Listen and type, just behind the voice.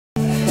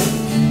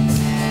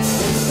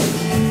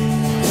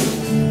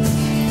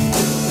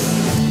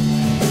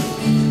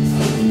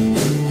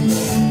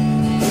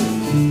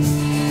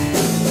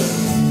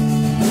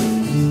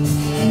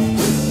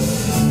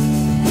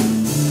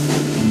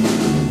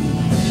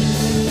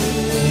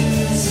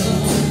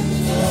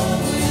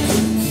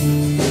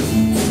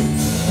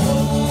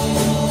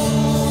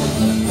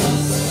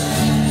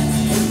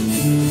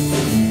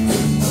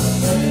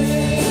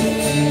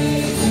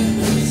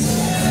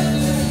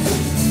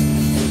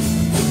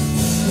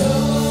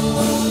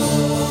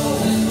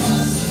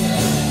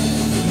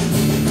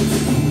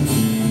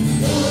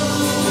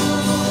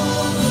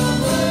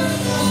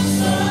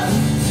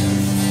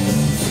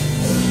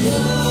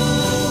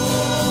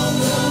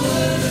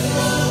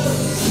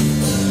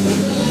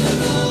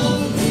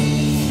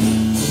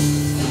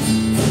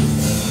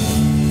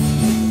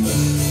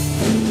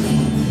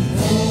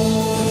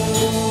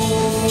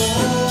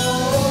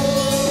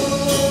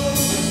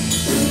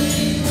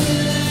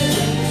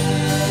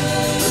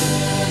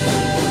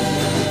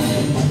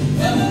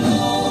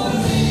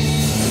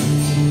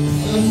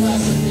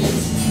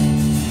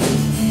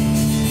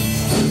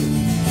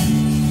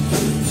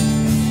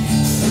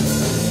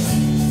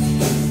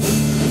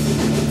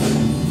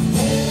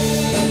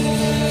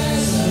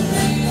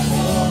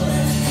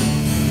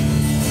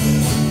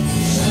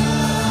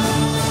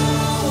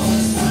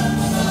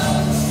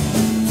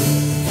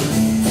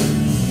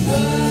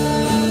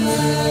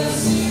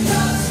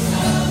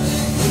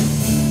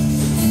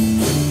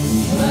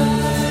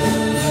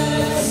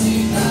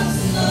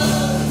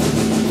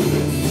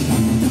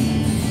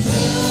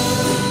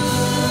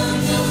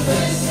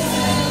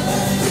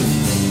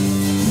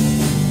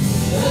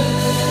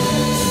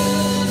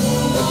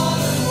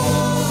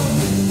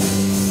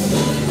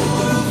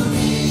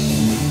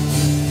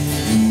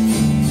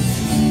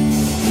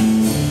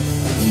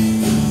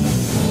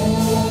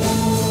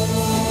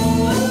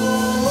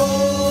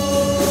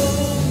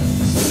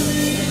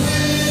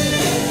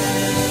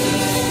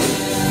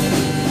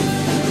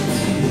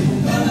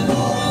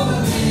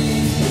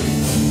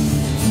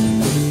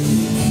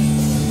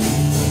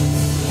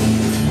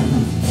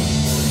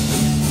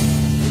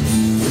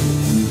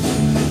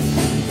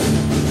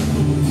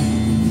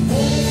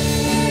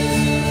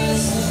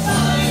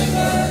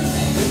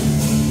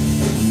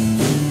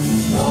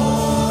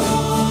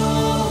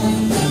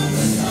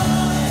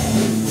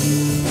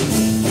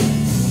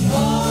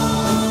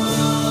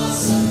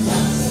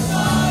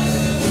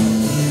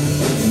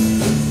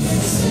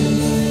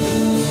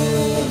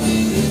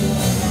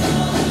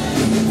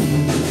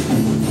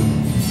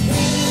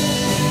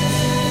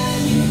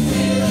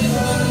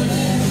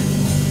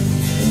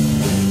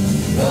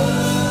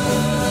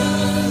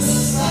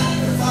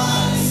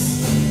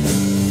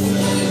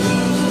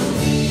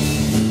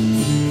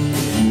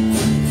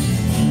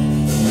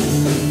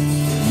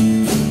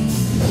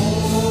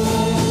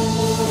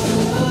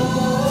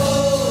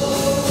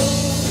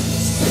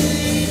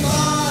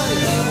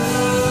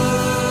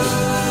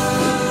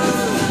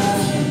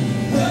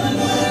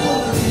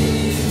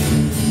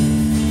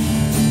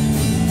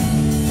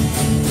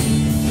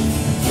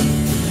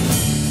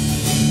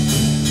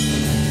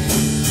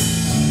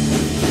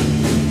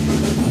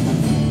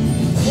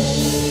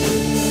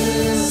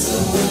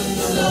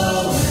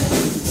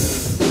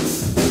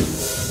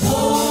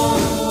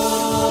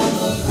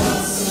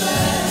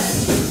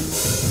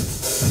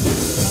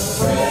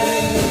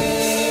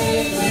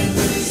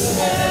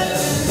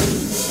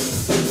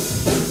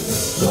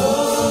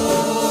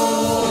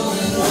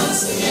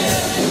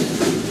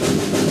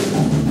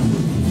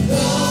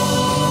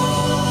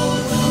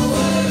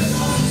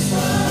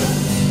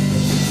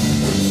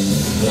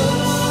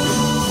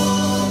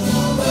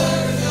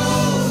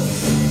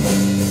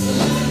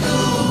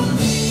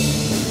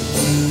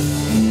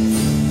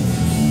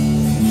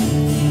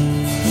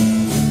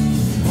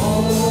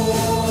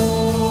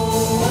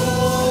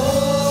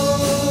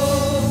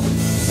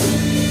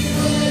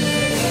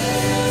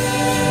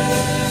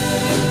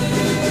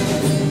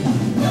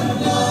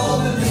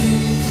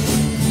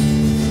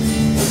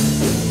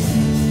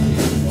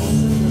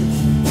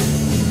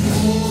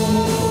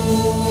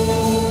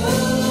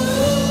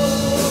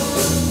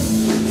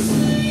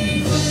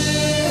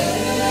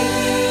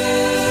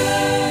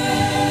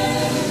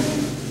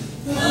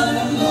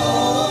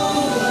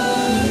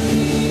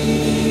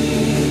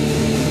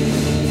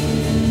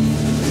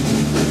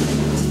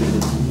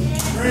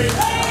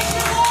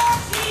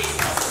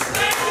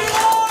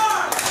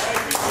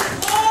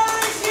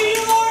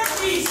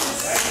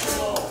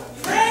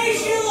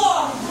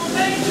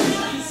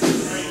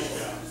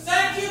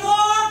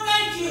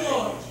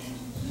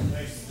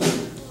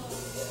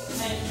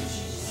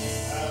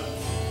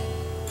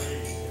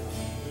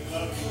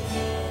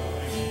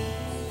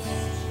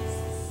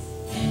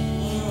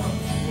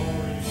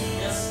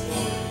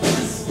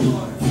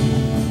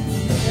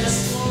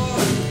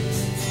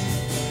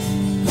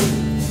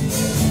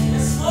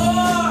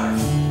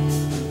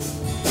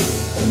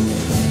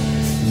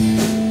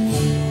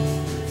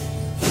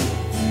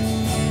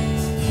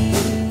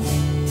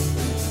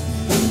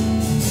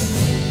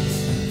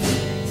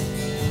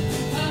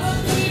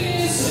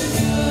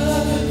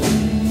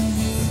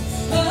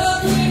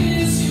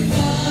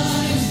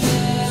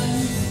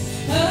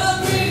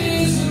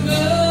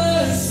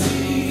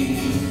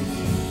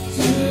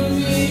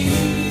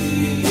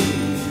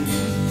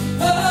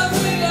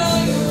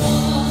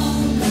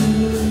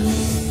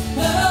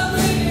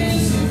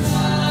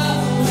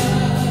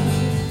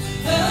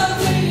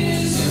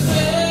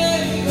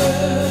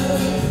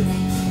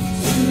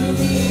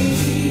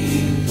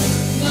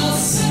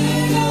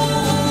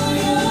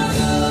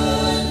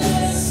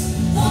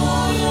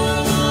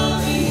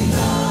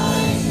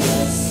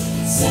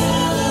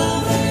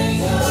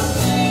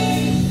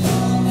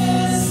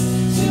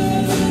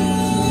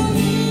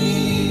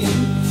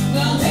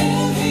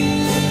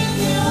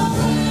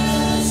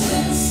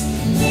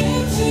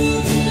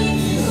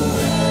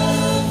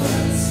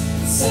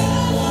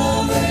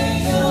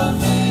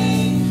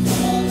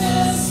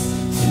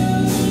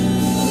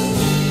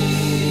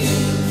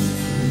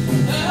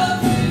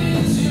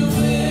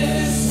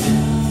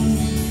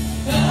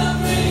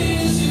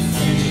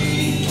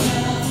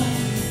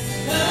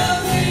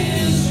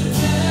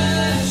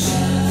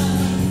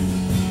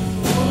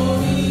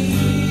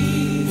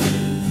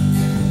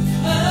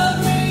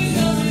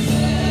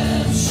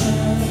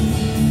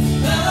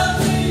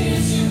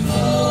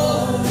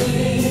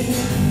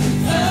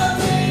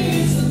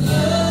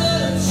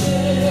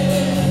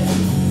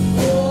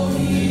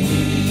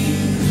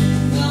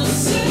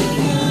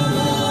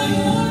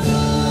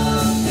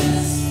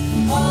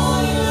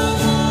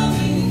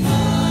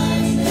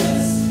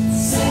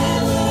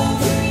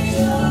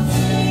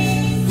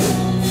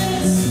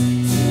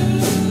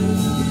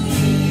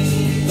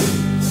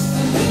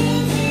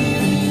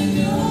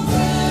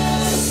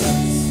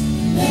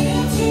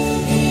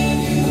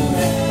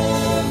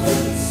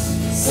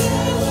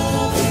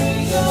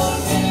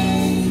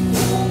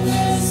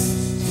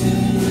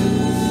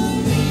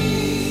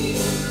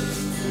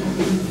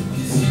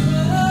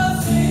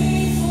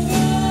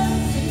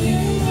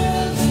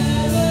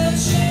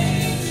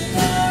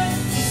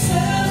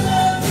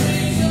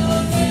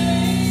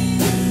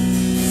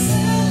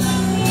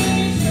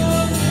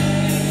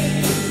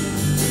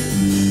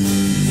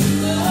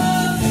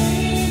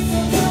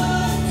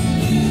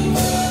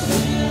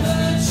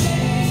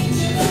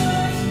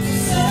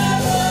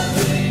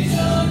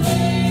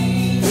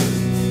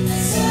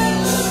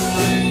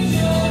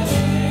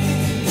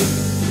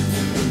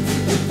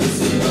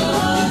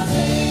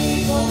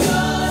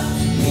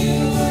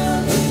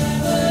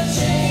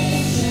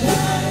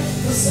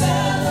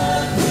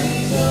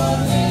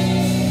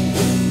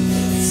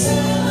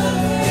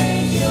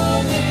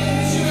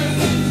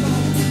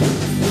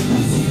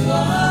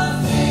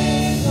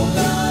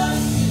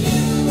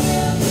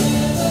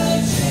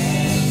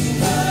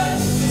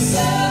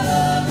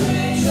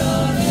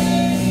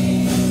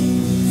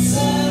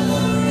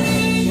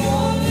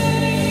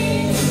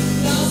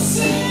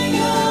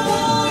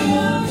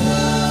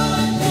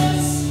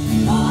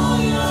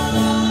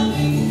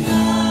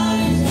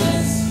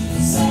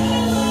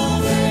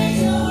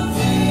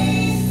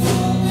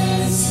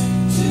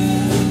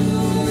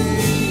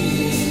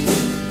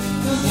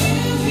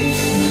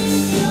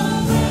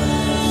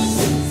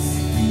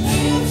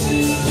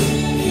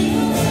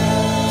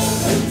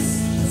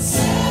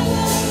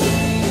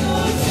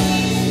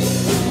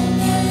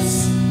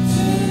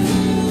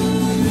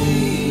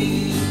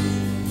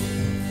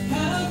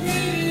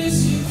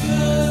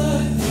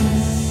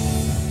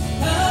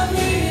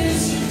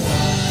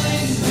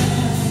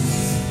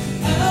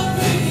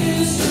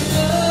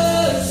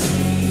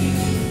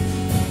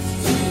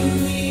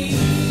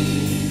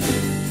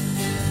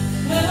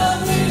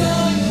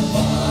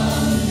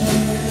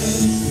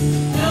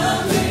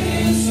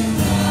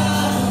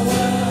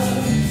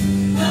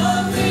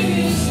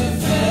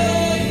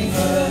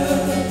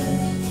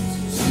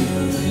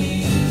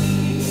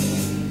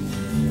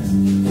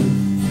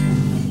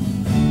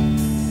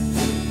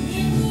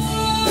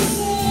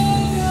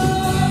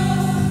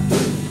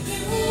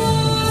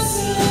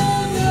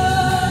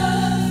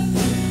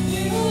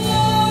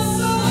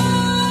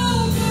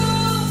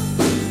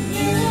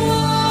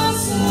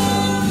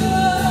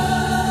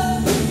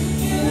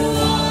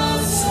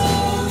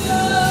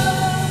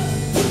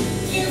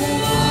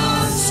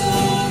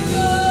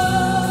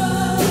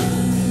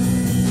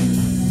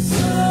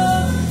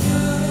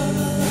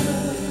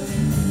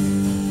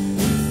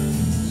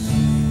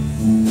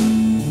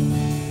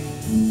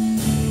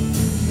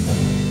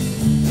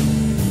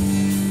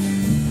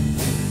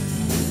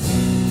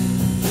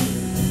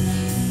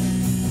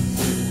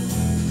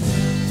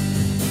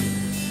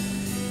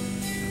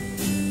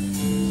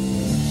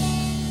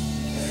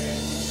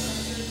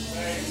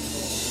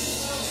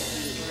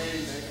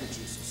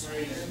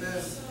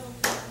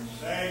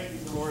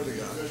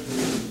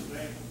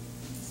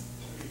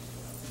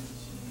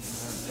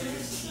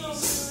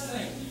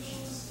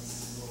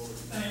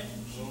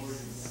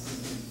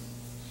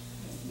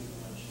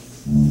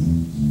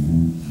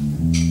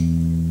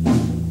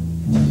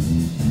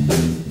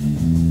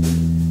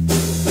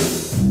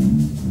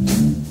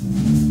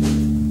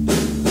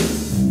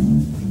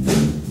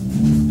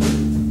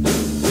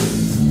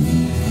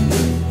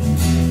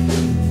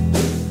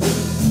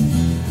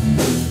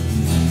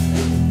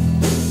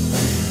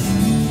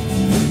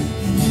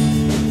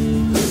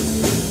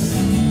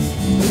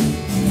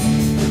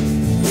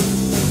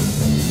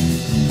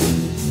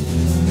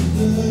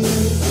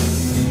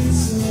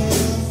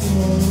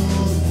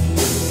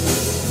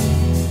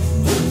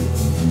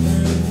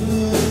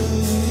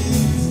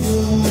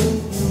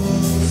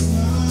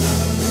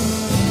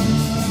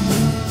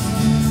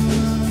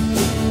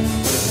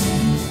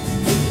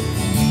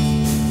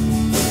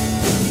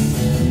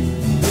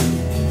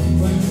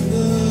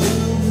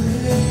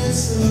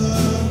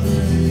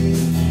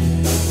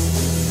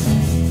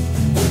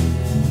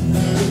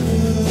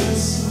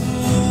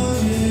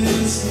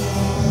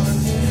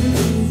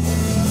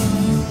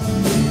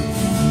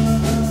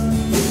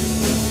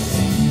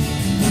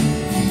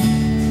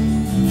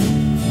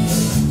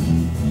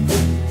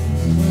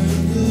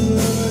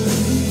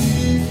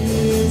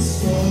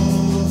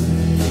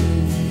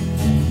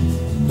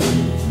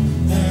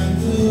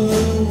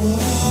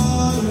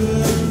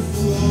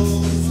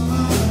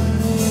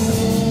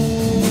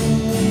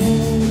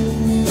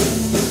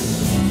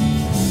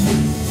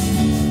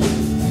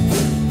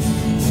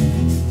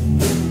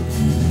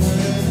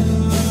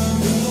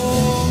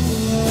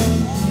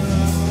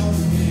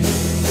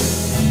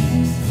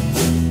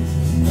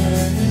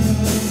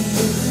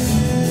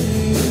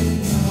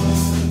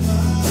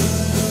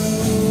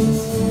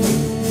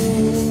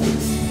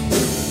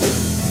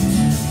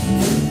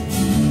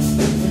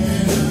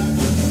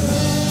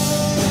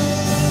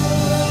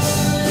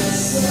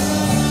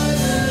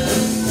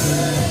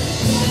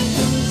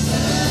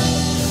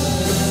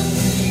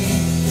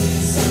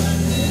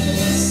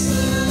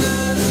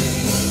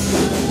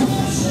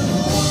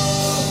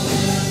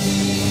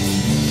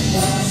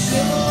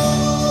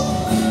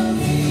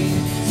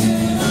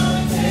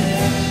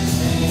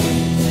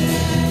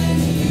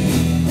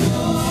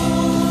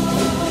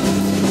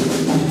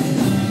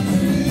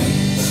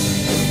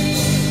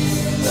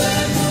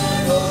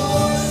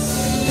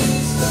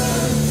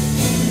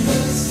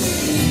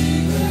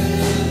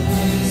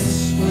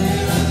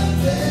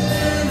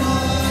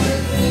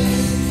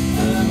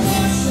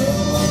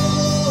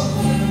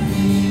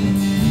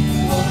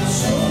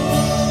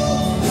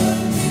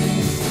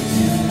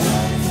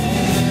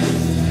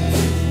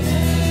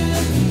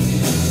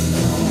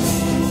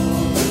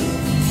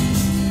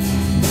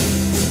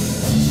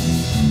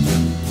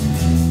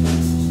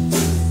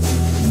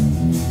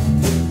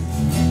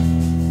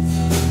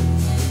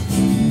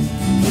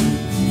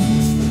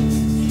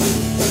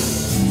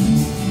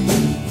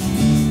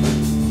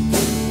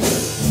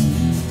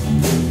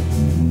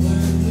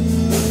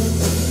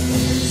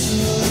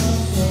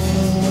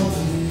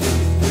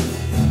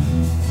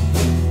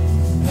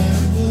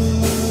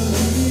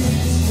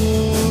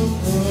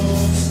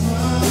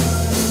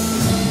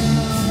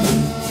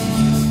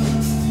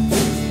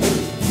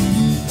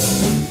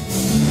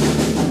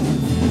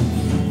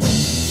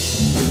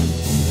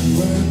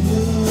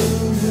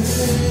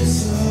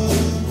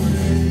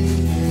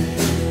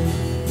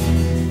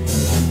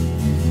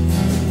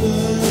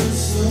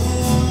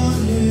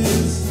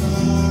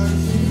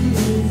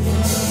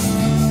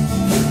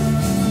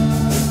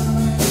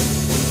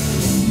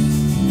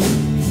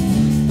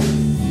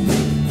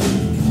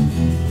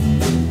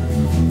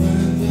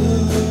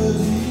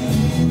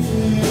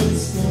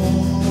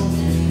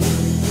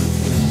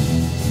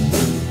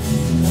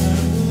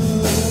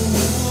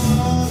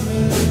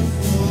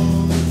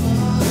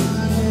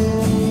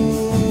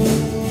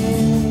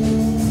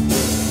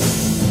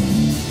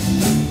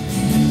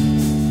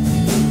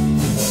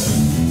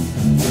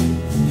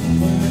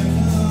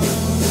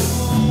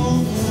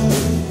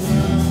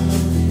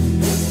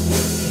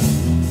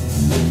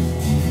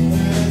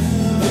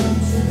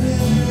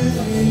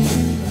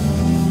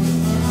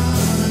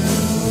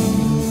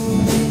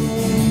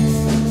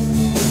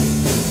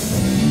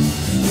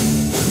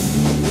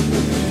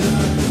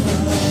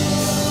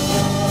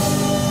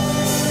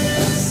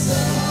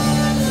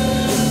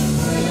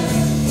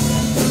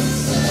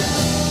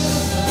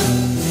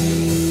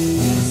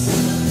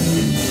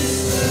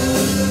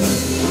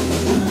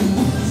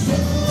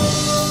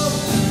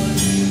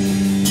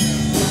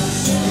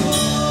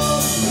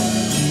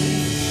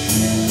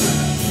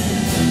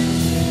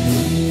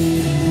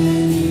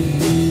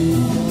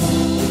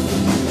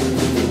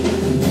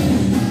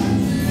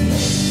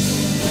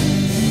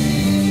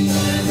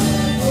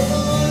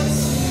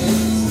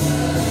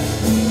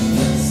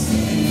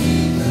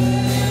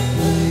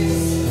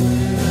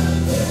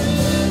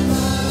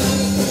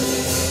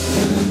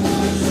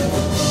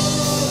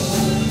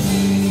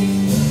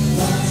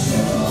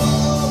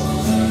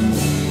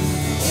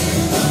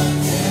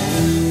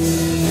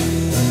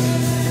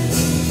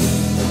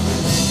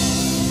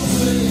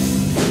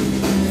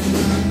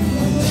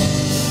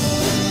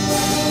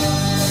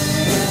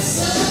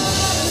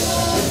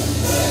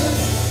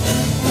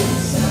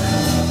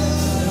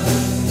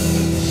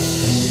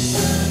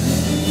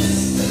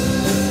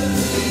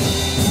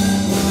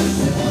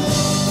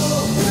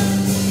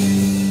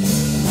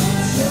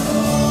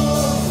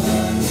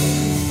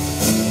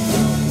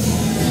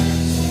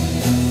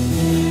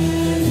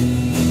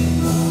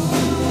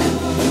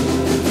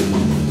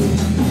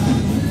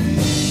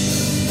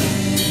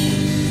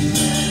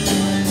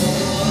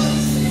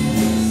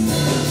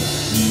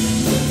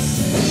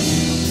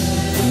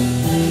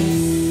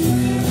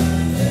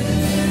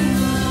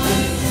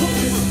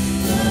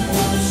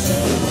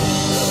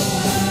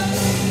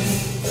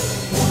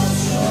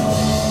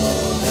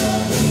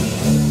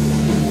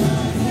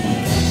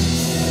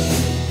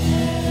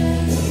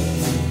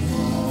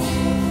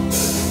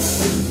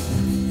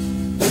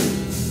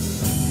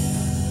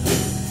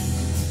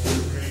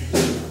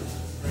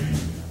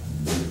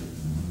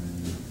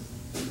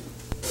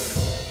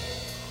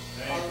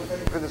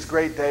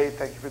great day.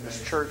 Thank you for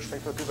this church.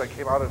 Thank you for the people that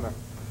came out on a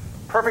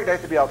perfect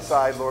night to be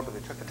outside, Lord, but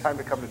they took the time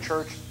to come to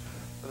church.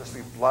 Let us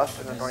be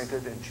blessed and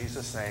anointed in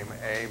Jesus' name.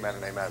 Amen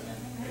and amen.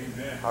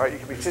 Amen. All right, you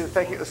can be seated.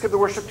 Thank you. Let's give the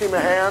worship team a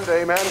hand.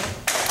 Amen.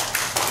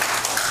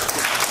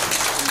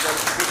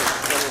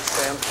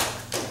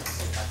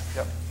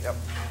 Yep.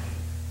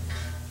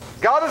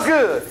 God is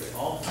good.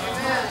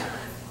 Amen.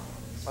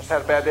 Must have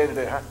had a bad day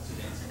today, huh?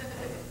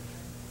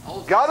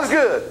 God is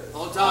good.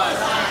 All the time.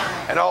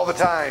 And all the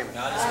time.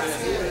 God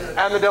is good.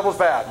 And the devil's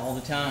bad. All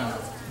the time.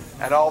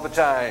 And all the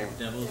time.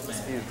 The devil's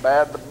bad. He's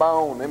bad to the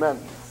bone. Amen.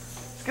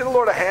 Let's give the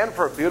Lord a hand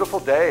for a beautiful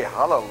day.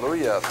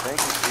 Hallelujah. Thank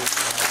you, Jesus.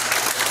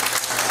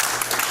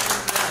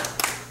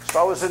 So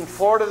I was in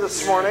Florida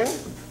this morning.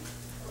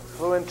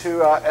 Flew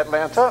into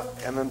Atlanta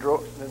and then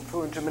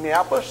flew into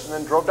Minneapolis and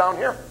then drove down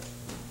here.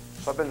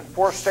 So I've been in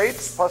 4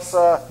 states plus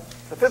the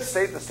 5th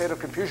state, the state of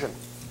confusion.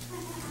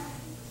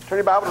 Turn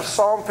your Bible to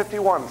Psalm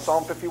 51.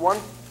 Psalm 51.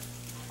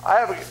 I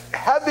have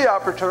had the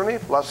opportunity,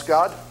 bless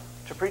God,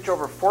 to preach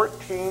over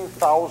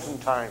 14,000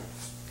 times.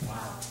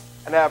 Wow.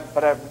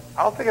 But I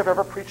don't think I've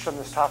ever preached on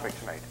this topic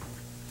tonight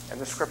in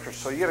the scriptures.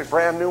 So you get a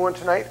brand new one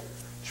tonight.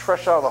 It's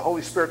fresh out of the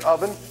Holy Spirit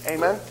oven.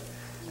 Amen.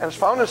 And it's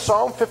found in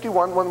Psalm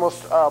 51, one of the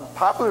most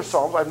popular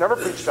psalms. I've never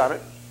preached on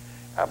it.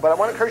 But I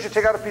want to encourage you to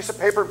take out a piece of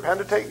paper and pen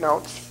to take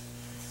notes.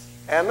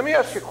 And let me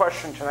ask you a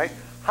question tonight.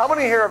 How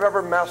many here have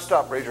ever messed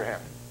up? Raise your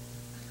hand.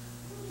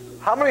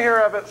 How many here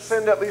have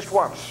sinned at least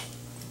once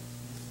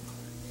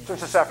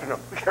since this afternoon?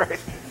 Okay.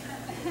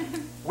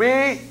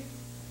 We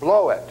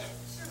blow it.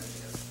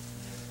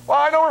 Well,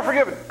 I know we're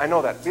forgiven. I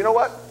know that. But you know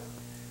what?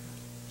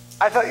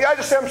 I thought, I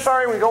just say I'm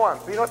sorry and we go on.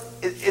 But you know what?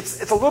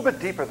 It's a little bit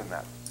deeper than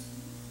that.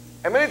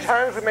 And many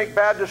times we make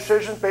bad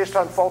decisions based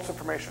on false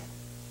information.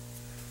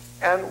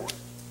 And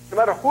no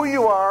matter who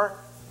you are,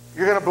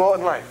 you're going to blow it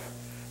in life.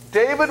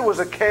 David was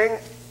a king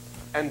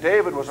and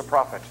David was a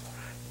prophet.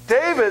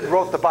 David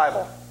wrote the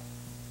Bible.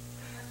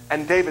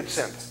 And David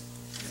sinned.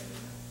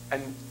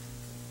 And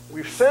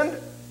we've sinned.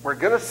 We're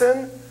going to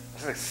sin.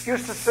 It's an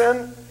excuse to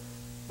sin.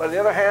 But on the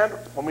other hand,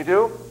 when we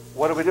do,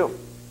 what do we do?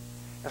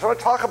 And so I want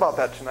to talk about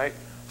that tonight.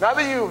 Not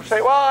that you say,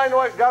 well, I know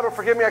what, God will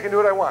forgive me. I can do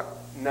what I want.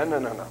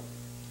 No.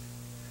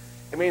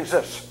 It means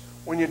this.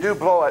 When you do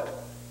blow it,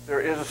 there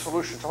is a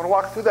solution. So I want to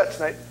walk through that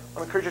tonight. I want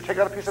to encourage you to take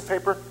out a piece of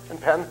paper and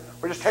pen.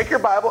 Or just take your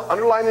Bible,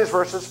 underline these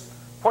verses.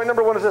 Point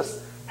number 1 is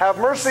this. Have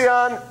mercy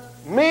on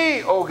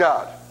me, O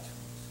God.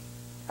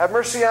 Have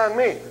mercy on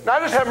me.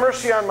 Not just have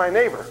mercy on my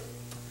neighbor.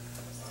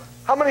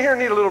 How many here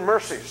need a little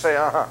mercy? Say,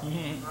 uh-huh.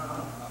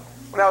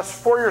 When I was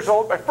 4 years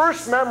old, my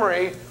first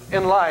memory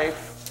in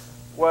life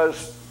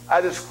was I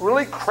had this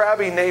really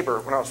crabby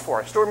neighbor when I was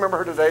 4. I still remember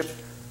her today.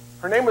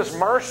 Her name was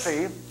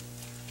Marcy,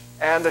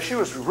 and she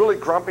was really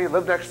grumpy,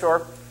 lived next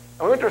door.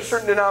 And we went to a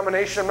certain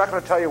denomination. I'm not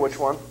going to tell you which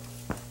one.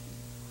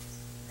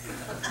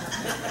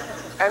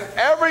 And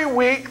every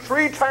week,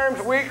 3 times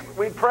a week,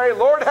 we'd pray,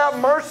 Lord, have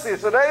mercy. I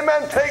said,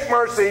 amen, take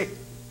mercy.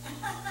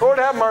 Lord,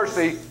 have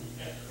mercy.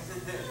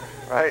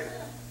 Right?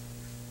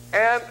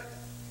 And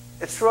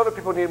it's true other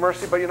people need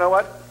mercy, but you know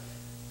what?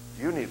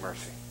 You need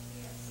mercy.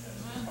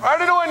 I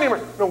already know I need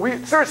mercy.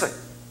 No, seriously.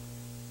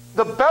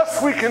 The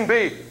best we can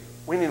be,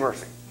 we need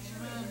mercy.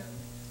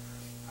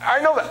 I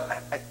know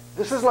that.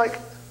 This is like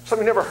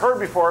something you've never heard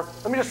before.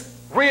 Let me just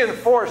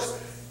reinforce.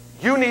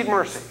 You need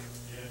mercy.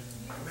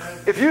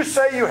 If you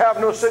say you have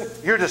no sin,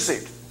 you're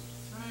deceived.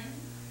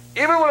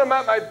 Even when I'm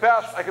at my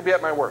best, I could be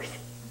at my worst.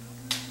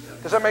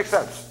 Does that make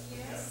sense?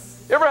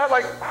 Yes. You ever had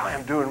like, wow,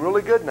 I'm doing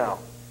really good now.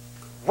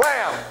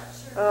 Wham!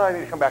 Oh, I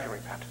need to come back and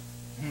repent.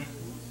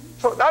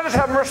 So not just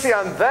have mercy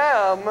on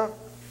them,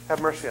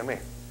 have mercy on me.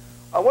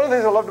 One of the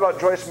things I loved about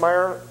Joyce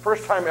Meyer,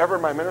 first time ever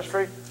in my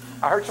ministry,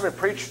 I heard somebody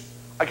preach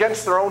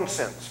against their own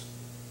sins.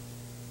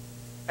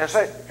 And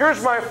say,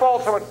 here's my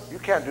fault. I went, you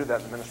can't do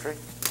that in the ministry.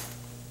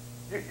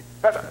 In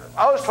fact,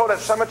 I was told at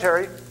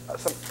seminary,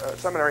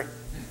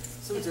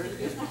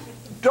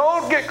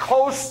 don't get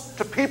close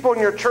to people in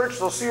your church.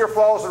 They'll see your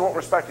flaws and won't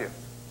respect you.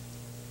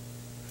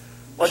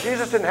 Well,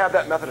 Jesus didn't have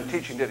that method of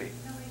teaching, did he?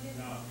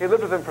 He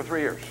lived with them for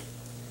 3 years.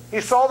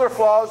 He saw their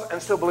flaws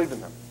and still believed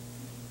in them.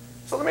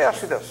 So let me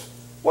ask you this.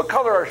 What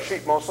color are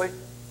sheep mostly?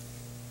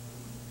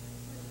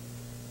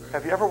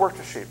 Have you ever worked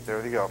with sheep?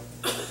 There you go.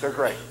 They're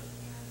gray.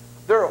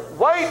 They're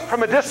white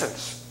from a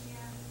distance.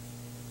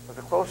 But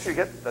the closer you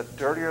get, the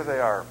dirtier they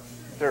are.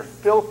 They're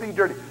filthy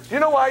dirty. Do you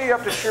know why you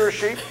have to shear a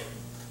sheep?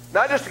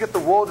 Not just to get the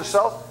wool to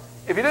sell.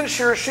 If you didn't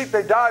shear a sheep,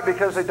 they die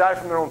because they die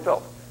from their own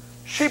filth.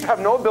 Sheep have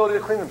no ability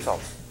to clean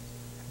themselves.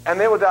 And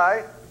they will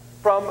die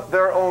from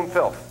their own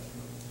filth.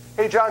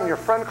 Hey, John, your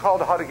friend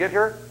called how to get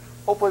here.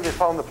 Hopefully they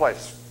found the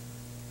place.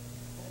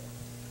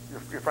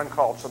 Your friend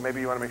called, so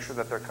maybe you want to make sure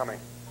that they're coming.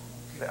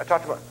 We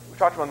talked to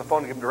him on the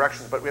phone to give him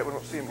directions, but we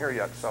don't see him here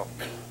yet. So,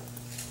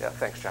 yeah,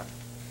 thanks, John.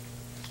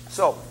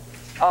 So,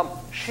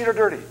 sheep are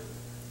dirty.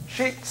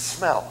 Sheep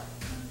smell.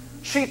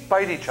 Sheep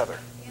bite each other.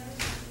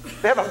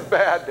 They have a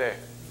bad day.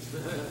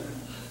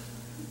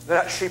 They're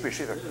not sheepish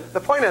either.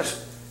 The point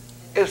is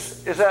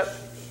that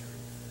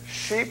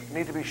sheep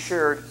need to be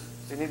sheared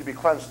They need to be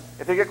cleansed.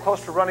 If they get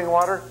close to running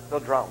water, they'll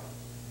drown.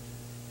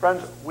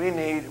 Friends,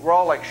 we're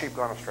all like sheep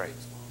gone astray.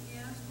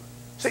 Yeah.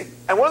 See,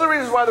 and one of the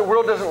reasons why the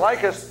world doesn't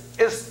like us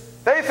is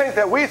they think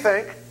that we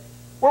think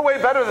we're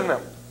way better than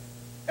them.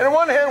 And on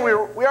one hand,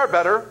 we are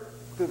better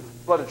through the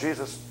blood of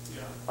Jesus.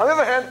 Yeah. On the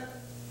other hand,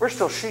 we're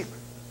still sheep.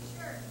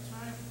 Sure.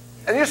 Right.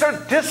 And you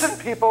start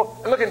dissing people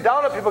and looking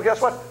down at people,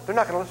 guess what? They're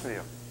not going to listen to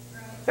you.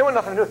 Right. They want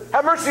nothing to do.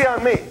 Have mercy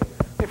on me.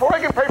 Before I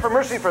can pray for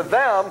mercy for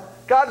them,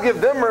 God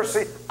give them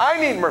mercy. I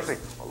need mercy.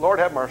 Lord,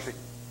 have mercy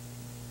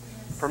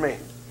for me.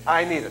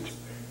 I need it.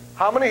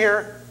 How many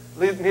here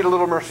need a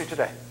little mercy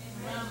today?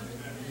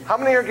 How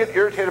many here get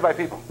irritated by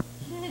people?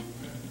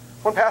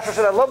 One pastor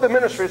said, I love the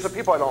ministries of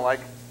people I don't like.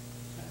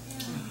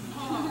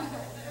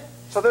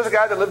 So there's a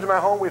guy that lived in my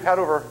home. We've had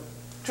over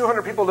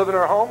 200 people live in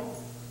our home.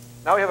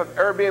 Now we have an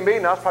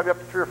Airbnb. Now it's probably up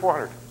to 300 or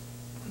 400. And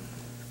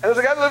there's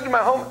a guy that lived in my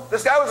home.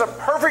 This guy was a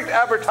perfect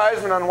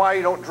advertisement on why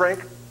you don't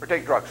drink or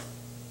take drugs.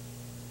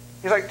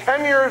 He's like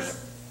 10 years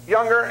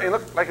younger, and he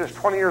looked like he was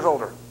 20 years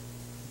older.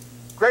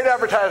 Great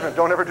advertisement.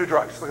 Don't ever do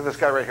drugs. Look at this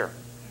guy right here.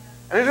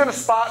 And he's going to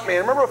spot me.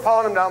 And I remember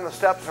following him down the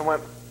steps and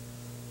went,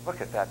 look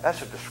at that.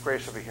 That's a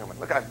disgrace of a human.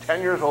 Look, I'm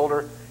 10 years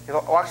older. He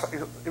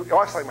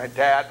walks like my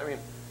dad. I mean,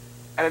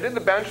 and I did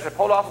the bench, and I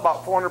pulled off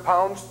about 400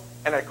 pounds,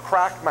 and I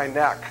cracked my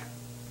neck.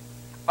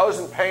 I was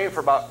in pain for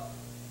about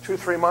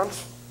 2-3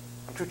 months.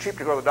 I'm too cheap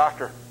to go to the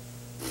doctor.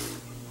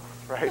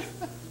 Right?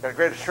 Got a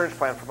great insurance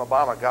plan from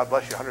Obama. God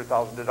bless you,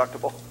 100,000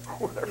 deductible.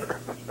 Whatever.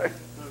 Right?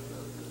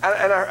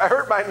 And I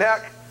hurt my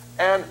neck,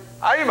 and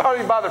I didn't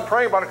even bother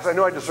praying about it because I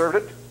knew I deserved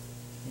it.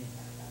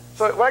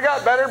 So when I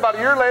got better, about a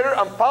year later,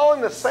 I'm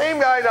following the same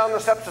guy down the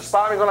steps to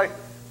spot me, going like,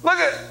 look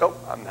at it. Nope,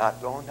 I'm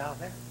not going down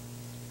there.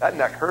 That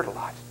neck hurt a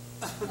lot.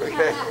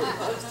 Okay?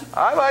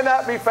 I might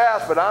not be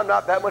fast, but I'm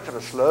not that much of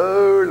a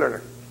slow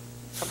learner.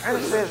 So I'm trying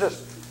to say is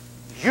this.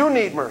 You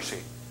need mercy.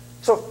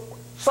 So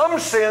some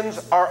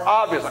sins are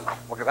obvious. Like, oh,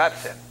 look at that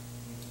sin.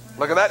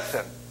 Look at that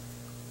sin.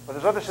 But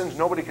there's other sins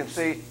nobody can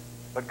see,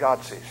 but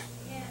God sees.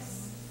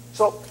 Yes.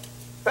 So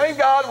thank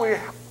God we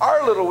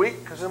are a little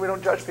weak, because then we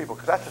don't judge people,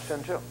 because that's a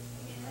sin too.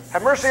 Yes.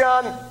 Have mercy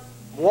on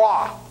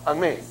moi, on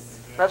me.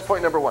 That's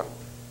point number 1.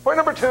 Point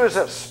number 2 is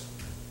this.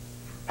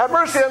 Have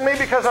mercy on me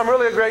because I'm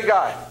really a great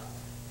guy.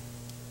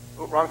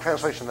 Oh, wrong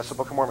translation. That's the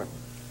Book of Mormon.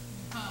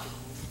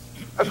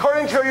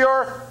 According to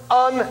your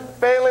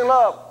unfailing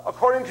love.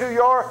 According to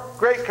your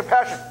great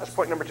compassion. That's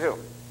point number 2.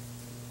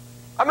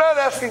 I'm not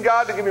asking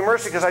God to give me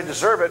mercy because I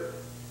deserve it.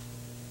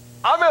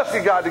 I'm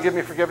asking God to give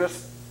me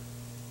forgiveness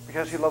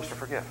because He loves to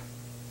forgive.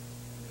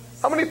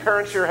 How many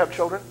parents here have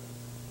children?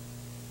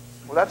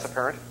 Well, that's a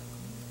parent.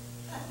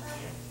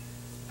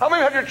 How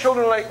many have your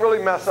children like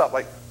really mess up?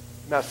 Like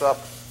mess up?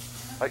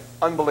 Like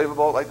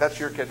unbelievable? Like that's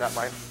your kid, not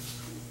mine.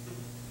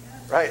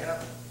 Right?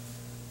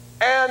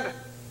 And,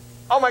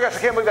 oh my gosh, I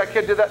can't believe that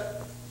kid did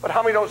that. But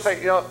how many don't say,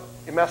 you know,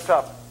 you messed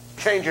up.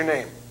 Change your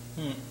name.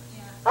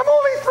 I'm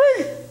only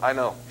 3. I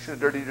know. You should have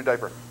dirtied your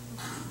diaper.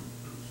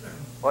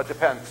 Well, it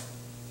depends.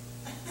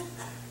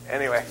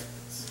 Anyway.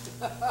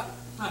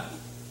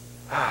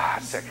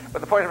 Sick.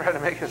 But the point I'm trying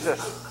to make is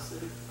this.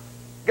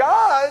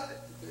 God,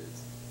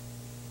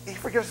 He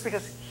forgives us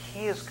because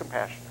He is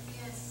compassionate.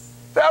 Yes.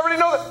 So I already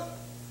know that.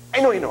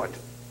 I know you know it.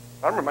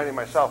 I'm reminding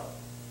myself.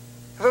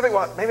 Because I think,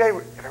 well, maybe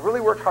if I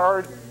really work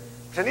hard,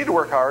 because I need to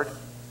work hard,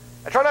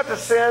 I try not to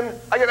sin,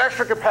 I get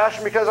extra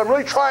compassion because I'm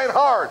really trying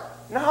hard.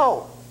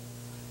 No.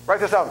 Write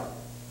this down.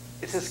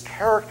 It's His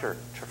character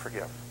to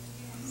forgive.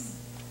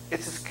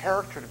 It's His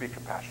character to be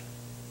compassionate.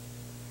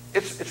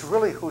 It's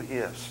really who He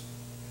is.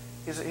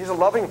 He's a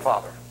loving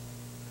Father.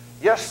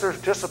 Yes, there's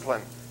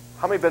discipline.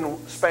 How many have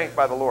been spanked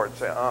by the Lord?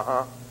 Say,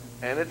 uh-huh.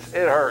 And it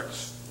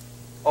hurts.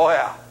 Oh,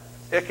 yeah.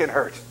 It can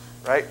hurt.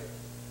 Right?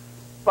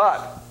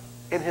 But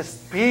in His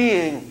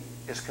being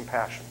is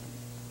compassion.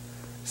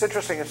 It's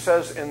interesting. It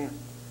says in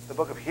the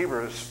book of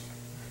Hebrews,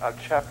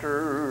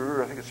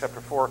 chapter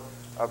 4,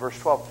 verse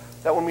 12,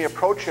 that when we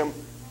approach Him,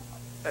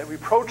 we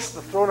approach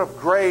the throne of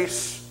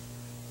grace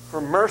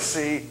for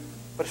mercy,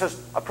 but it says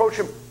approach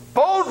Him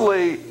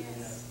boldly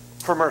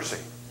for mercy.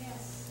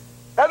 Yes.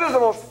 That is the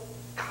most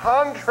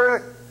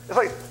contrary. It's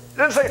like, it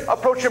doesn't say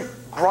approach Him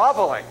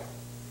groveling.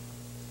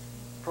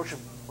 Approach Him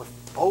with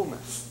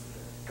boldness.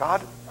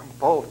 God, I'm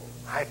bold.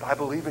 I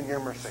believe in your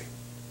mercy.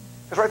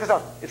 Let's write this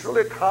down. It's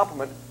really a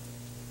compliment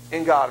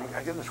in God.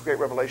 I get this great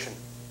revelation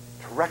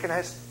to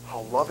recognize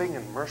how loving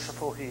and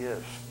merciful He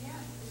is. Yeah.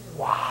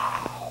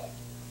 Wow.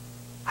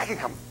 I can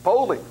come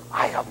boldly.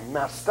 I have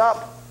messed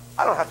up.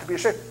 I don't have to be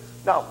ashamed.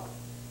 Now,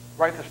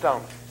 write this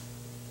down.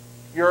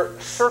 Your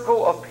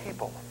circle of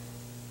people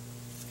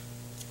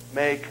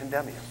may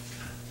condemn you.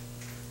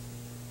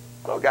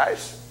 Hello,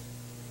 guys.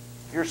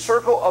 Your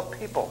circle of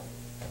people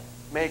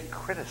may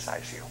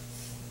criticize you.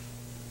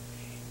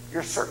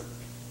 Your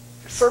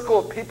circle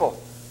of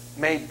people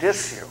may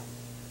diss you.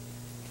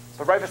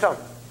 But write this down.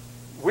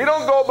 We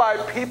don't go by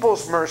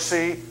people's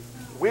mercy.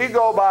 We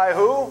go by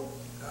who?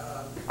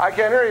 God. I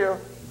can't hear you.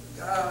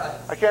 God.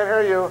 I can't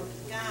hear you.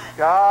 God.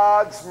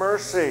 God's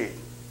mercy.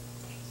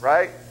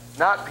 Right?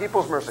 Not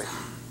people's mercy.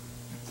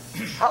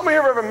 How many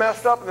of you have ever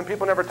messed up and then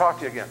people never talk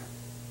to you again?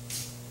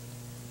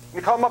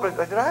 You call them up and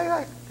did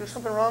I do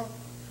something wrong?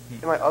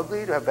 Am I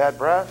ugly? Do I have bad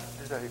breath?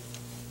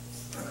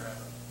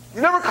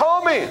 You never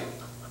call me.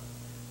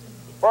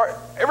 Or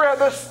ever had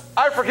this,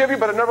 I forgive you,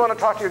 but I never want to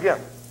talk to you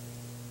again.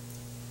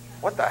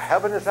 What the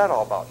heaven is that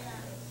all about?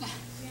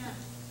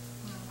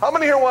 How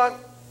many here want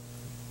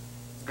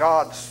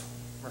God's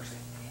mercy?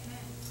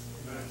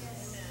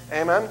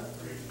 Amen?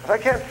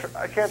 Because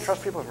I can't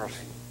trust people's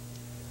mercy.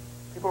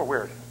 People are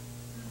weird.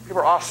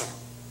 People are awesome.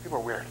 People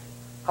are weird.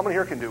 How many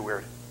here can do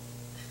weird?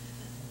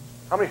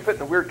 How many fit in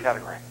the weird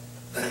category?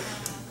 You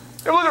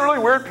ever look at really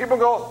weird people and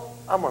go,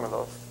 I'm one of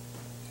those.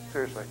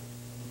 Seriously.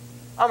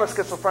 I'm a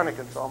schizophrenic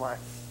and so am I.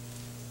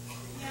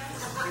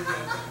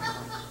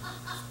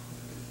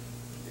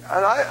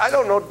 And I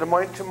don't know Des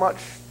Moines too much.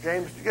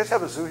 James, do you guys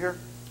have a zoo here?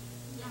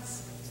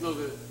 Yes. It's no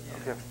good.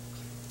 Okay.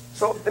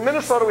 So in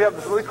Minnesota we have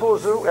this really cool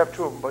zoo. We have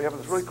two of them, but we have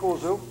this really cool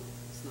zoo.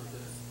 It's no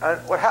good.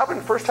 And what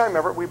happened first time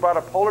ever, we brought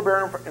a polar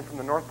bear in from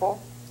the North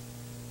Pole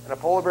and a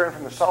polar bear in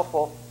from the South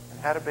Pole and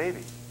had a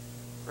baby.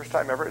 First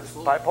time ever. It's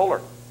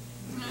bipolar.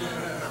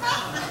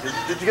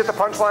 Did you get the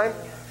punchline?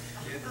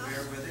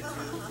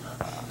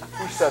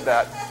 Who said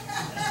that?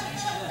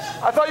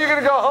 I thought you were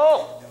going to go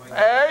home.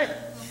 Hey?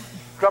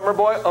 Drummer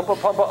boy, umpa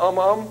pumpa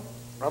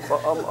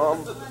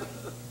rumpa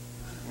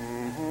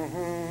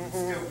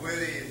Still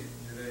witty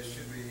that I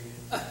should be.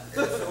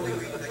 It's only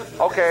week next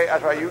week. Okay,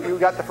 that's right. You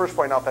got the first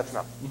point out. That's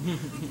enough.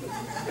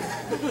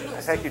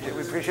 Thank you, Jim.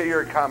 We appreciate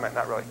your comment.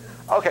 Not really.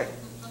 Okay.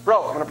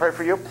 Bro, I'm going to pray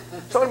for you.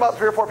 So about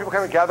 3 or 4 people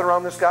kind of gather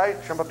around this guy.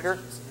 Jump up here.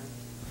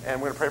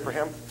 And we're going to pray for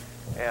him.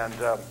 And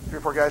 3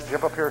 or 4 guys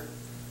jump up here.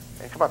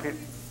 And come up here.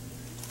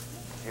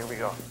 Here we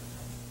go.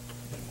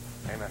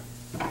 Amen.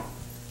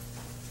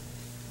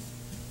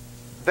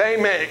 They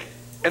make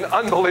an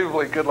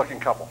unbelievably good-looking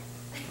couple.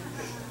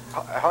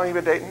 How long have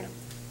you been dating?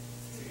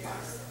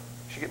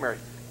 She get married.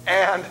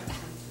 And,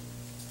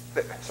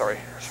 sorry,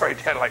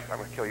 Dad, I'm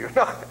going to kill you.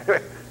 No,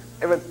 anyway.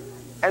 Amen.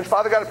 And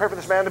Father God, I pray for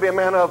this man to be a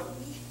man of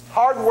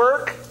hard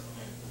work,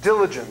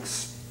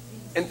 diligence,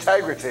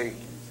 integrity.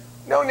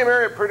 You know when you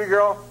marry a pretty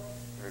girl,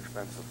 they're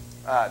expensive.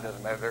 It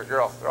doesn't matter. They're a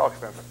girl. They're all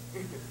expensive.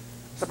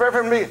 So pray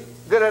for him to be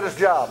good at his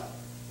job.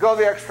 Go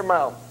the extra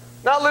mile.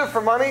 Not live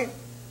for money,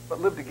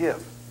 but live to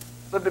give.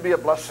 Live to be a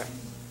blessing.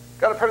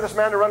 Got to pray for this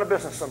man to run a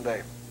business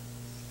someday.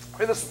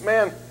 Pray this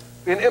man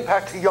be an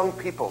impact to young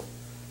people.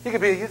 He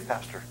could be a youth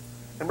pastor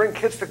and bring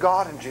kids to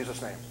God in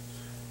Jesus' name.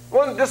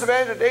 One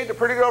disadvantage of dating a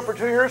pretty girl for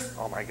 2 years?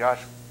 Oh my gosh.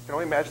 You can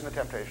only imagine the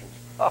temptations.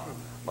 Oh,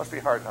 must be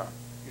hard, huh?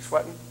 You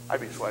sweating?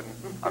 I'd be sweating.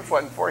 I'm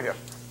sweating for you.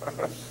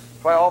 That's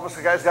why all of us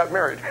guys got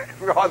married.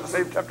 We all had the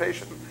same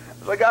temptation.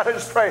 It's like, God, I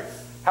just pray.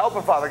 Help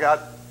him, Father God,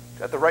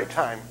 at the right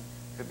time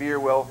to be your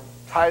will.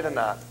 Tie the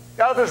knot.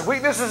 God, if there's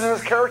weaknesses in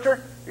his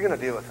character, you're going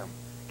to deal with him.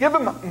 Give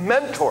him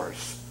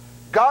mentors,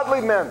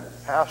 godly men,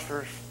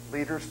 pastors,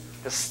 leaders,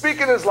 to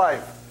speak in his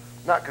life,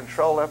 not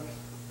control him,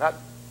 not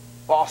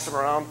boss him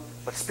around,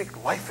 but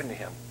speak life into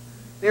him.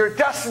 Your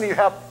destiny you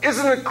have is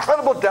an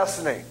incredible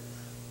destiny.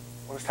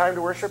 When it's time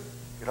to worship,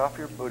 get off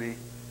your booty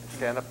and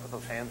stand up with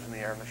those hands in the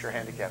air unless you're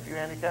handicapped. Are you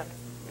handicapped?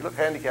 You look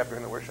handicapped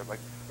during the worship. Like,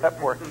 that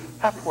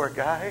poor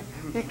guy,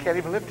 he can't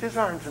even lift his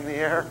arms in the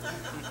air.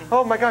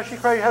 Oh my gosh, he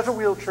probably has a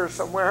wheelchair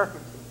somewhere.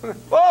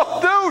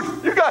 Oh,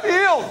 dude, you got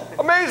healed.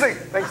 Amazing.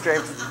 Thanks,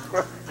 James.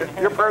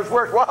 Your prayers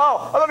worked. Wow,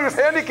 I thought he was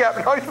handicapped.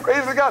 Now he's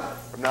praising God.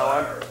 From now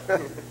on,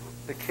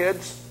 the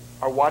kids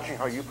are watching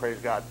how you praise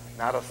God,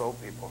 not us old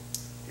people.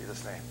 In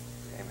Jesus' name,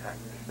 amen.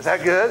 Is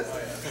that good?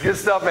 Good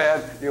stuff,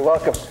 man. You're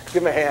welcome.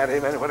 Give him a hand.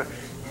 Amen. Give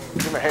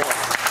him a hand.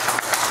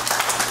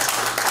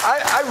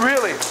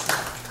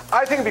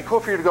 I think it'd be cool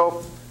for you to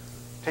go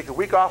take a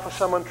week off with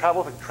someone,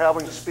 travel with a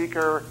traveling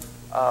speaker,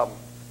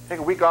 take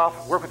a week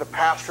off, work with a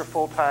pastor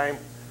full time,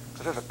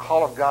 because there's a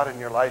call of God in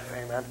your life.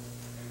 Amen.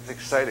 It's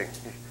exciting.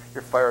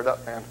 You're fired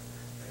up, man.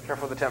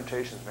 Careful of the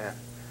temptations, man.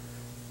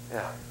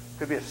 Yeah.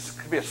 Could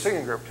be a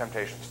singing group,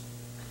 Temptations.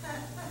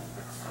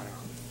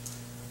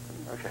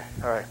 Okay.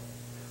 All right.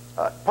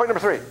 Point number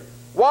 3.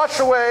 Wash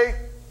away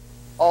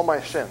all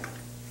my sin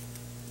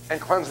and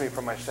cleanse me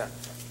from my sin.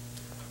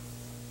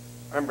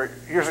 Remember,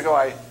 years ago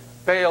I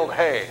baled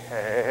hay.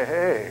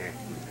 Hey.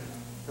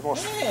 The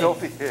most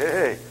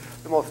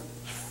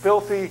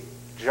filthy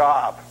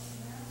job.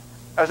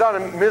 I was out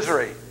in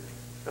Missouri.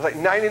 It was like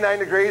 99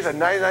 degrees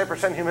and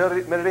 99%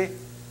 humidity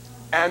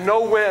and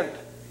no wind.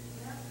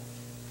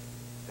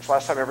 It's the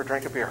last time I ever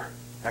drank a beer.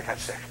 I got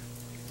sick.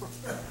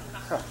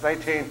 I was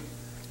 19.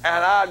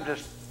 And I'm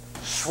just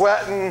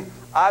sweating.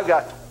 I've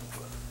got,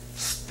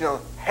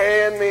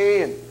 hay in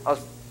me. And I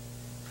was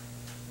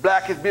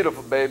black is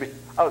beautiful, baby.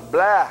 I was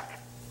black.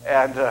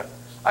 And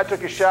I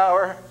took a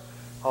shower.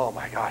 Oh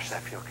my gosh,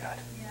 that feels good.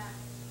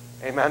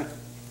 Yeah. Amen.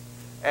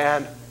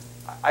 And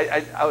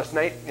I was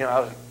 19, I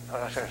was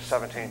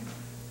 17.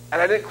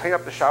 And I didn't clean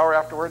up the shower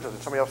afterwards. I was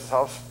at somebody else's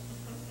house.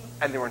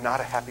 And they were not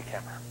a happy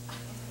camper.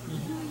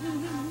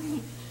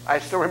 I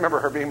still remember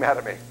her being mad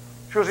at me.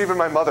 She was even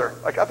my mother.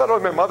 Like, I thought it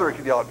was my mother who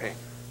could yell at me.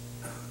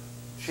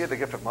 She had the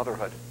gift of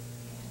motherhood.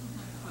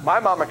 My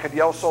mama could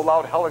yell so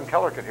loud Helen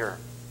Keller could hear her.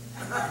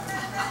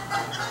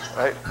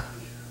 Right?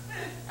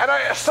 And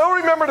I still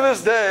remember to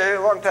this day,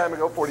 a long time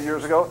ago, 40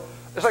 years ago,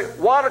 it's like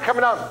water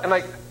coming down, and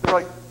like they're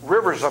like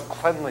rivers of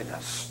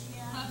cleanliness.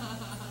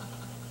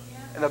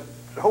 And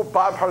the whole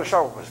bottom part of the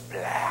shower was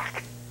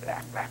black,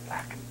 black, black,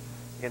 black.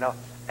 You know,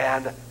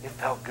 and it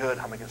felt good.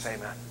 How many can say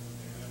amen?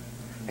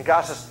 And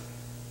God says,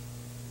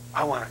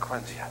 I want to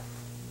cleanse you.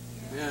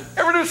 Yeah.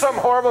 Ever do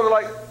something horrible and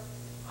they're like,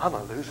 I'm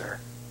a loser.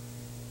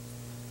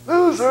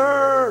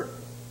 Loser!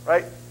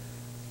 Right?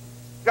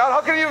 God,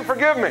 how can you even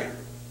forgive me?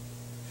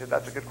 He said,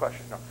 that's a good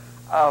question. No.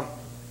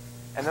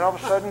 And then all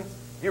of a sudden,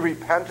 you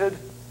repented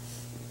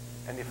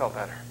and you felt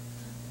better.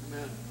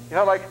 Amen. You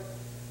know, like,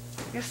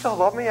 you still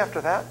love me after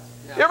that?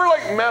 Yeah. You ever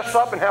like mess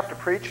up and have to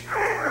preach?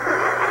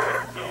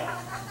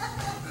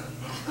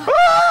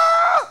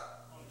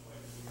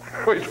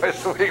 Wait,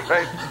 twice a week,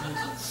 right?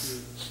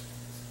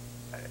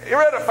 You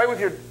ever had a fight with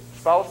your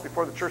spouse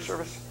before the church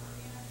service?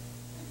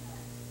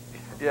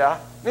 Yeah.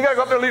 You gotta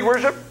go up there and lead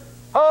worship.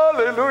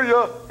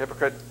 Hallelujah.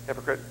 Hypocrite,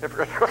 hypocrite,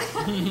 hypocrite.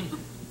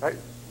 Right?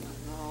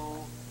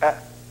 No.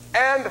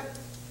 And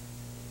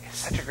it's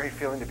such a great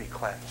feeling to be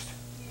cleansed.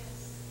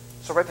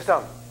 So write this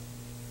down.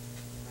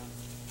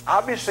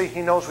 Obviously,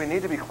 he knows we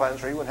need to be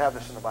cleansed, or he wouldn't have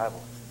this in the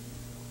Bible.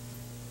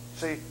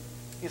 See,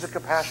 he's a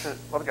compassionate,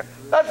 loving God.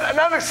 That's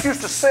not an excuse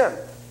to sin,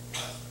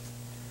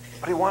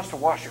 but he wants to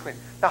wash you clean.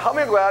 Now, how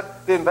many are glad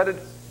they invented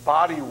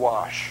body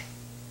wash?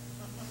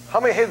 How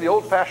many hate the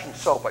old-fashioned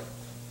soap? Like,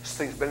 this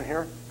thing's been in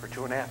here for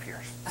 2.5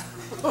 years.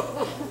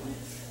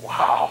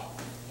 Wow.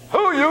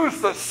 Who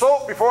used the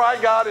soap before I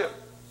got in?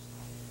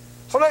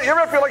 So now, you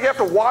ever feel like you have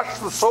to wash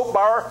the soap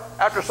bar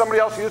after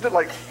somebody else used it?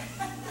 Like,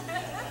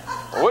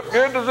 what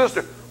good does this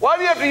do? Why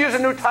do you have to use a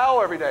new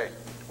towel every day?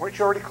 Weren't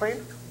you already clean?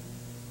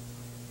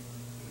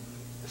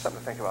 It's something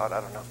to think about. I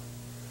don't know.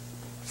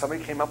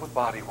 Somebody came up with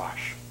body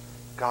wash.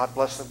 God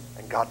bless them,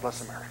 and God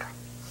bless America.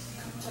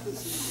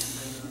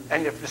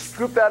 And you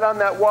scoop that on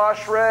that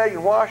wash rag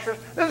and wash it.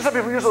 Then some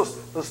people use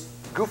those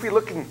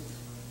goofy-looking,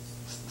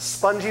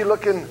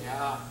 spongy-looking.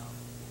 Yeah.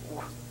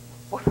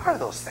 What are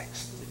those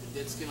things?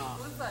 Dead skin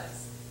off.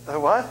 Lupus. The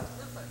what?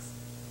 Lupus.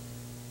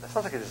 That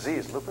sounds like a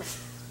disease, lupus.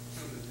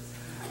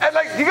 And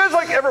like, do you guys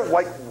like ever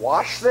like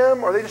wash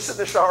them, or they just sit in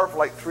the shower for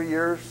like 3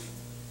 years?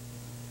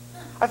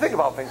 I think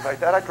about things like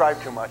that. I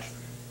drive too much.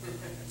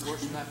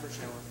 Worse than that for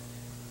shower.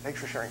 Thanks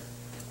for sharing.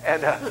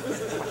 And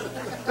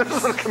this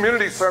is a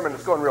community sermon.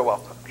 It's going real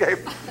well. Okay.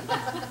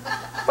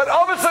 But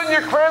all of a sudden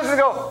you're cleansed and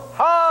go,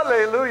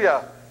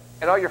 hallelujah.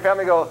 And all your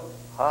family go,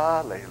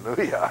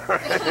 hallelujah.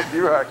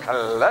 You are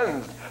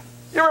cleansed.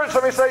 You ever heard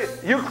somebody say,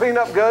 you clean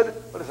up good?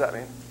 What does that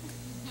mean?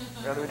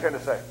 What are we trying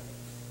to say?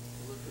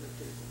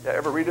 Yeah,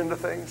 ever read into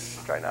things?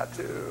 Try not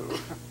to.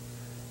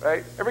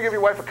 Right? Ever give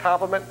your wife a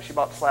compliment? She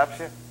about slaps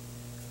you?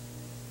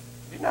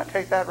 Did you not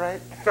take that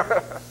right?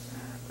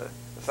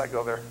 Let's not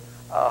go there.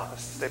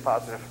 Let's stay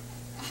positive.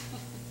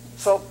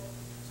 So,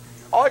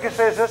 all I can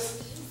say is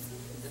this.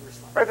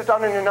 Write this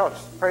down in your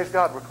notes. Praise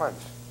God, we're cleansed.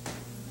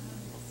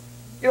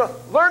 You know,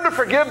 learn to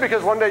forgive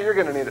because one day you're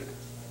going to need it.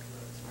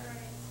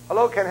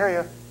 Hello, can't hear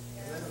you.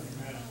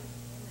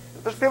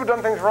 There's people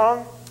done things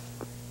wrong,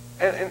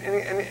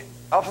 and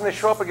all of a sudden they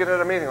show up again at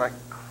a meeting like,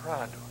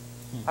 crud,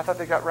 I thought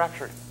they got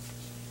raptured.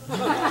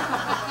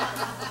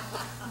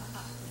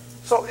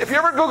 So if you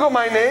ever Google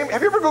my name,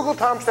 have you ever Googled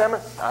Tom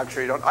Stammen? I'm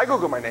sure you don't. I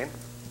Google my name.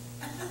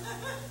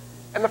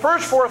 And the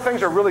first 4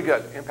 things are really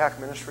good.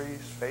 Impact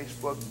Ministries,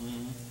 Facebook,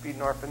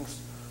 Feeding Orphans.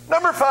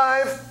 Number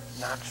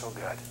 5, not so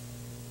good.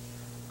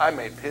 I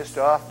made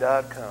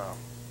pissedoff.com.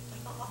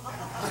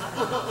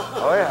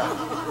 Oh,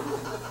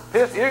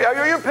 yeah.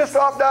 Are you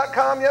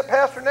pissedoff.com yet,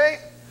 Pastor Nate?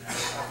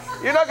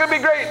 You're not going to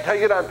be great until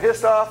you get on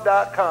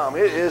pissedoff.com.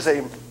 It is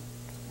a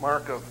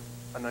mark of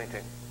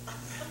anointing.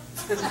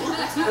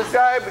 This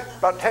guy,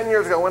 about 10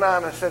 years ago, went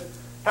on and said,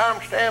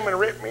 Tom Stammen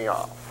ripped me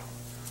off.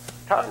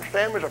 Tom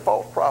Stammen's a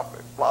false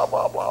prophet. Blah,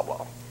 blah, blah,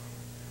 blah.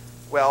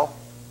 Well,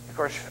 of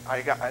course,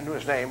 I knew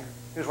his name.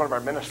 He was one of our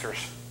ministers.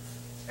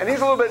 And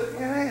he's a little bit,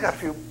 he's got a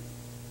few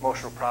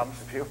emotional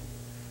problems, a few.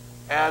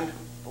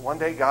 But one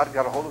day, God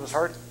got a hold of his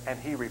heart, and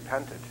he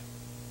repented.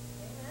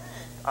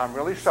 I'm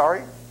really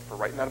sorry for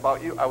writing that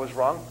about you. I was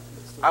wrong.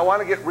 I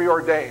want to get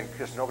reordained,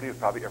 because nobody would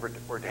probably ever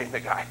ordain the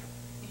guy.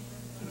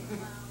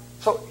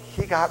 So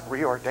he got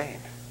reordained.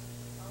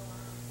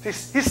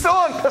 He's still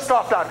on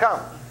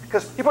pissedoff.com,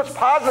 because he puts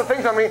positive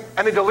things on me,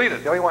 and they delete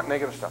it. They only want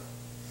negative stuff.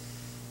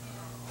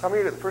 Some of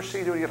you, the first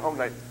thing you do when you get home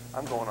tonight,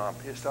 I'm going on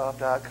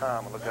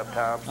pissedoff.com and look up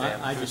Tom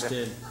Stammen. I just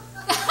did.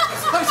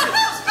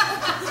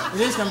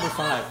 It is number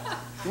 5.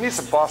 You need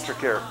some foster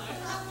care.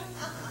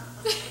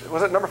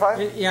 Was it number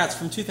 5? Yeah, it's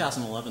from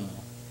 2011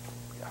 though.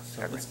 Yeah,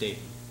 So it's dated.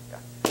 Yeah.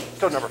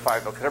 Still number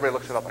 5 though, because everybody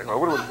looks it up like, oh,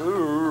 what do we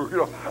do? You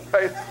know,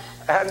 right?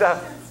 And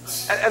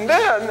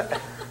then,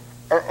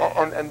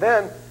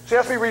 so he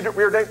has to be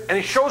reordained, and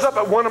he shows up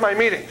at one of my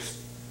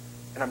meetings,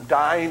 and I'm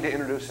dying to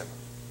introduce him.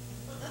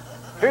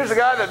 Here's the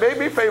guy that made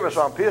me famous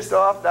on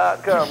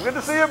pissedoff.com. Good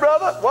to see you,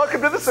 brother.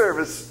 Welcome to the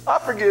service. I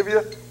forgive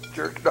you,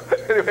 jerk. No,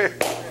 anyway.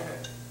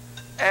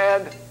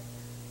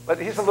 But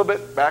he's a little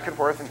bit back and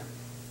forth. And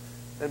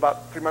then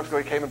about 3 months ago,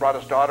 he came and brought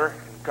his daughter.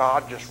 And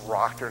God just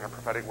rocked her in a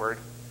prophetic word.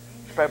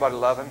 She's probably about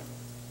 11.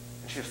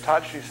 And she was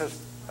touched. She says,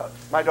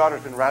 my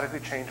daughter's been radically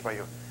changed by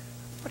you.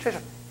 But she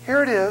said,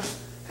 here it is.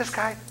 This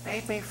guy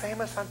made me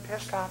famous on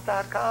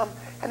pissedoff.com.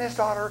 And his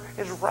daughter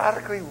is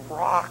radically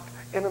rocked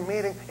in a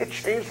meeting. It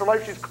changed her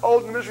life. She's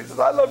called in the ministry. She says,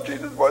 I love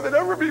Jesus more than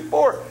ever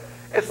before.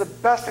 It's the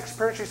best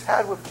experience she's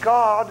had with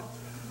God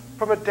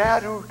from a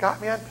dad who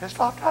got me on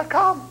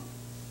pissedoff.com.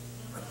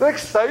 Isn't that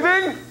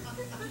exciting?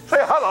 Say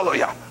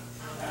hallelujah.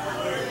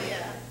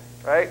 Hallelujah.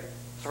 Right?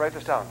 So write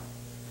this down.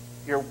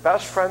 Your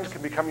best friends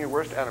can become your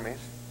worst enemies.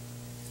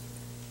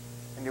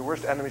 And your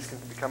worst enemies can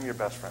become your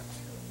best friends.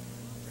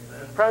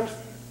 Friends,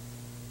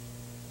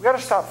 we've got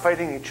to stop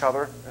fighting each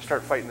other and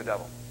start fighting the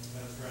devil.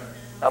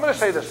 I'm going to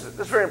say this. This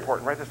is very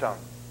important. Write this down.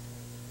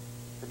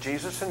 The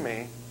Jesus in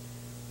me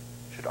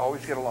should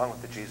always get along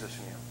with the Jesus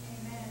in you.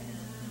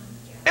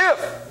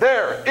 If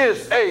there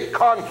is a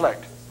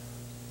conflict,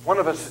 one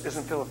of us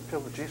isn't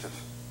filled with Jesus.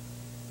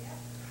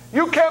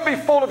 You can't be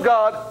full of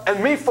God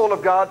and me full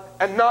of God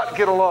and not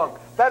get along.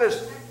 That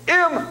is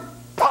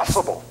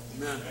impossible.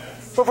 Amen.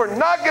 So if we're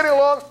not getting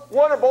along,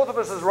 one or both of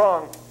us is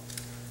wrong.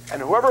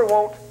 And whoever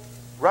won't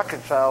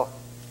reconcile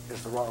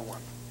is the wrong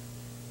one.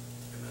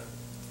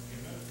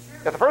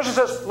 If the person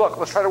says, look,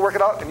 let's try to work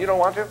it out, and you don't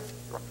want to,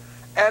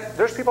 and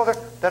there's people there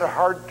that are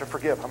hard to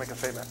forgive. How many can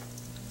say that?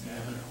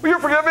 Will you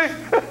forgive me?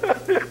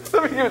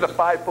 Let me give you the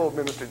fivefold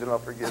ministry, then I'll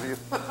forgive you.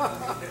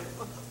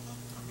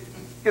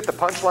 Get the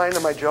punchline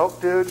of my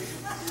joke, dude.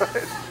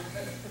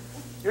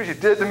 Here's what you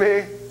did to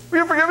me. Will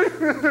you forgive me?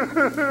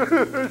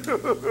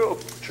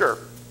 Sure.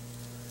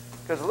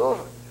 Because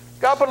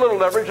God put a little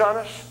leverage on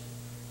us.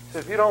 He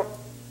says, if you don't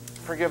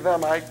forgive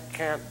them, I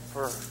can't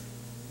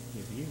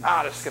forgive you.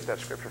 Let's skip that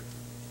scripture.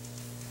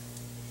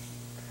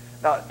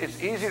 Now,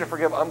 it's easy to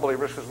forgive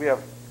unbelievers because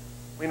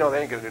we know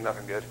they ain't going to do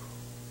nothing good.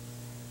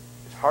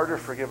 It's harder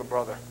to forgive a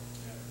brother.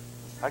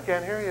 I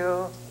can't hear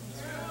you.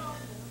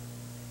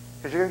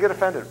 Because you're going to get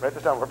offended. Write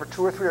this down. Wherever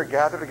 2 or 3 are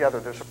gathered together,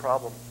 there's a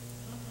problem.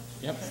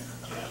 Yep.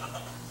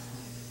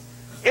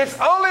 It's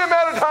only a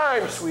matter of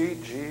time,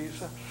 sweet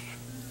Jesus.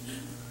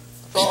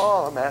 That's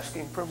all I'm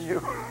asking from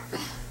you.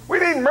 We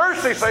need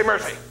mercy. Say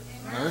mercy.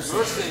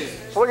 Mercy.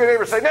 So look at your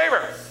neighbor. Say,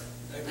 neighbor.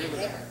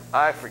 Neighbor.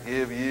 I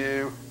forgive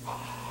you.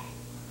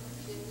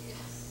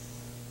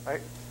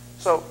 Right?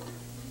 So,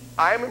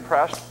 I'm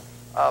impressed.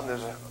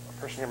 There's a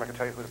person here, I'm not going to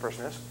tell you who the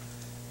person is.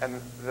 And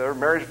their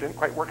marriage didn't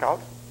quite work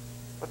out,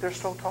 but they're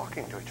still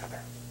talking to each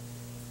other.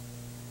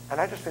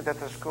 And I just think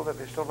that's cool that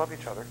they still love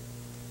each other,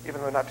 even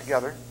though they're not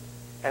together.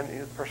 And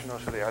the person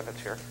knows who they are that's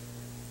here.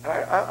 And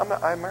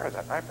I admire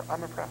that.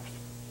 I'm impressed.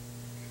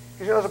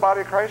 Because you know, as a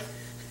body of Christ,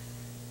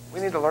 we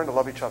need to learn to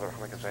love each other.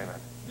 How I can say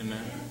that.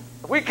 Amen.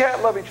 If we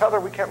can't love each other,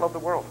 we can't love the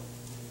world.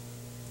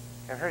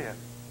 Can't hear you.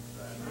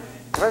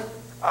 Amen?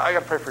 I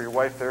got to pray for your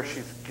wife there.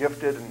 She's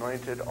gifted,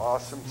 anointed,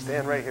 awesome.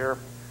 Stand right here.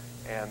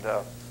 And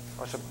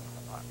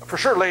for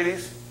sure,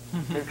 ladies,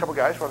 maybe a couple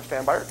guys want to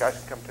stand by her. Guys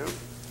can come too.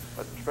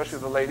 But especially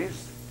the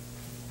ladies.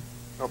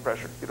 No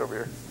pressure. Get over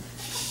here.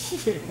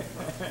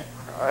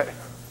 All right.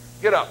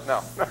 Get up.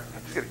 No.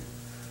 Just kidding.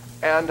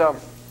 And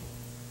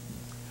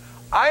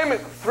I am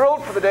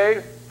thrilled for the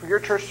day for your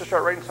church to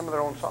start writing some of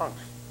their own songs,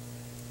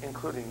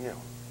 including you.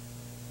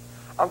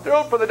 I'm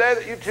thrilled for the day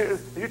that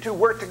you two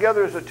work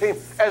together as a team,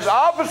 as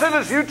opposite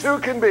as you two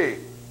can be.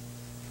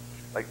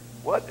 Like,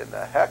 what in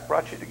the heck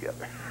brought you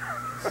together?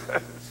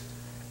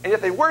 And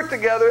yet they work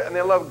together and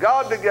they love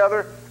God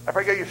together. I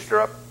pray God you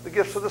stir up the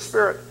gifts of the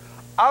Spirit.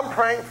 I'm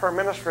praying for a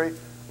ministry,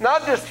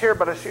 not just here,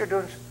 but I see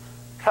you're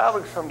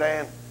traveling someday,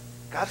 and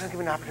God's going to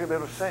give you an opportunity to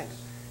be able to sing.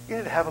 You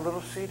need to have a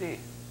little CD.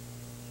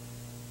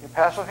 You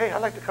pass on, hey,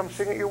 I'd like to come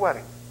sing at your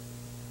wedding.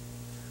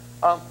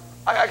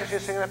 I can see you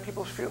singing at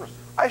people's funerals.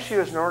 I see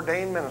you as an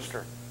ordained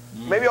minister.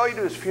 Maybe all you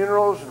do is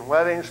funerals and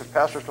weddings, because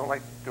pastors don't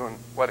like doing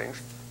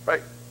weddings,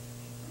 right?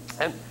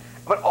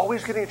 But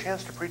always getting a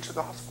chance to preach the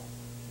gospel.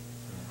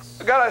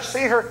 God, I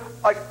see her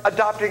like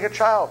adopting a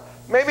child.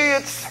 Maybe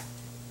it's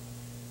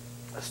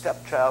a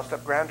stepchild,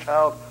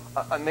 step-grandchild,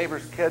 a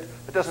neighbor's kid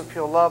that doesn't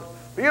feel loved.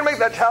 But you're going to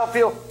make that child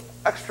feel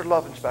extra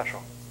loved and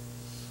special.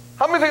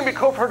 How many think it would be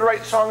cool for her to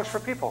write songs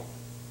for people?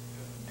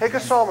 Take a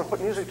psalm and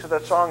put music to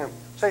that song and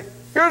say,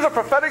 here's a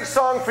prophetic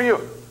song for you.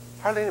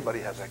 Hardly anybody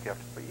has that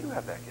gift, but you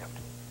have that gift.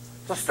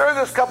 So stir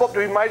this couple up to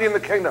be mighty in the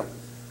kingdom.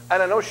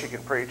 And I know she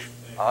can preach.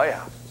 Oh,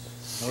 yeah.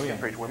 She can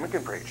preach. Women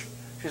can preach.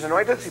 She's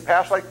anointed. She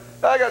passed like,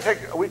 I got to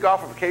take a week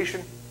off of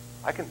vacation.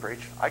 I can preach.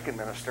 I can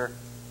minister.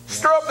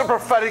 Stir up the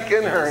prophetic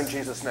in her in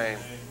Jesus' name.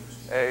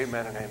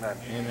 Amen and amen.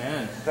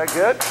 Amen. Is that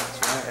good?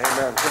 Right.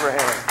 Amen. Give her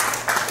a hand.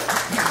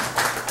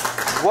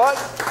 What,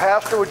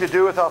 Pastor, would you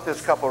do without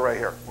this couple right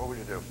here? What would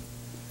you do?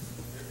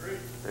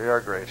 They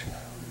are great.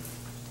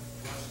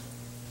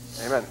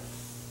 Amen.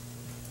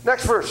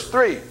 Next verse,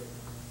 3.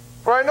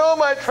 For I know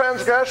my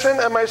transgression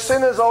and my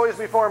sin is always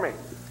before me.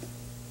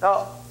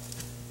 Now,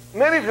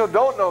 many people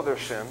don't know their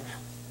sins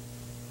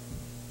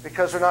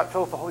because they're not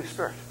filled with the Holy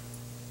Spirit.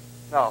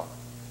 Now,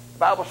 the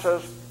Bible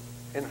says,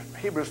 in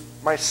Hebrews,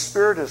 my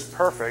spirit is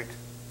perfect,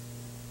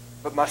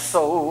 but my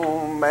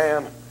soul,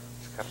 man,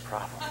 it's got a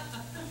problem.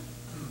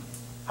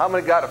 How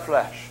many got a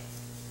flesh?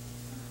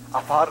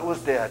 I thought it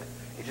was dead.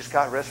 It just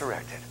got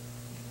resurrected.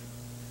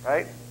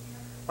 Right?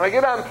 When I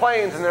get on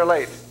planes and they're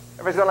late,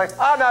 everybody's going like,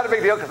 oh, not a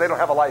big deal because they don't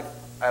have a life.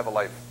 I have a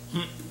life.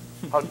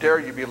 How dare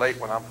you be late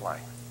when I'm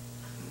flying?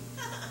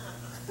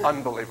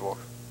 Unbelievable.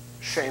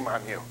 Shame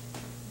on you.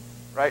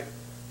 Right?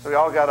 So we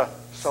all got a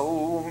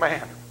soul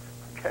man.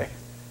 Okay?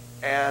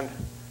 And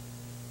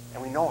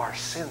we know our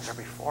sins are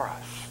before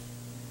us.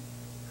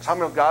 Because how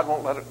many of God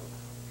won't let it,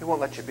 he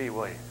won't let you be,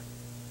 will he?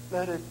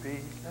 Let it be,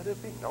 let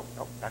it be. No,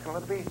 not going to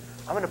let it be.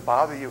 I'm going to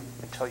bother you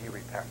until you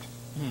repent.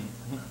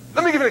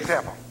 Let me give you an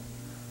example.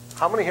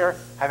 How many here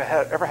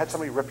have ever had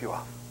somebody rip you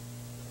off?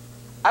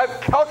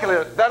 I've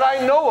calculated that I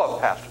know of,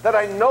 Pastor, that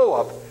I know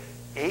of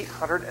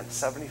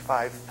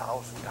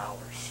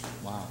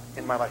 $875,000 Wow.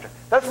 in my lifetime.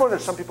 That's more than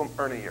some people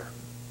earn a year.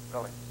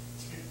 Really.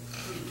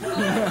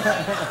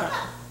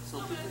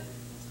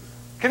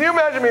 Can you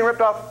imagine being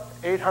ripped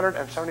off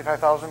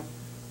 $875,000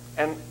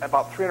 and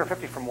about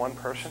 $350 from one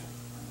person?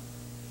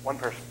 One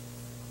person.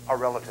 A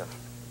relative.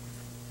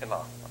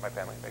 In-law. Not my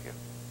family. Thank you.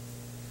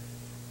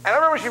 And I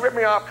remember she ripped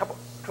me off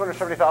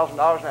 $270,000 and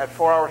I had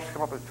 4 hours to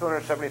come up with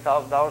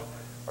 $270,000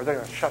 or they're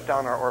going to shut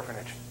down our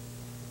orphanage.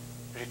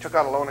 She took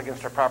out a loan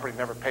against our property,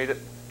 never paid it,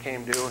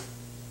 came due.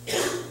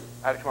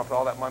 I had to come up with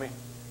all that money.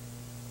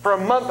 For a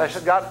month, I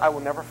said, God, I will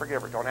never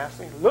forgive her. Don't ask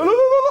me.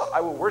 I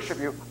will worship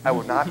you. I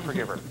will not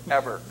forgive her.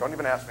 Ever. Don't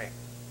even ask me.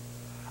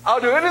 I'll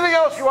do anything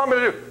else you want me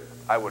to do.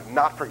 I would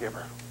not forgive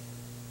her.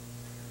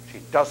 She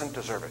doesn't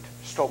deserve it.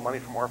 She stole money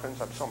from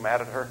orphans. I'm so mad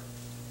at her.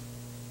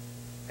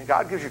 And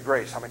God gives you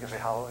grace. How many can say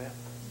hallelujah?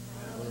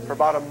 For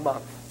about a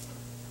month.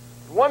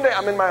 One day,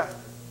 I'm in my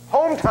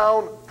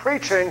hometown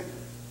preaching,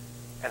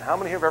 and how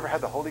many have ever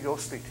had the Holy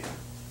Ghost speak to you?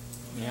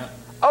 Yeah.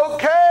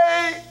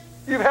 Okay,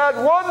 you've had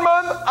 1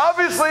 month.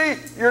 Obviously,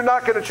 you're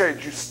not going to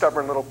change, you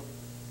stubborn little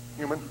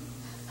human.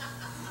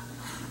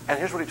 And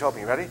here's what he told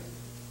me. You ready?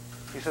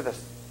 He said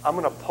this. I'm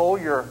going to pull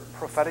your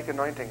prophetic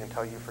anointing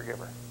until you forgive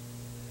her.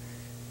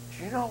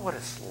 Do you know what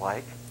it's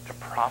like to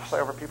prophesy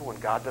over people when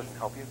God doesn't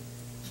help you?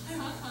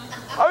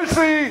 I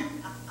see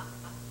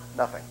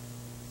nothing.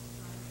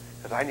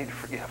 Because I need to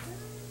forgive.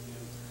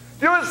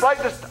 Do you know what it's like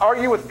to just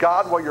argue with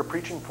God while you're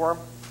preaching for him?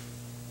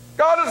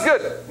 God is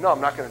good. No,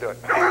 I'm not going to do it.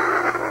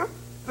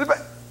 Anybody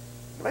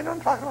know what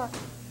I'm talking about?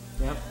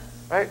 Yep.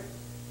 Right?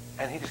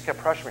 And he just kept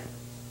pressuring me.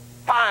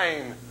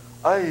 Fine.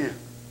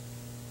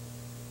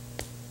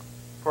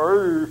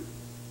 Forgive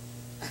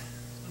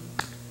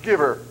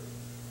her.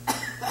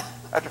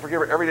 I have to forgive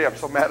her every day. I'm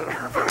so mad at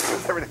her.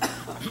 Every day.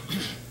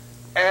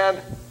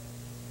 And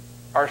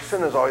our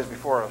sin is always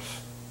before us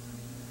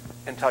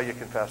until you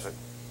confess it.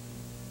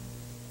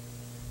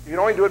 You can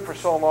only do it for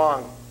so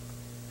long.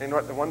 And you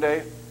know what? One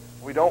day,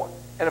 we don't.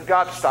 And if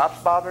God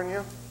stops bothering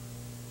you,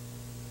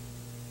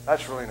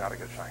 that's really not a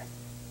good sign.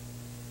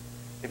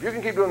 If you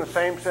can keep doing the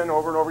same sin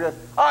over and over again,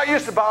 it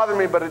used to bother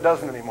me, but it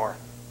doesn't anymore.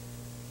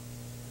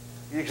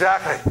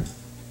 Exactly.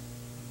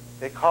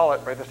 They call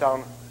it, write this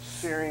down,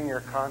 searing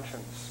your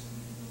conscience.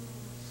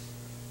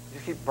 You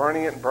keep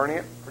burning it and burning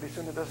it, pretty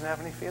soon it doesn't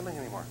have any feeling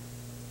anymore.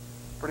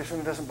 Pretty soon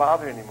it doesn't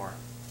bother you anymore.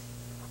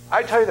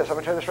 I tell you this, I'm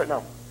going to tell you this right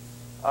now.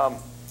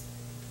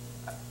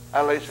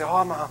 A lady say,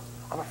 I'm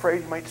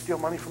afraid you might steal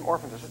money from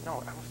orphans. I said,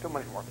 no, I don't steal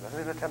money from orphans. That's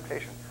not even a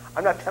temptation.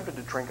 I'm not tempted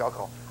to drink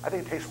alcohol. I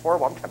think it tastes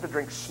horrible. I'm tempted to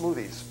drink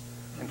smoothies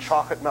and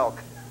chocolate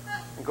milk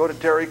and go to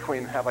Dairy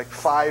Queen and have like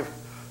 5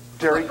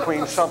 Dairy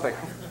Queen something.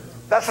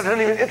 That's what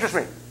doesn't even interest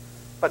me.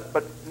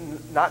 But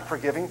not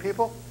forgiving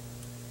people,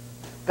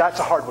 that's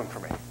a hard one for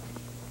me.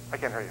 I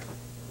can't hear you.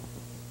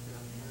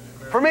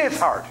 For me, it's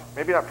hard.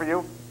 Maybe not for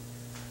you.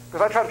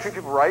 Because I try to treat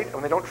people right, and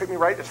when they don't treat me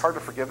right, it's hard to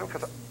forgive them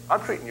because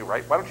I'm treating you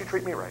right. Why don't you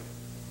treat me right?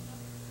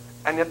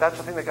 And yet that's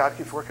the thing that God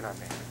keeps working on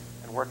me,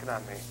 and working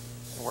on me,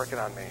 and working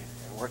on me,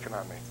 and working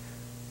on me.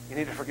 You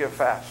need to forgive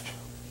fast.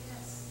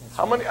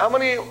 How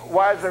many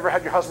wives have ever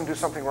had your husband do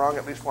something wrong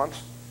at least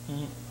once?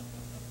 Mm-hmm.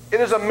 It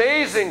is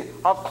amazing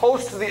how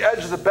close to the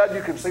edge of the bed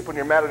you can sleep when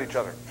you're mad at each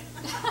other.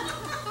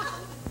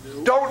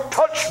 Don't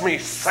touch me,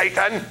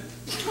 Satan!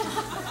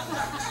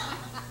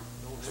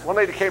 One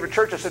lady came to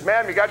church and said,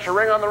 ma'am, you got your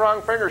ring on the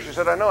wrong finger. She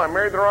said, I know, I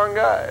married the wrong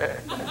guy.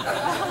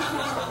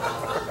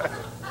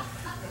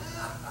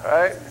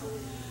 Right?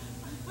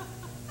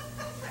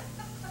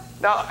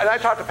 Now, and I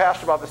talked to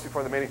Pastor about this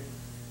before the meeting.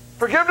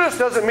 Forgiveness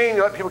doesn't mean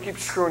you let people keep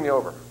screwing you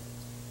over.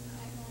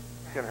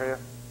 Can I hear you?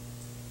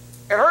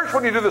 It hurts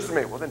when you do this to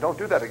me. Well, then don't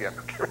do that again.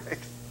 Right?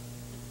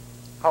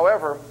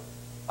 However,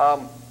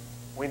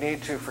 we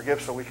need to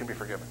forgive so we can be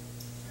forgiven.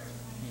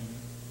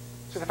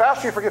 See, the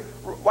faster you forgive,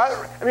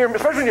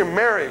 especially when you're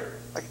married.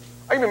 Like,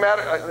 I can be mad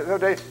at, the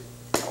other day,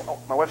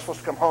 my wife's supposed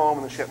to come home,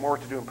 and then she had more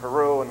work to do in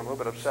Peru, and I'm a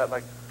little bit upset.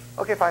 Like,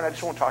 okay, fine, I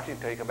just won't talk to you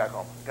until you come back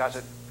home. And God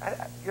said,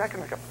 you're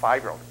acting like a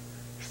 5-year-old.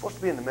 You're supposed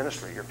to be in the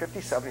ministry. You're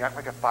 57, you act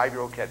like a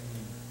 5-year-old kid.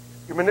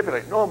 You're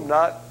manipulating. No, I'm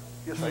not.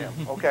 Yes, I am.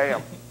 Okay, I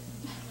am.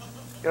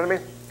 You know what I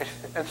mean?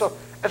 And so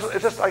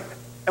it's just like,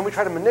 and we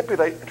try to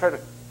manipulate and try to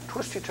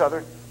twist each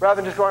other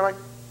rather than just going like,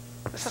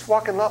 let's just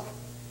walk in love.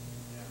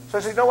 So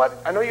I said, you know what?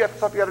 I know you got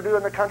stuff you got to do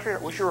in the country. I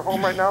wish you were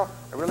home right now.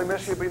 I really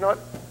miss you, but you know what?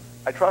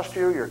 I trust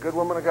you. You're a good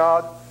woman of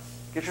God.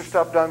 Get your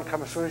stuff done.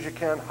 Come as soon as you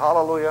can.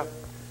 Hallelujah.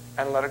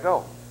 And let it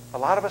go. A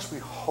lot of us, we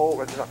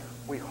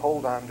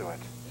hold on to it.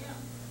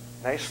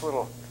 Nice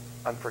little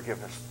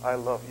unforgiveness. I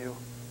love you.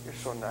 You're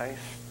so nice.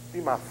 Be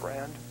my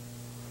friend.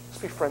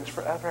 Let's be friends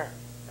forever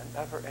and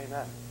ever.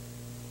 Amen.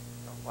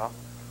 Well,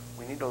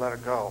 we need to let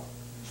it go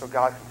so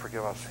God can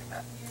forgive us.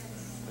 Amen.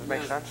 Does it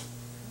make sense?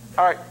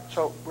 All right,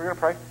 so we're going to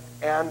pray.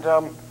 And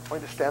I'm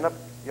going to stand up,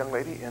 young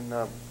lady, in, is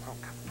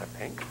that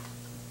pink?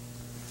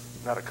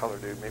 Not a color,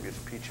 dude. Maybe it's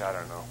peach. I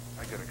don't know.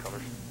 I get a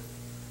color.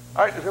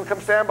 All right, who's going to come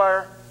stand by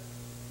her?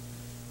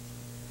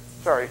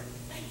 Sorry.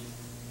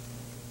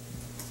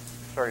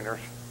 Sorry, nurse.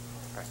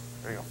 Okay,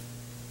 there you go.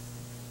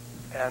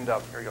 And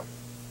here you go.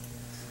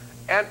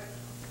 And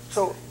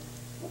so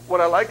what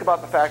I like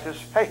about the fact is,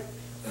 hey,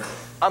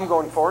 I'm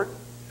going forward.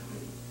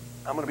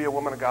 I'm going to be a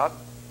woman of God.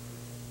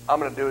 I'm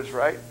going to do what's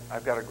right.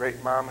 I've got a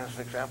great mom as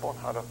an example on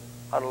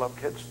how to love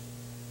kids.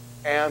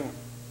 And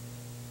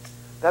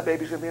that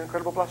baby's going to be an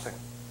incredible blessing.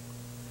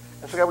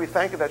 And so God, we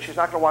thank you that she's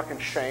not going to walk in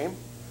shame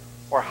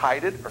or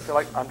hide it or feel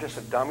like I'm just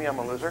a dummy, I'm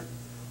a loser.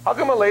 How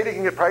come a lady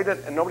can get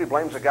pregnant and nobody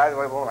blames the guy?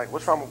 They're like,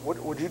 what's wrong? What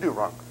would you do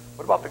wrong?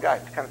 What about the guy?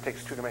 It kind of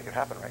takes two to make it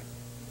happen, right?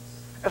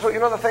 And so, you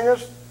know, the thing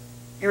is,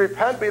 you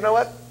repent, but you know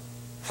what?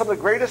 Some of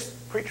the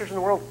greatest preachers in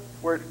the world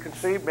were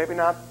conceived, maybe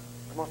not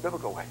the most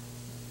biblical way.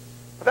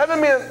 But that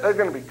doesn't mean they're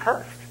going to be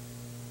cursed.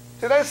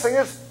 See, the nice thing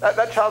is,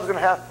 that child's going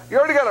to have, you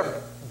already got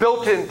a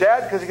built-in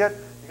dad because you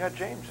got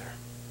James there.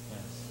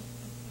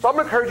 So I'm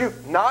going to encourage you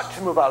not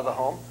to move out of the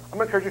home. I'm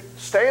going to encourage you to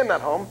stay in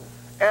that home.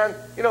 And,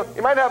 you know,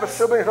 you might have a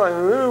sibling who's like,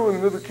 oh,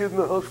 another kid in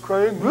the house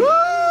crying.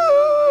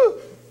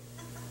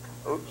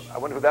 Oops, I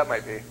wonder who that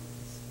might be.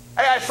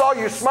 Hey, I saw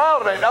you smile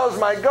tonight. That was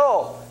my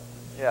goal.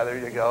 Yeah, there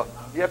you go.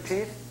 You have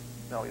teeth?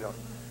 No, you don't.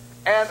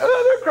 And,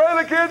 they're crying,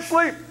 they can't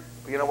sleep.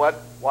 But you know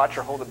what? Watch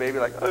her hold the baby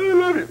like, I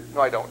love you.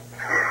 No, I don't.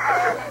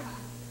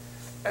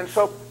 And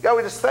so, yeah,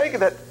 we just thank you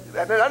that,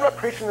 and I'm not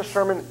preaching this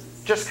sermon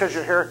just because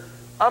you're here.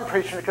 I'm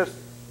preaching it because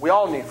we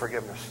all need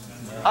forgiveness.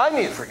 I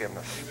need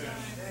forgiveness.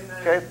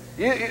 Okay?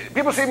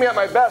 People see me at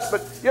my best,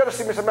 but you ought to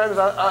see me sometimes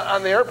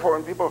on the airport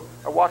when people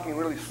are walking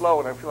really slow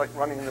and I feel like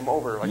running them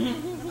over.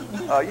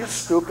 Like, you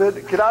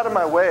stupid. Get out of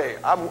my way.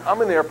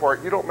 I'm in the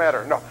airport. You don't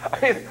matter. No.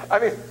 I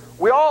mean,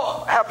 we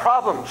all have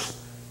problems.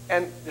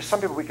 And there's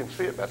some people we can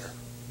see it better.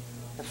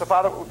 And so,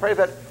 Father, we pray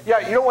that, yeah,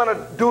 you don't want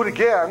to do it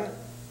again.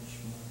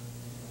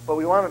 What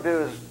we want to do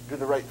is do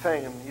the right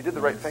thing. And you did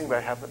the right thing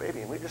by having the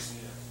baby. And we just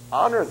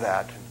honor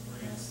that.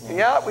 And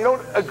yeah, we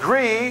don't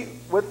agree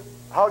with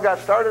how it got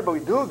started, but we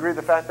do agree with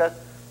the fact that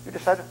you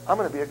decided, I'm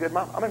going to be a good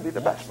mom. I'm going to be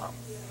the best mom.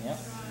 Yeah.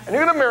 And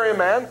you're going to marry a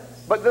man,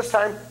 but this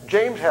time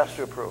James has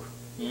to approve.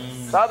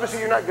 So obviously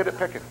you're not good at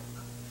picking.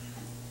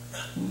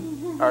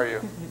 Are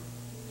you?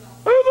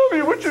 I love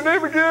you. What's your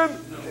name again?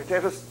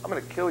 James says, I'm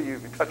going to kill you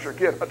if you touch her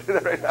again. I'll do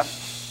that right now.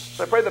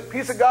 So I pray the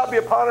peace of God be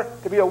upon her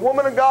to be a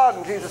woman of God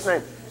in Jesus'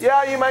 name.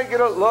 Yeah, you might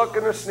get a look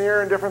and a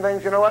sneer and different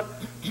things. You know what?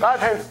 A lot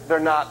of times they're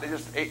not. They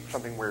just ate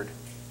something weird.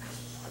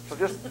 So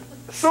just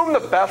assume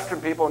the best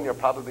from people and you'll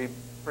probably be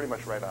pretty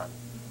much right on.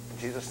 In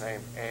Jesus'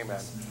 name,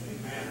 amen.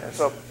 And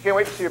so, can't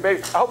wait to see your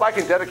baby. I hope I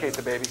can dedicate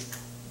the baby.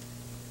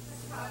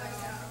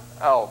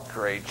 Oh,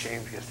 great.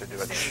 James gets to do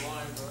it.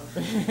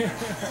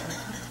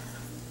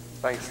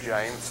 Thanks,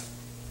 James.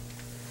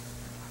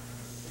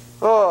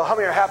 Oh, how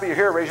many are happy you're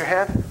here? Raise your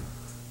hand.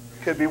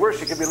 Could be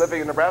worse. You could be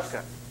living in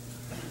Nebraska.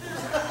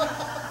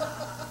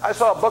 I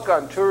saw a book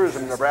on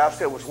tourism in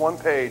Nebraska. It was one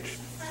page.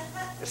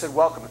 It said,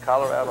 welcome to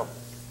Colorado.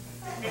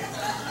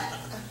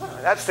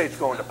 That state's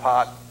going to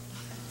pot.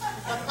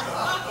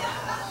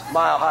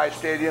 Mile High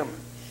Stadium.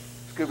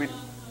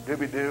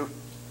 Scooby-Dooby-Doo.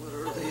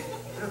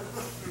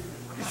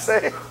 You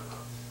say?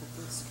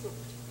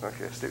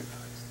 Okay, Steve.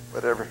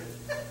 Whatever.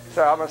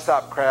 Sorry, I'm going to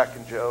stop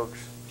cracking jokes.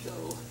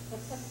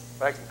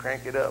 If I can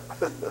crank it up.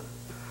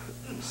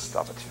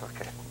 Stop it.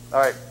 Okay. All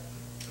right.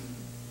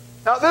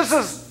 Now, this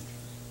is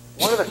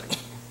one of the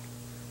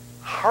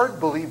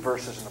hard-believed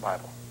verses in the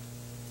Bible.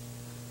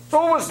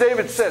 So what was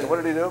David's sin? What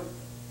did he do?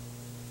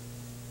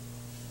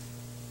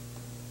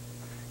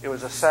 It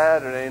was a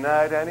Saturday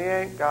night and he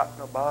ain't got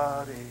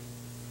nobody.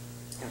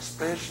 And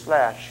splish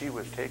splash, she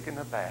was taking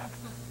a bath.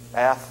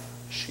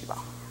 Bathsheba.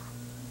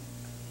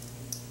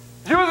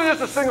 She wasn't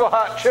just a single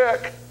hot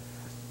chick.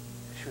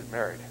 She was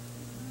married.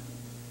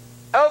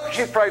 Oh,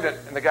 she's pregnant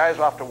and the guy's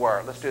off to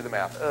war. Let's do the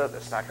math.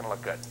 That's not going to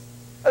look good.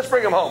 Let's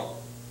bring him home.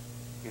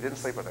 He didn't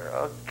sleep with her.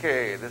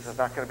 Okay, this is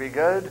not going to be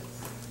good.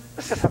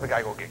 Let's just have the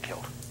guy go get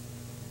killed.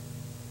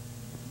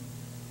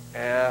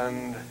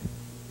 And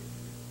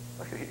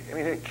look, he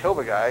didn't kill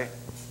the guy,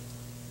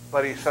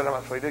 but he set him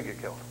up so he did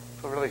get killed.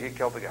 So really, he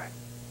killed the guy.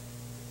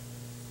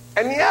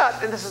 And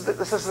yet, and this is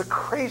the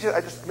crazy.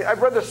 I've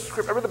read this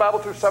script. I read the Bible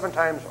through 7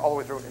 times, all the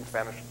way through in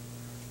Spanish,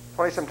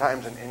 20-some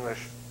times in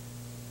English.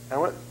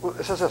 And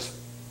it says this: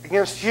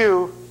 against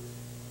you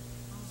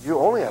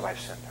only have I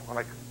sinned. And we're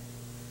like,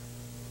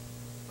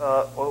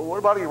 Well, what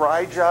about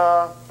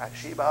Elijah,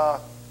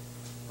 Bathsheba,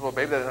 the little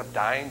baby that ended up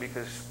dying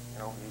because,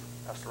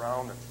 he messed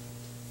around?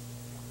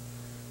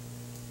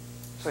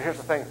 So here's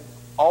the thing.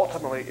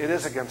 Ultimately, it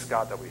is against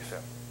God that we sin.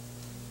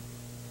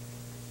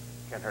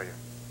 Can't hear you.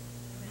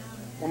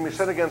 When we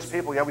sin against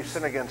people, yeah, we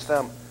sin against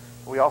them,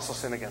 but we also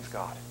sin against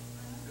God.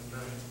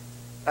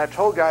 And I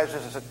told guys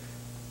this, I said,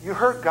 you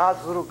hurt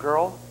God's little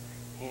girl,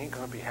 he ain't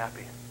going to be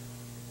happy.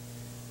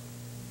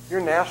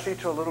 You're nasty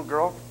to a little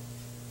girl.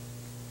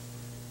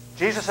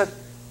 Jesus said,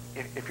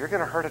 if you're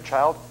going to hurt a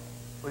child,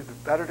 it would be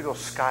better to go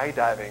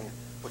skydiving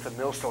with a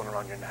millstone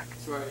around your neck.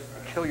 That's right.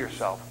 And kill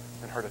yourself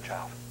than hurt a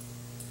child.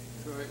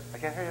 That's right. I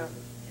can't hear you.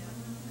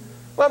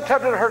 Well, I'm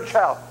tempted to hurt a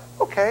child.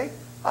 Okay,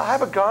 I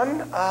have a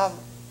gun.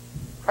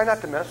 Try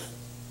not to miss.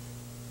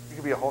 You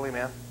could be a holy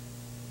man.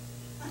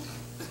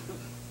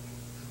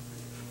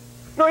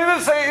 No, he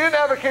didn't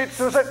advocate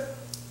suicide.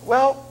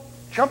 Well,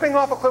 jumping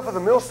off a cliff with a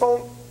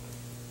millstone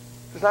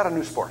is not a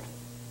new sport.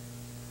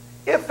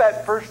 If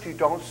at first you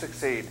don't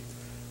succeed,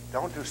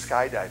 don't do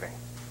skydiving.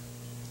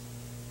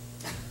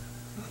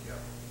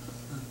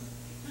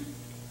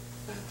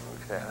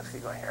 Okay, let's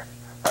keep going here.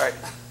 All right.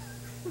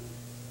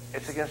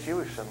 It's against you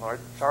we sin, Lord.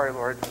 Sorry,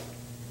 Lord.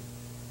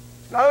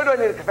 Not only do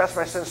I need to confess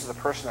my sins to the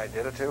person I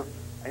did it to,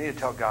 I need to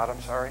tell God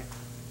I'm sorry.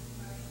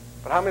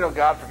 But how many know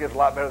God forgives a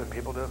lot better than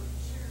people do?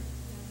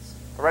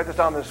 But write this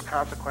down, there's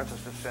consequences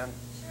to sin.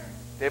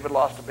 David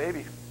lost a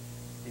baby.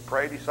 He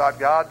prayed, he sought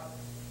God.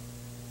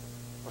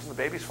 It wasn't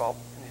the baby's fault.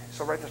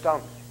 So write this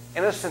down.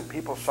 Innocent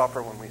people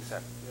suffer when we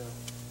sin. Yeah.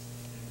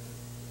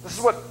 This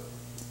is what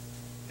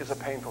is a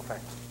painful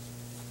thing.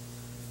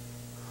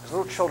 As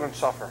little children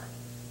suffer,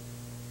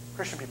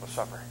 Christian people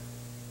suffer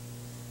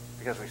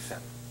because we sin.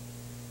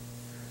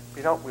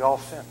 We all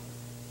sin.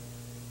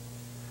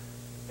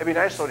 It'd be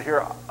nice though to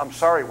hear, I'm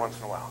sorry once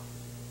in a while.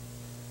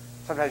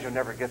 Sometimes you'll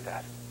never get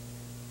that.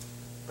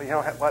 But you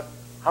know what?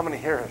 How many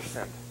here have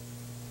sinned?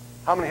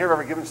 How many here have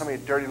ever given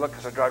somebody a dirty look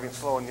because they're driving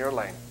slow in your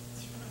lane?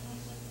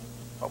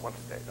 Oh, once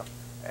a day. No.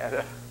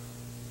 And,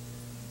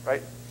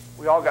 right?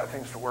 We all got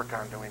things to work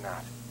on, do we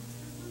not?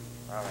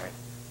 All right.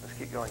 Let's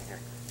keep going here.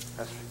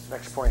 That's the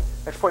next point.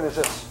 Next point is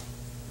this.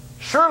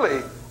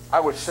 Surely I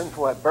was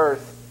sinful at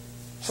birth,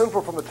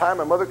 sinful from the time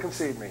my mother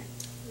conceived me.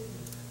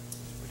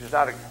 Which is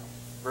not a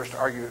verse to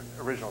argue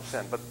original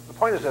sin. But the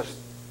point is this,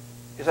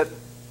 is that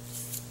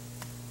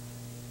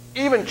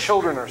even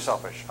children are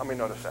selfish. How many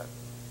notice that?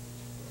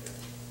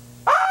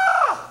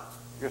 Ah!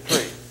 You're 3.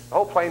 The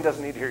whole plane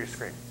doesn't need to hear you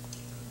scream.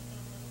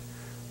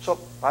 So,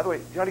 by the way,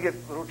 do you know how to get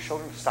little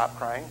children to stop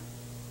crying?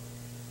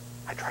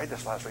 I tried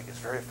this last week. It's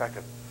very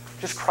effective.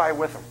 Just cry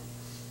with them.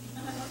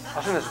 I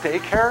was in this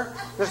daycare.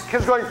 This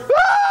kid's going,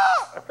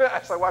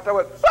 ah! So I watched, I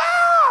went,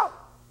 ah!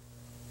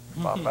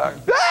 Stop back.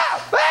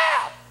 Ah!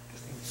 Ah!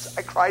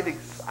 I cried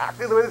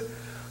exactly the way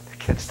the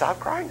kid stopped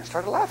crying and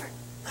started laughing.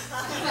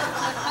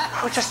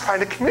 I was just trying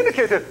to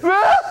communicate to him.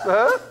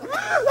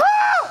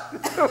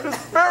 It was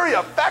very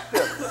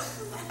effective.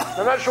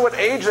 I'm not sure what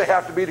age they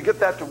have to be to get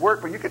that to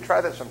work, but you could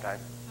try that sometime.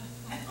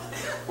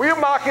 Were you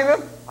mocking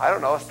them? I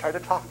don't know. I was trying to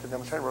talk to them.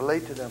 I was trying to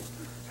relate to them.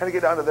 Trying to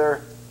get down to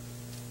their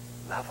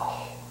level.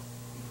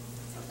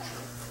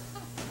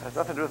 It has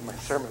nothing to do with my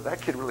sermon.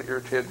 That kid really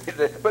irritated me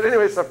today. But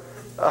anyway,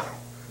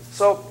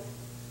 so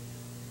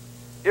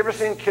you ever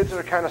seen kids that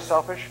are kind of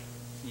selfish?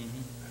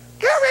 Mm-hmm.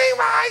 Give me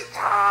my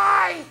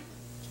toy!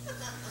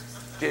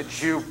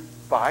 Did you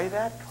buy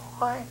that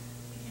toy?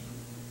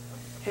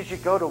 Did you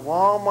go to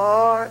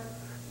Walmart,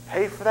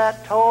 pay for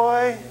that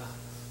toy? Yeah.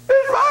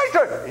 It's my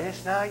toy!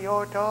 It's not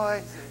your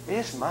toy.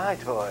 It's my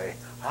toy.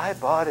 I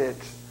bought it.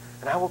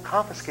 And I will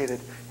confiscate it,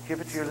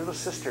 give it to your little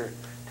sister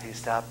till you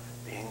stop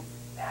being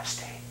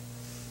nasty.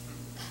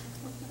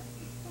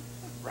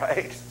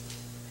 Right?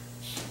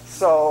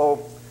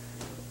 So,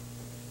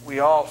 we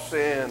all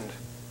sinned.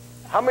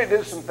 How many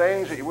did some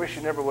things that you wish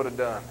you never would have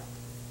done?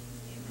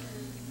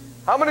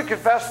 How many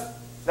confessed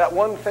that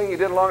one thing you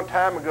did a long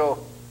time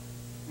ago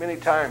many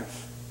times?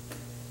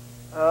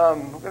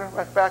 I'm going to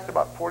look back to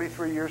about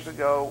 43 years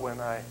ago when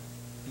I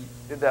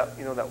did that,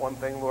 that one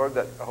thing, Lord,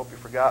 that I hope you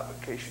forgot, but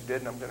in case you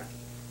didn't, I'm going to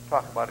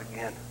talk about it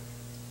again.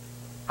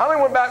 How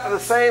many went back to the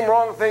same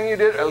wrong thing you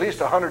did at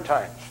least 100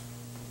 times?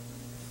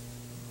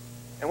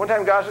 And one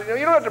time God said,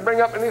 you don't have to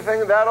bring up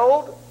anything that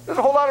old. There's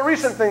a whole lot of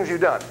recent things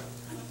you've done.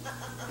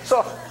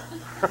 So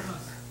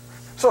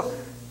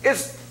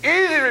it's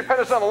easy to repent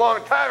of something a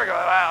long time ago.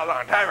 A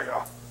long time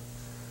ago.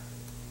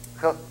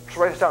 So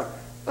write this down.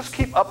 Let's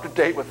keep up to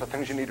date with the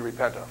things you need to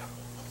repent of.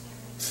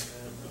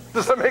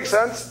 Does that make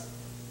sense?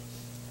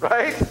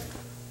 Right?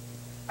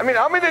 I mean,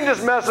 how many didn't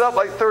just mess up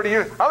like 30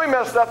 years? How many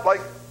messed up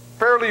like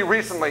fairly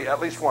recently, at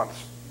least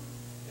once?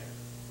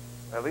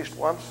 At least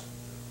once?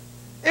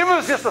 Even if it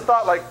was just a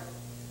thought like,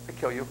 I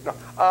kill you. No.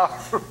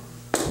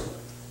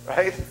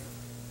 Right?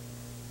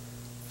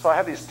 So I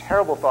have these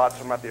terrible thoughts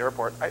when I'm at the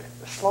airport. The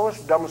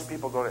slowest, dumbest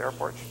people go to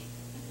airports.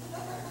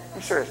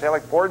 I'm serious. They have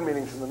like board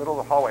meetings in the middle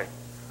of the hallway.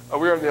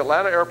 We are in the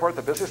Atlanta airport,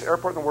 the busiest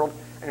airport in the world,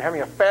 and you're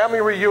having a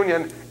family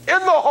reunion in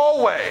the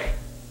hallway.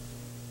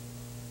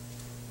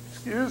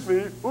 excuse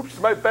me. Oops,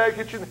 my bag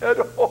hit you in the head.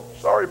 Oh,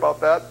 sorry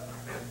about that,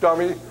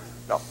 dummy.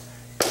 No,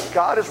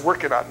 God is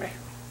working on me.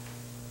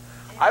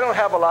 I don't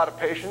have a lot of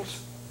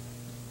patience,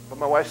 but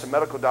my wife's a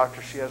medical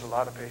doctor. She has a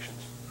lot of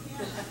patience.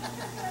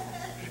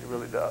 She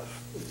really does.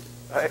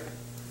 Right?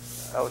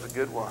 That was a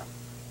good one.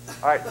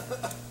 All right.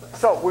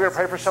 So we're going to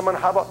pray for someone.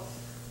 How about,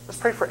 let's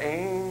pray for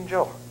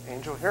Angel.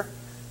 Angel here.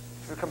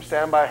 So we come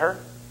stand by her.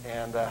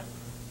 And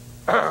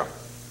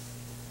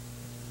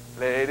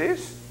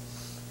ladies.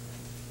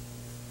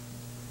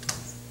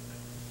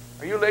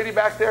 Are you a lady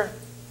back there?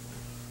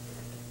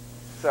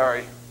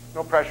 Sorry.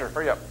 No pressure.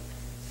 Hurry up.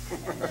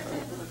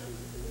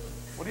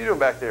 What are you doing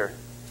back there?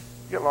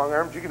 You got long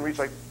arms. You can reach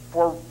like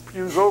 4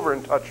 pews over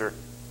and touch her.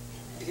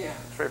 Yeah.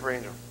 Let's pray for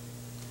Angel.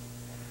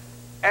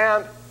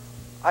 And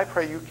I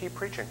pray you keep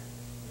preaching.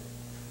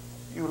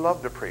 You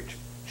love to preach.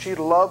 She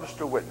loves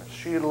to witness.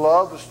 She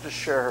loves to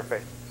share her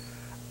faith.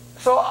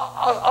 So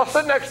I'll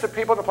sit next to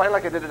people on the plane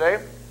like I did today.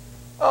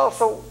 Oh,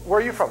 so where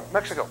are you from?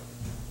 Mexico.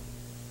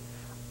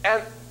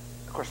 And,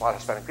 of course, a lot of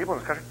Hispanic people in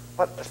this country.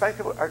 But Hispanic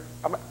people,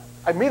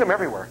 I meet them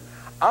everywhere.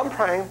 I'm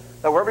praying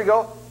that wherever we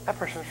go, that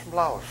person is from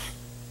Laos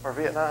or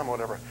Vietnam or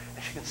whatever.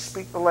 And she can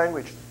speak the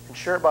language and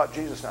share about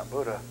Jesus, not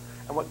Buddha,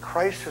 and what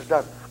Christ has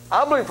done.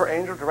 I'm looking for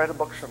Angel to write a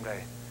book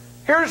someday.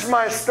 Here's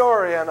my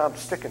story, and I'm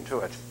sticking to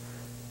it.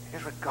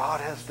 Here's what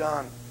God has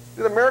done.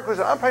 Do the miracles.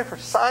 I'm praying for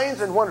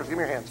signs and wonders. Give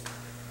me your hands.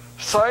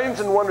 Signs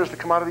and wonders to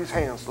come out of these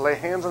hands. To lay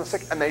hands on the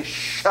sick, and they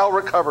shall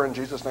recover in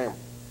Jesus' name.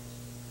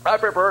 I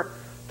pray for her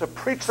to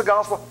preach the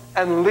gospel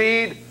and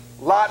lead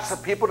lots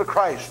of people to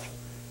Christ.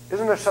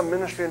 Isn't there some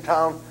ministry in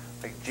town,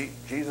 like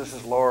Jesus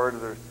is Lord,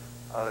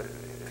 or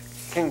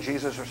King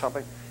Jesus or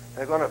something, and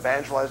they're going to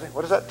evangelize?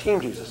 What is that?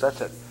 Team Jesus.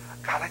 That's it.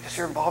 God, I'd like to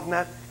see her involved in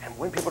that and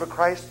win people to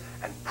Christ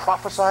and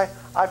prophesy.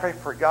 I pray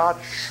for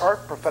God's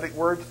sharp prophetic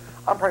words.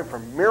 I'm praying for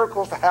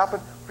miracles to happen.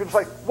 People's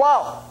like,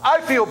 wow,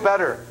 I feel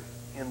better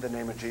in the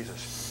name of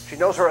Jesus. She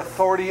knows her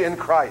authority in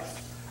Christ.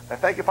 I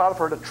thank you, Father,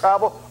 for her to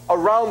travel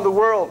around the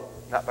world,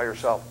 not by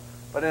herself,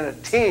 but in a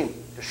team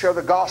to share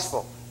the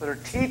gospel. Let her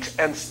teach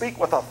and speak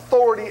with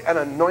authority and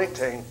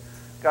anointing.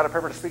 God, I pray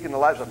for her to speak in the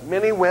lives of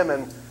many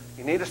women.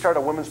 You need to start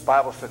a women's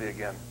Bible study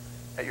again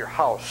at your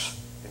house.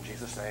 In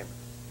Jesus' name,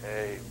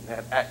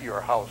 amen. At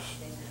your house.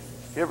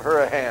 Give her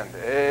a hand.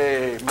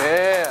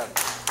 Amen.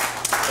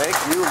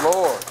 Thank you,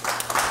 Lord.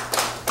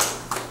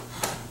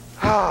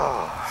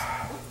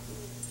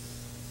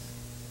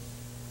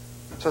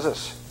 It says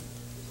this.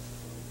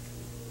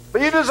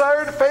 But you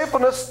desired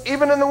faithfulness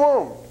even in the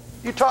womb.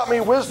 You taught me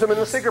wisdom in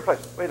the secret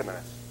place. Wait a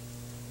minute.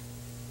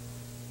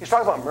 He's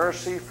talking about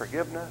mercy,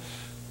 forgiveness.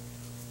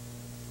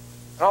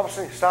 And all of a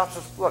sudden he stops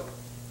us. Look,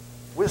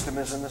 wisdom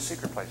is in the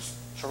secret place.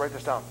 So write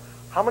this down.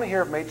 How many here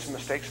have made some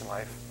mistakes in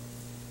life?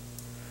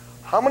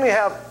 How many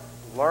have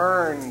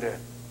learned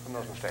from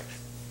those mistakes?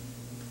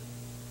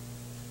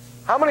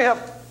 How many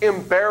have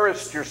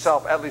embarrassed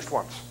yourself at least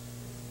once?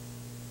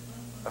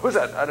 Who's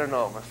that? I don't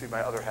know. It must be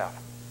my other half.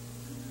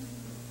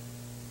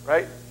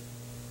 Right?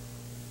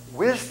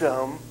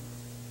 Wisdom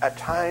at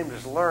times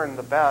is learned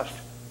the best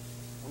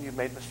when you've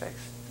made mistakes.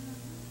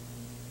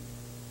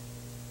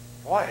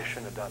 Boy, I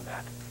shouldn't have done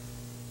that.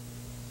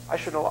 I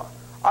shouldn't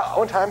have.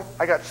 One time,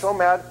 I got so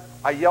mad,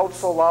 I yelled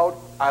so loud,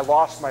 I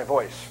lost my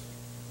voice.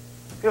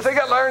 People say, you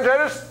got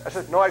laryngitis? I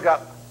said, no, I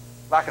got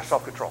lack of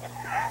self-control.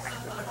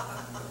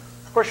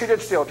 Of course, she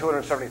did steal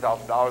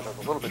 $270,000. I was a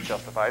little bit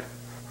justified.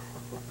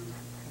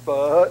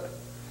 But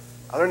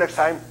other next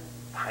time,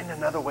 find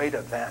another way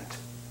to vent.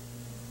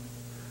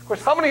 Of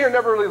course, how many here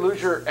never really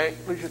lose your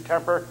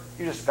temper?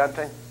 You're just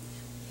venting.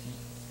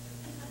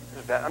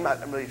 I'm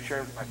not really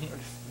sharing. I'm just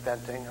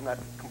venting. I'm not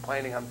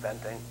complaining. I'm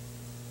venting.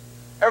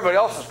 Everybody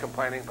else is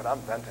complaining, but I'm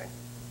venting.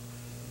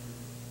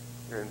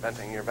 You're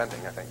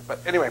venting, I think. But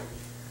anyway,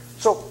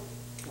 so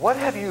what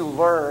have you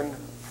learned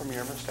from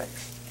your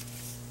mistakes?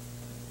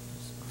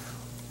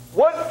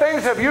 What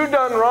things have you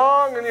done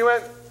wrong and you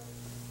went,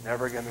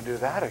 never going to do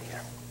that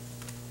again?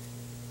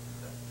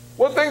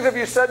 What things have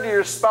you said to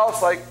your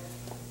spouse like,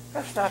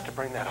 that's not to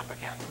bring that up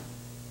again?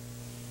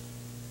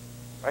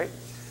 Right?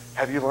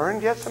 Have you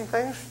learned yet some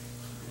things?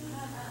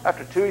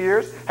 After 2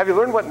 years? Have you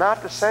learned what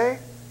not to say?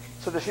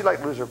 So does she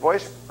like lose her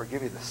voice or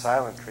give you the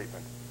silent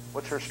treatment?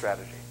 What's her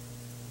strategy?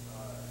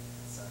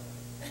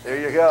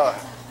 There you go.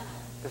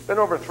 It's been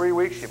over 3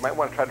 weeks. You might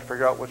want to try to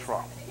figure out what's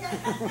wrong.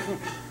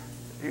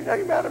 You're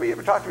mad at me. You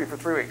haven't talked to me for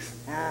 3 weeks.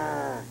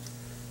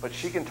 But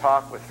she can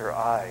talk with her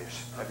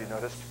eyes. Have you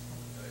noticed?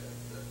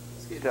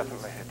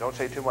 Definitely. Don't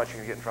say too much.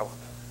 You're going to get in trouble.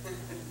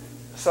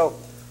 So,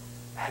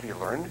 have you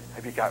learned?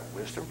 Have you got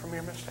wisdom from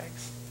your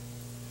mistakes?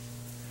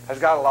 Has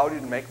God allowed you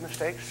to make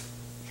mistakes?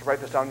 So write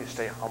this down. You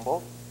stay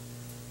humble.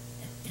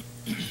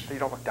 So you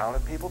don't look down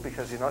at people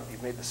because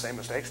you've made the same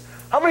mistakes.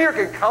 How many here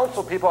can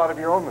counsel people out of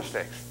your own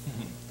mistakes?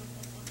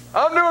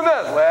 I'm doing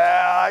this.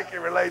 Well, I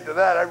can relate to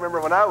that. I remember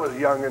when I was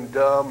young and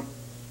dumb.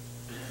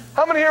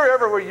 How many here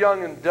ever were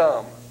young and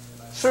dumb?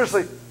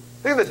 Seriously,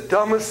 think of the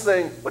dumbest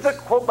thing. What's that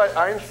quote by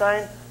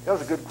Einstein? That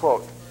was a good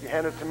quote. You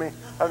handed it to me.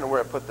 I don't know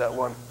where I put that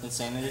one.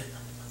 Insanity?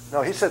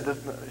 No, he said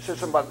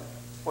something about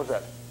What's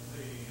that?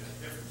 The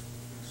difference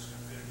between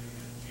stupidity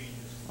and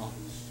genius. Oh.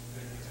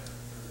 Stupidity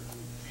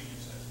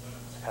genius has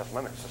limits. Has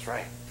limits, that's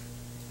right.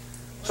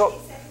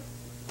 So,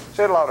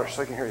 say it louder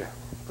so I can hear you,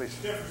 please.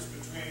 The difference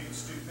between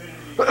stupidity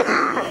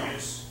and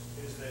genius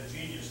is that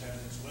genius has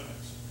its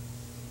limits.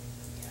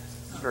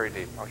 It's very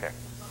deep, okay.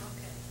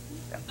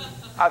 Yeah.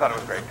 I thought it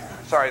was great.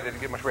 Sorry I didn't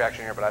get much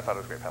reaction here, but I thought it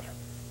was great, Pastor.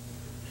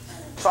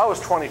 So I was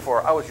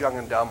 24. I was young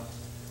and dumb.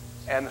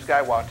 And this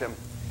guy walked in.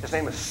 His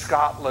name is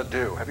Scott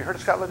Ledoux. Have you heard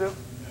of Scott Ledoux?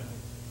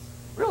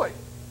 Really?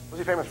 What's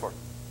he famous for?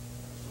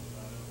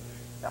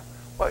 Yeah.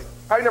 Well,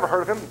 probably never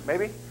heard of him,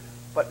 maybe.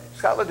 But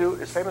Scott Ledoux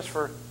is famous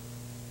for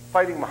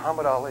fighting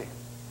Muhammad Ali.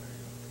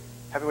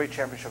 Heavyweight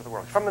championship of the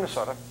world. He's from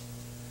Minnesota.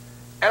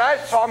 And I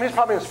saw him. He's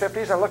probably in his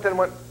 50s. And I looked at him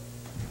and went,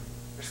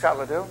 "You're Scott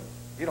Ledoux?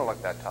 You don't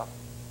look that tough."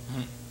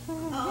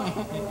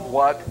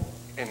 What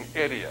an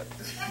idiot.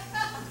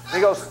 And he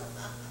goes,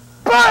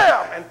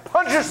 bam! And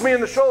punches me in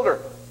the shoulder.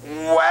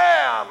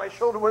 Wham! My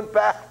shoulder went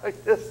back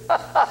like this.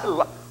 I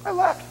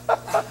laughed.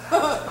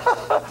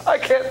 I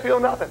can't feel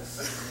nothing.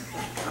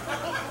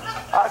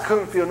 I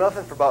couldn't feel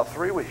nothing for about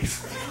 3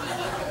 weeks.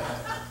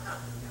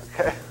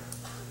 Okay.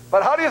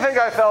 But how do you think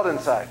I felt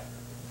inside?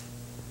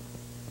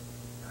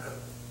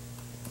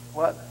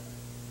 What?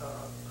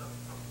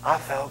 I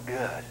felt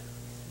good.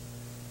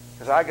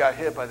 Because I got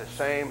hit by the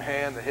same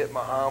hand that hit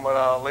Muhammad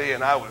Ali,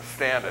 and I was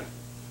standing.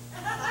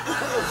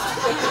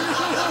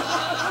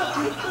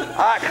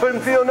 I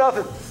couldn't feel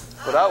nothing,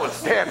 but I was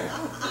standing.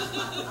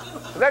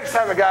 The next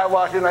time a guy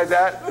walked in like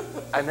that,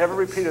 I never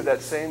repeated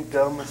that same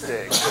dumb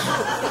mistake.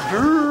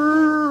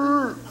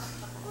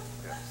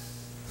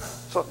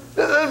 So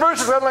this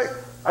verse is like,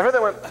 I heard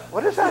that went,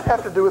 what does that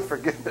have to do with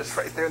forgiveness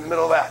right there in the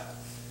middle of that?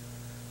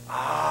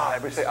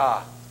 Everybody say,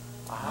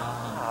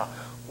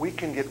 we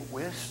can get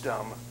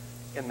wisdom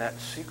in that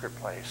secret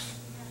place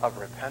of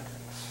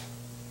repentance.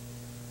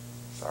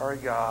 Sorry,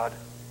 God.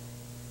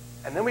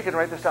 And then we can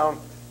write this down,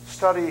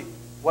 study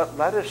what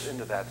led us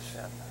into that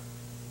sin.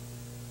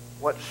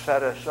 What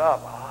set us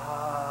up.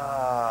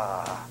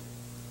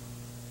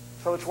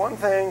 So it's one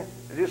thing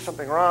to do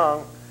something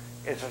wrong.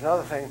 It's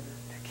another thing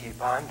to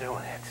keep on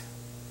doing it.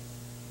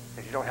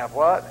 If you don't have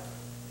what?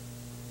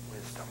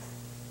 Wisdom.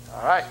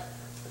 All right.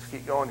 Let's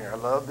keep going here. I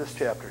love this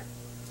chapter.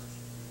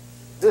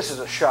 This is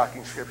a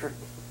shocking scripture.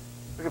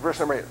 Look at verse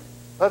number 8.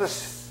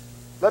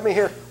 Let me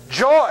hear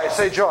joy.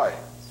 Say joy.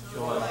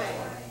 Joy.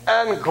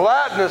 And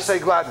gladness. Say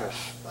gladness.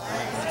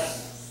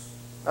 Gladness.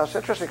 Now it's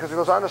interesting because it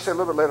goes on to say a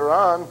little bit later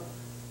on,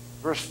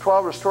 verse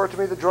 12, restore to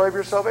me the joy of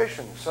your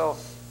salvation. So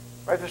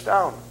write this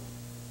down.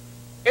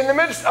 In the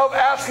midst of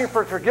asking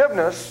for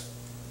forgiveness,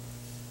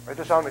 write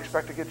this down and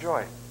expect to get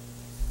joy.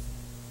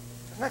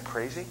 Isn't that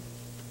crazy?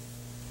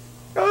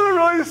 I'm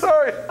really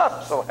sorry.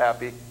 I'm so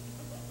happy.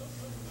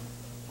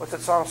 What's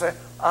that song say?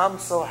 I'm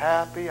so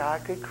happy I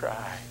could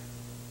cry.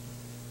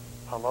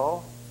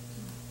 Hello?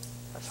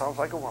 That sounds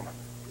like a woman.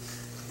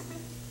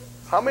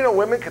 How many know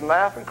women can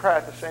laugh and cry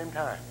at the same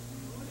time?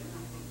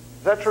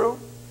 Is that true?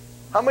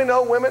 How many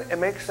know women? It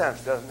makes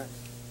sense, doesn't it?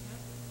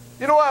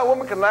 You know why a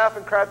woman can laugh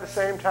and cry at the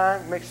same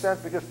time? It makes sense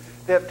because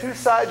they have two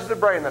sides of the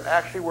brain that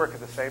actually work at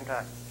the same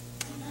time.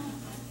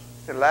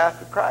 They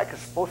laugh and cry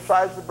because both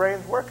sides of the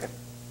brain's working.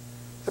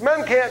 So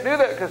men can't do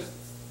that because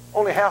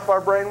only half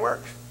our brain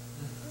works.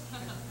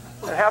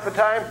 And half the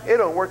time, it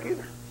don't work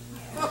either.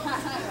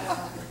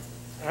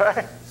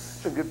 Right?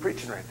 Some good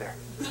preaching right there.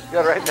 You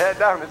got to write that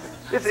down.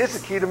 It's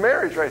the key to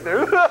marriage right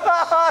there.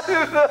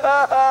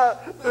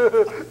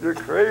 You're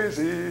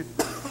crazy.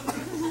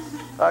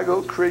 I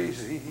go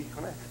crazy.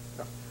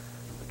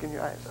 Look in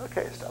your eyes.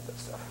 Okay, stop that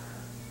stuff.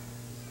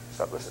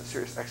 Stop listening to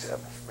serious XM.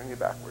 Bring you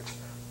backwards.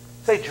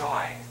 Say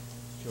joy.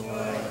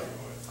 Joy.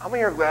 How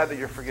many are glad that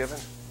you're forgiven?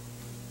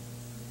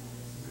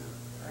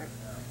 Right?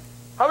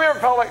 How many ever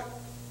felt like,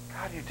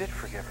 God, you did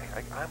forgive me.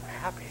 Like, I'm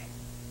happy.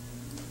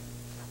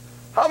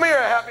 How many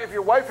are happy if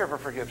your wife ever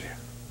forgives you?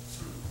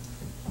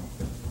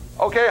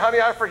 Okay, honey,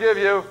 I forgive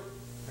you.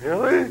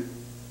 Really?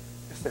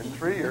 It's been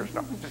 3 years.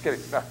 No, just kidding.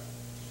 No.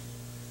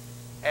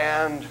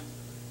 And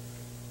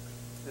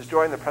is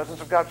joy in the presence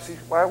of God? See,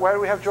 why do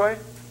we have joy?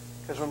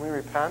 Because when we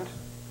repent,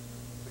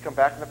 we come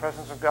back in the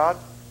presence of God,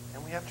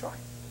 and we have joy.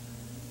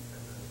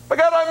 But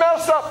God, I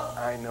messed up.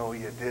 I know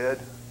you did.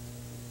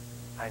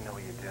 I know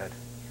you did.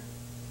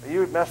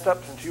 You messed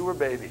up since you were a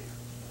baby.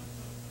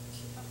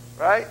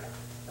 Right?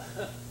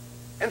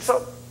 And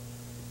so,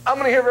 how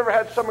many here have ever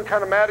had someone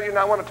kind of mad at you and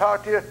not want to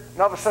talk to you, and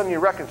all of a sudden you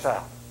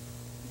reconcile?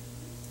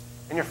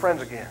 And you're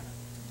friends again.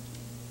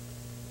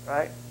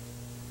 Right?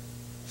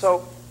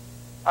 So,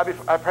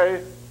 I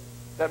pray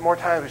that more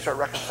times we start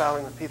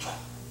reconciling with people.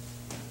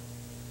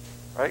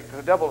 Right? Because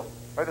the devil,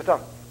 write this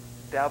down.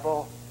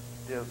 Devil,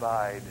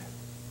 divide.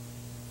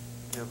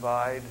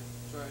 Divide,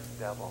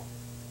 devil.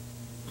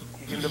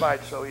 He can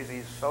divide so easy.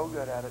 He's so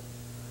good at it.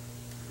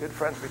 Good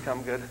friends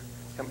become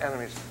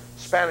enemies.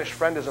 Spanish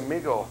friend is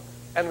amigo.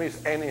 Enemies,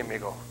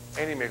 enemigo.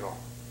 Enemigo.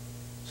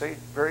 See?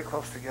 Very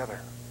close together.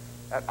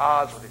 At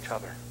odds with each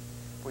other.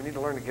 We need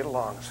to learn to get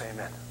along. Say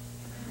amen.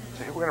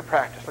 So here we're going to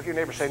practice. Look at your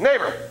neighbor. Say,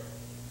 neighbor.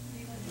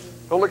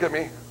 Don't look at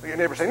me. Look at your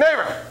neighbor. Say,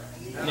 neighbor,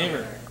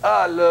 Neighbor.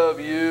 I love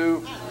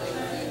you.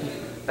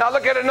 Now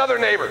look at another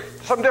neighbor.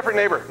 Some different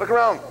neighbor. Look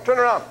around. Turn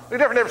around.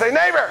 Look at a different neighbor. Say,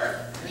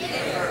 neighbor,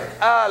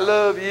 I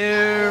love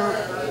you.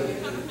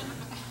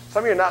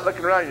 Some of you are not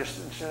looking around. You're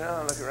just sitting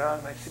down, looking around,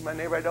 and I see my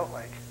neighbor I don't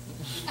like.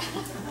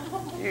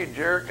 You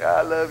jerk,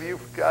 I love you.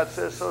 God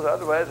says so.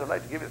 Otherwise, I'd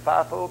like to give you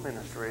fivefold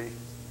ministry.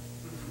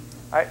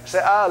 All right, say,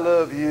 I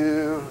love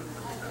you.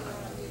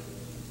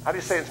 How do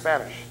you say it in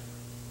Spanish?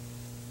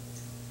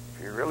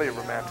 If you're really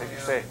romantic, you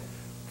say,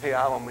 te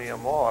amo mi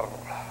amor.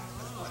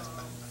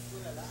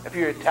 If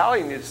you're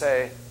Italian, you'd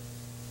say,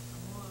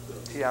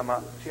 ti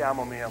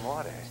amo mi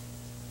amore.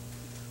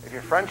 If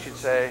you're French, you'd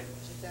say,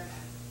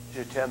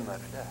 je t'aime ma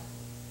fille.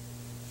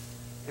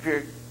 If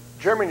you're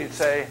German, you'd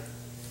say,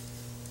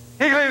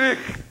 Higlich.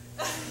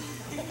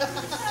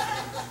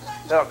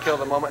 That'll kill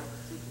the moment.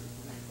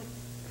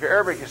 If you're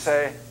Arabic, you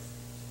say,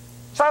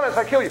 silence,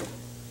 I kill you.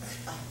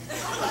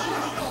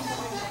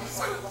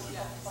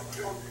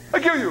 I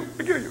kill you.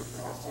 I kill you.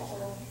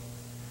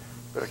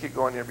 Better keep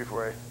going here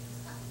before I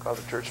cause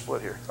a church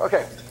split here.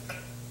 Okay.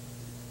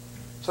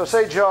 So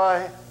say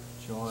joy.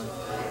 Joy.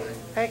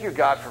 Thank you,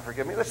 God, for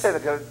forgiving me. Let's say that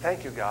together.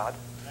 Thank you, God,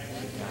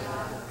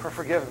 for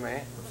forgiving me.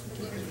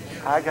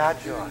 I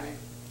got joy.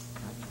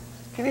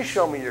 Can you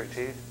show me your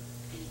teeth?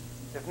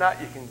 If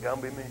not, you can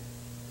Gumby me.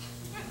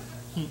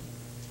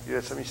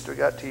 Yeah, some of you still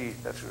got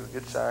teeth. That's a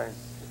good sign.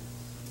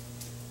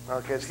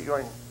 Okay, let's keep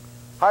going.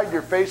 Hide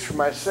your face from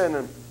my sin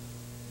and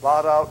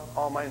blot out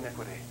all my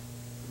iniquity.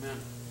 Amen.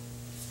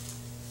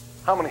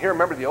 How many here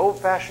remember the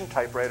old-fashioned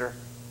typewriter?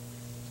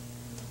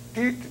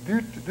 How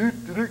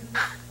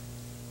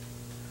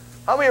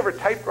many ever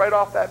typed right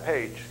off that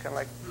page? Kind of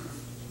like,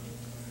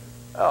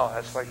 oh,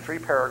 that's like 3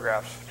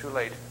 paragraphs. Too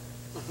late.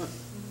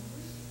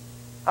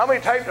 How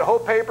many typed a whole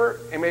paper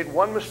and made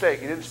one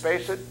mistake? You didn't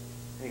space it,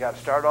 and you got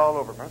to start all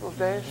over. Remember those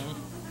days?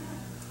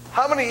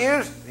 How many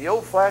used the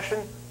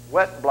old-fashioned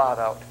wet blot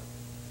out?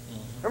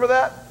 Remember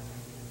that?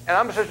 And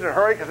I'm just in a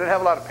hurry because I didn't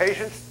have a lot of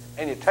patience,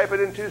 and you type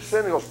it into sin,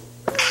 and it goes.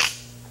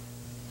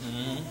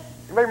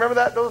 Anybody remember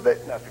that those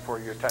days? Not before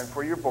your time,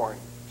 before you were born.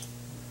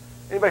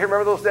 Anybody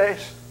remember those days?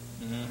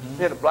 You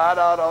had to blot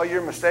out all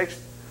your mistakes.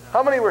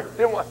 How many were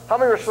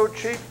so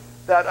cheap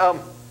that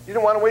you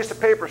didn't want to waste the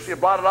paper, so you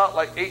blotted out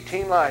like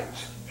 18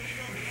 lines?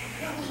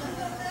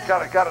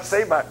 Got to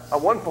save my a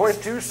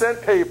 1.2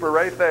 cent paper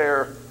right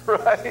there,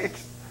 right?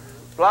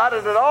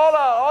 Blotted it all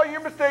out. All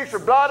your mistakes are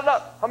blotted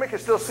out. How many can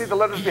still see the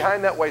letters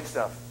behind that white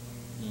stuff?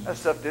 That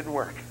stuff didn't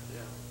work.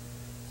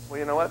 Well,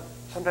 you know what?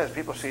 Sometimes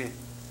people see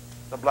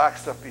the black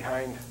stuff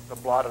behind the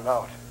blotted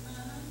out.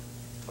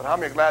 But how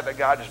many are glad that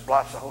God just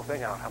blots the whole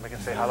thing out? How many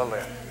can say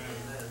hallelujah?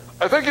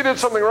 I think you did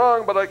something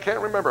wrong, but I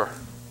can't remember.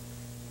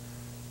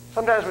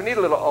 Sometimes we need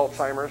a little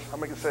Alzheimer's. How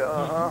many can say,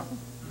 uh-huh?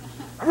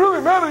 I'm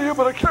really mad at you,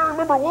 but I can't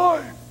remember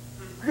why.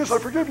 I guess I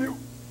forgive you.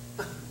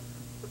 I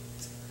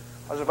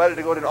was invited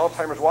to go to an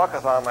Alzheimer's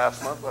walkathon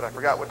last month, but I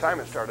forgot what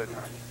time it started.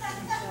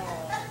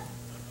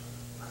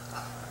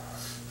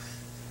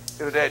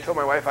 The other day I told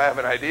my wife I have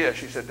an idea.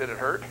 She said, did it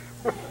hurt?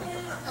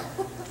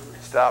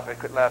 Stop it.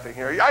 Quit laughing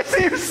here. I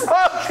see you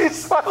smile. She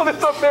smiled.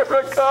 It's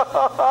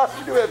America.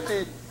 You do have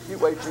teeth. You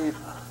white teeth.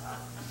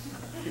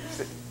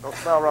 Don't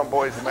smile around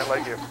boys. They might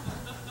like you.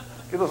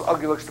 Give those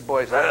ugly looks to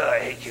boys. I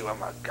hate you.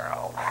 I'm a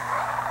girl.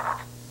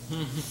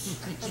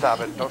 Stop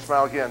it. Don't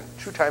smile again.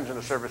 2 times in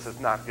the service is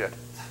not good.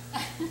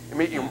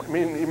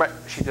 You might.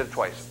 She did it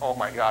twice. Oh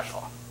my gosh.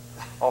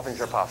 All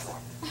things are possible.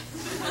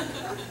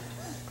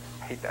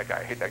 I hate that guy.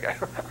 I hate that guy.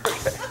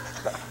 Okay.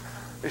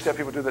 I used to have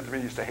people do that to me.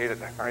 I used to hate it.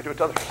 I do it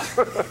to others.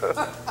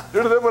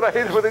 Do to them what I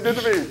hated what they did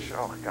to me.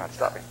 Oh my God,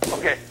 stop me.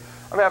 Okay.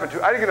 I'm having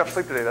I didn't get enough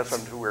sleep today. That's why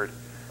I'm too weird.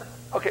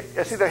 Okay.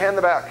 I see their hand in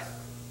the back.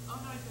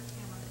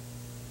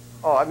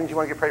 Oh, that means you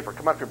want to get prayed for.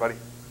 Come up here, buddy.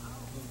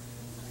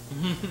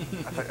 I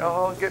said,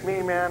 oh, get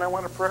me, man. I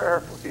want a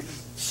prayer, please.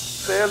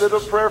 Say a little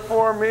prayer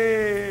for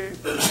me.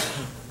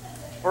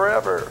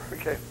 Forever.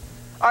 Okay.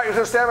 All right, you're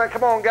going to stand by.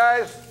 Come on,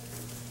 guys.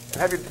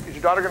 And is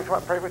your daughter going to come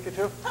up and pray with you,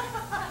 too?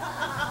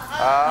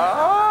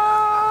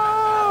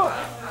 Oh.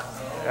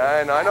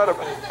 I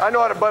know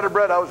how to butter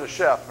bread. I was a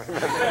chef.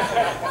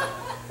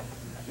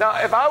 Now,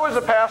 if I was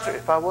a pastor,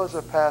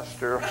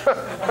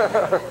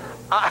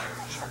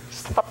 sorry,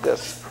 stop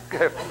this.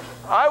 Okay.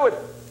 I would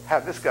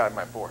have this guy on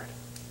my board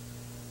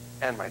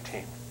and my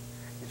team.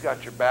 He's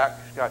got your back.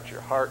 He's got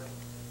your heart.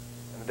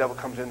 And the devil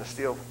comes in to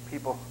steal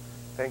people.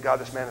 Thank God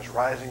this man is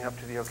rising up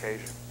to the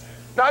occasion.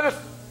 Not just,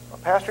 a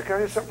pastor, can I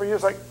do something for you?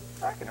 It's like,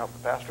 I can help the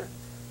pastor.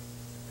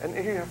 And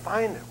you can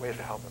find ways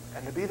to help him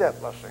and to be that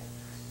blessing.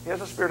 He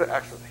has a spirit of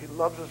excellence. He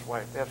loves his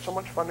wife. They have so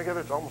much fun together,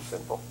 it's almost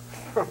sinful.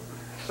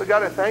 So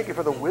God, I thank you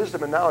for the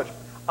wisdom and knowledge.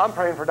 I'm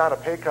praying for not a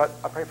pay cut.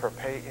 I'm praying for a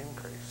pay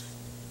increase.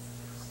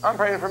 I'm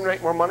praying for him to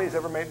make more money he's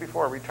ever made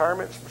before.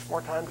 Retirement, some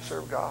more time to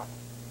serve God.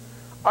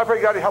 I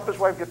pray God to help his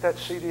wife get that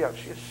CD out.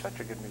 She is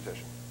such a good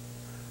musician.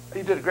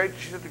 She did a great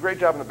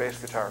job on the bass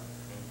guitar.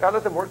 God,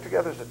 let them work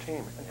together as a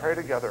team and pray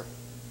together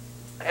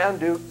and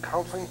do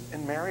counseling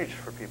and marriage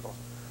for people.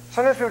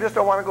 Sometimes people just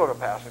don't want to go to a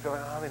pastor. They feel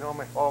like, oh, they know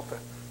my fault. I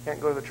can't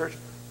go to the church.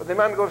 But they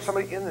might go to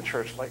somebody in the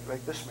church, like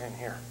this man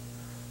here.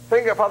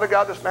 Thank God, Father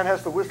God, this man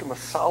has the wisdom of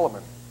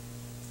Solomon.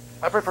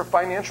 I pray for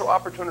financial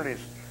opportunities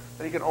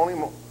that he can only...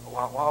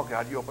 Wow,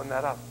 God, you opened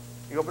that up.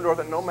 You opened a door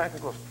that no man can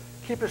close.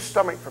 Keep his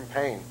stomach from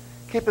pain.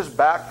 Keep his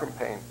back from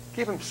pain.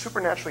 Keep him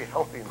supernaturally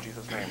healthy in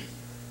Jesus' name.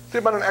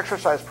 Think about an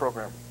exercise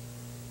program.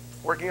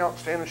 Working out,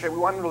 staying in shape. We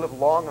want him to live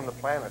long on the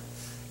planet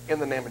in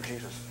the name of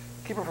Jesus.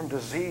 Keep him from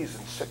disease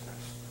and sickness.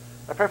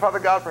 I pray, Father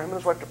God, for him and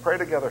his wife to pray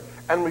together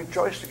and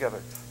rejoice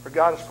together. For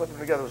God has put them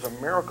together. It was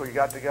a miracle you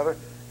got together.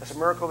 It's a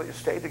miracle that you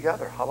stayed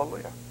together.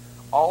 Hallelujah.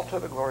 All to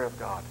the glory of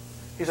God.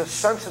 He's a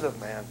sensitive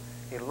man.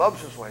 He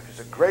loves his wife. He's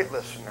a great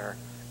listener.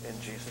 In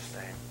Jesus'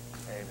 name.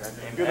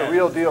 Amen. You're the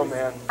real deal,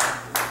 man.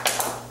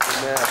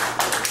 Amen.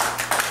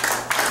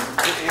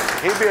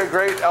 He'd be a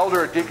great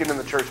elder or deacon in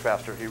the church,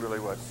 Pastor. He really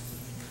would.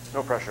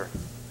 No pressure.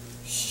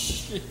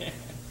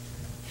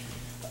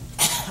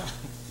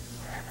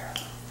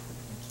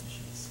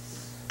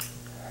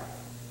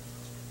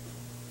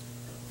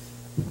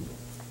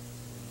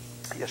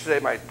 Yesterday,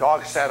 my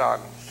dog sat on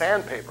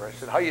sandpaper. I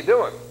said, how you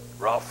doing?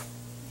 Rough.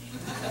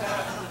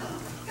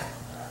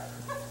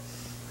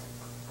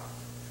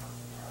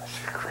 That's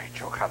a great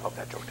joke. I love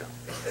that joke, too.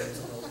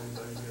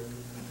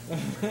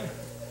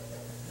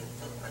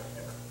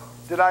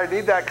 Did I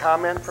need that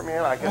comment from you?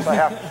 I guess I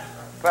have.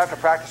 Do I have to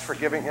practice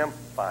forgiving him?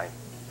 Fine.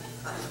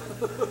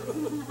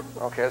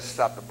 Okay, let's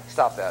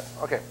stop that.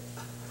 Okay.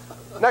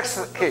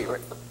 Next key,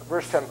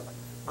 verse 10.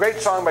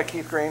 Great song by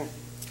Keith Green.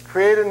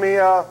 Create in me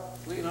a...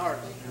 Clean heart.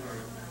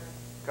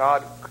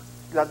 God,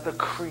 the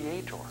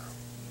Creator,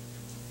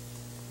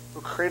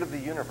 who created the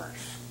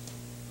universe,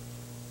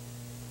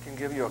 can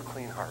give you a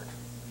clean heart.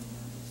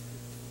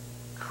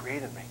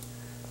 Create in me.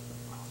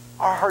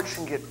 Our hearts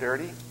can get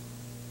dirty.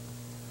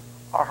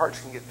 Our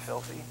hearts can get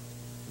filthy.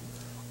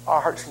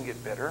 Our hearts can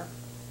get bitter.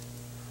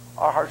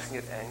 Our hearts can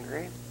get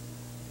angry.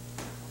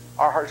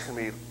 Our hearts can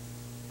be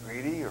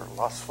greedy or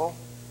lustful.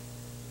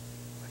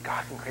 But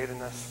God can create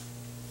in us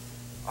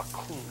a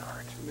clean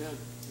heart. Amen.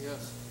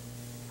 Yes.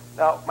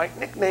 Now, my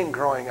nickname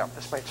growing up,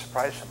 this might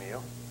surprise some of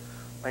you,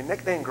 my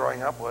nickname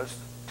growing up was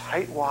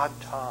Tightwad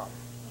Tom.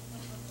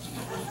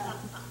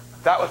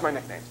 That was my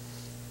nickname.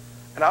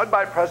 And I would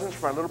buy presents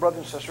for my little brothers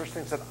and sisters,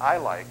 things that I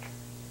like.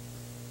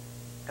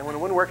 And when it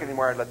wouldn't work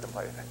anymore, I'd let them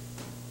play with it.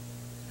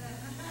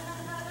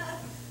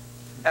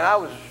 And I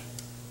was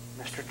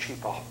Mr.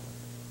 Cheapo.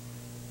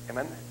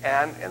 Amen?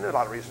 And there's a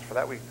lot of reasons for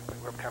that. We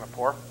were kind of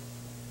poor.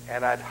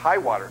 And I had high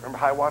water. Remember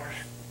high waters?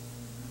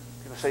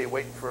 People say you're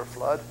waiting for a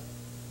flood.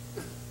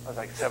 I was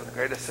like 7th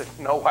grade. I said,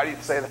 no, why do you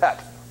say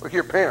that? Look at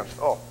your pants.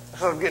 Oh, I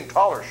said, I'm getting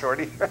taller,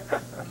 shorty.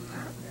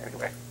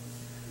 Anyway.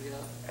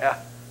 Yeah.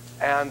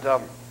 And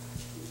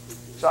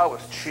so I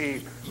was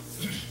cheap.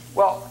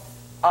 Well,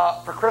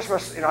 for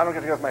Christmas, I don't get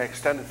to go with my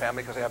extended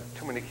family because I have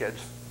too many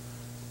kids.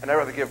 And I'd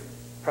rather give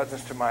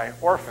presents to my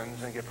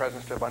orphans than give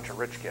presents to a bunch of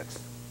rich kids.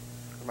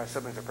 My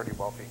siblings are pretty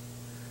wealthy.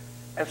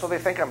 And so they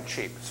think I'm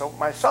cheap. So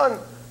my son,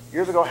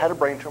 years ago, had a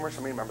brain tumor.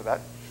 Some of you remember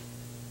that.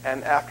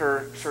 And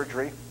after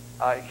surgery,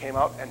 it came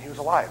out and he was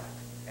alive.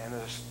 And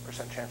there's a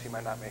 % chance he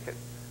might not make it.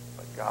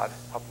 But God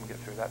helped him get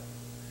through that.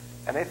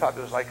 And they thought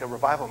it was like a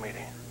revival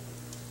meeting.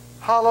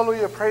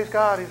 Hallelujah, praise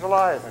God, he's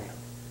alive, and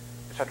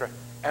etc.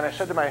 And I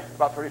said to my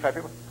about 35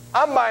 people,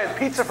 I'm buying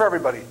pizza for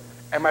everybody.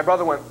 And my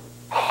brother went,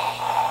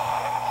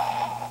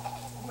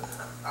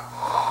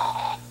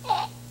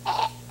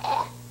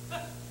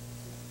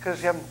 because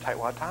you haven't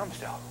Tightwad Tom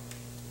still.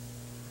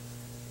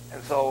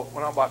 And so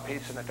when I bought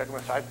pizza and I took him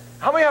aside,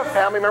 how many have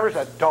family members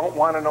that don't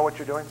want to know what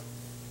you're doing?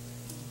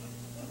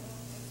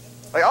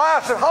 Like, oh,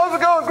 I said, how's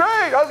it going?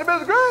 Great. How's the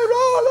business? Great.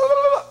 Blah, blah,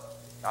 blah, blah.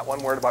 Not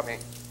one word about me.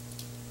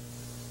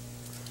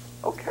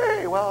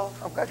 Okay, well,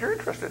 I'm glad you're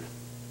interested.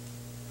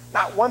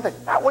 Not one thing.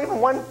 Not even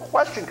one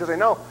question, because they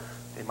know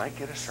they might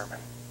get a sermon.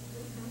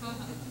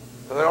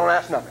 So they don't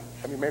ask nothing.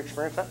 Have you may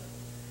experience that?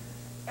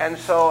 And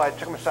so I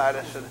took him aside.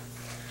 I said,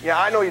 yeah,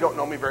 I know you don't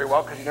know me very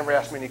well because you never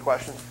asked me any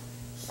questions.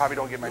 You probably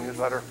don't get my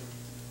newsletter.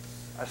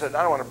 I said,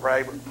 I don't want to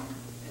brag, but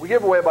we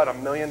give away about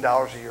 $1 million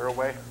a year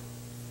away,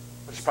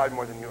 which is probably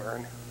more than you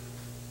earn.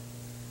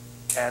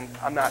 And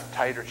I'm not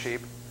tight or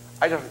cheap.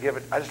 I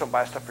just don't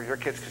buy stuff for your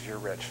kids because you're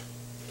rich.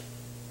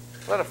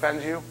 If that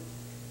offends you,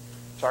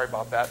 sorry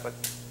about that, but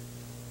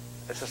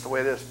it's just the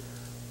way it is.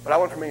 But I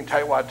went from being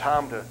Tightwad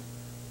Tom to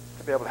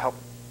be able to help.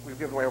 We've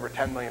given away over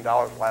 $10 million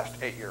the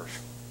last 8 years.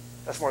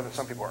 That's more than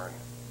some people earn.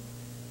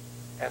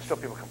 And still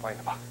people complain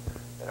about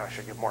that I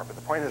should give more. But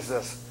the point is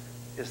this,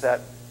 is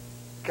that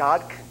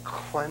God can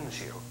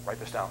cleanse you. Write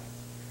this down.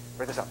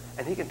 Write this down.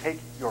 And he can take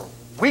your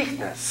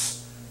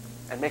weakness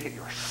and make it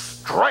your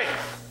strength.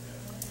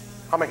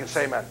 How many can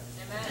say amen?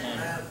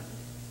 Amen.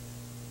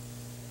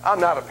 I'm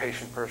not a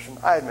patient person.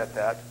 I admit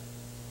that.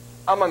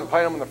 I'm on the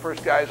plane. I'm one of the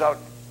first guys out.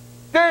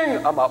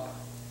 Ding! I'm up.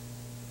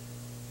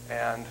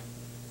 And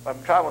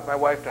I'm traveling with my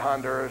wife to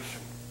Honduras.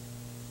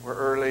 We're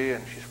early,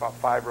 and she's about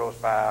 5 rows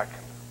back.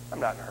 I'm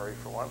not in a hurry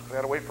for once, because I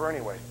got to wait for her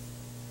anyway.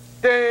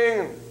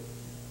 Ding!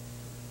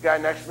 guy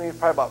next to me is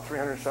probably about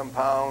 300 some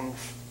pounds,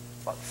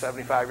 about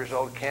 75 years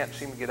old, can't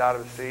seem to get out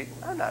of his seat.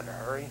 I'm not in a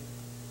hurry.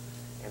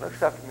 He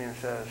looks up at me and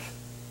says,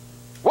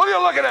 "What are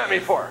you looking at me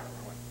for?"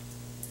 I went,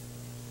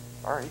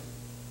 "Sorry."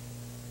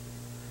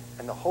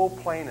 And the whole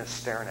plane is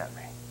staring at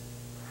me.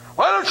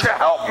 "Why don't you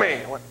help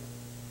me?" I went,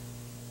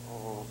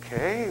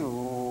 "Okay,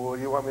 what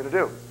do you want me to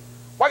do?"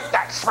 "Wipe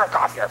that smirk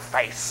off your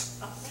face."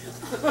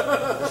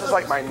 This is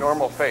like my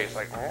normal face,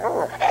 like,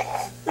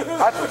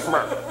 that's a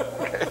smirk.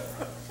 Okay.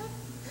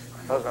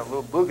 That was that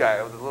little blue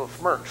guy with the little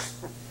smirks.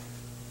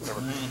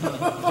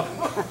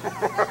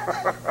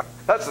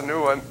 That's a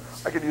new one.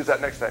 I could use that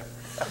next time.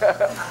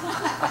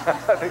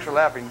 Thanks for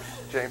laughing,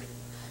 James.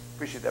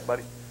 Appreciate that,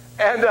 buddy.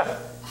 And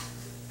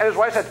his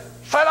wife said,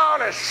 "Sit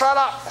down and shut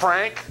up,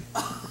 Frank."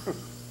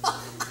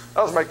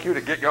 That was my cue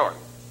to get going.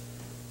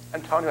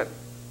 I'm telling you,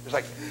 there's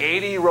like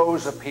 80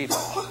 rows of people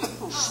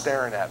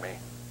staring at me.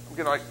 I'm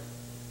getting like,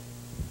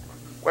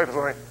 wife is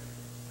wondering,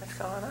 what's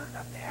going on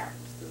up there?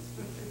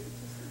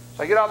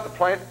 So I get out the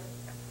plane.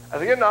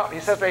 As I get out, he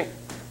says to me,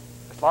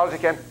 as loud as he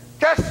can,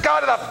 "Just go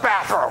to the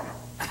bathroom."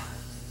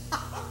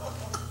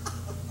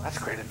 That's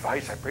great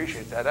advice. I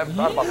appreciate that. I haven't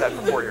thought about that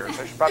for 4 years.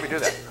 I should probably do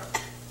that.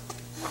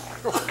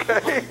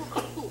 Okay.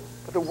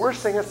 But the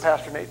worst thing is,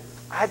 Pastor Nate,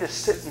 I had to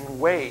sit and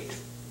wait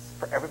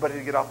for everybody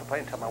to get off the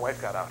plane until my wife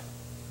got out.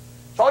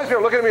 So all these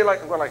people looking at me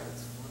like, going like,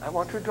 "I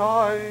want to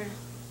die.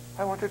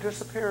 I want to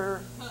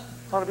disappear.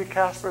 I want to be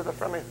Casper, the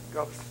friendly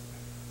ghost."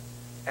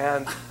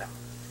 And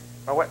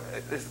my wife,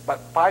 about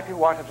 5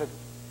 people watched and said,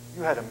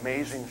 "You had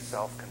amazing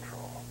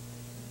self-control.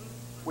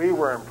 We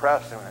were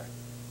impressed." And I went,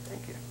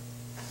 "Thank you."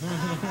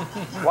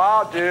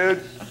 "Wow,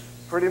 dude,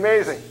 pretty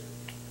amazing.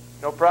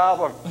 No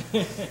problem."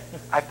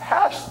 I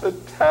passed the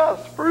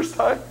test first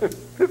time in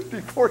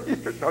 54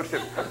 years. No, just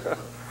kidding.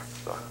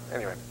 So,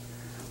 anyway.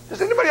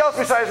 Does anybody else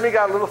besides me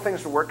got little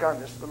things to work on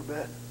just a little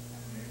bit?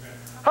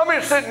 How many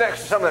are sitting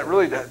next to someone that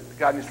really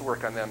God needs to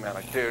work on them, man?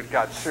 Like, dude,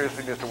 God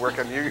seriously needs to work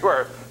on you. You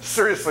are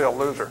seriously a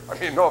loser. I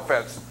mean, no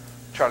offense,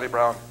 Charlie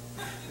Brown.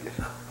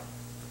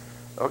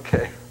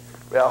 Okay.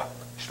 Well,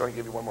 just want to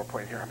give you one more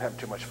point here. I'm having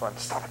too much fun.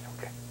 Stop it.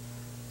 Okay.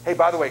 Hey,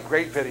 by the way,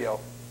 great video.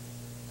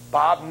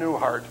 Bob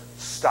Newhart,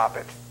 Stop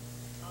It.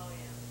 Oh,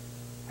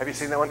 yeah. Have you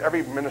seen that one?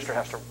 Every minister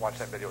has to watch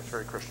that video. It's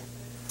very Christian.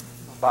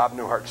 Bob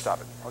Newhart, Stop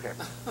It. Okay.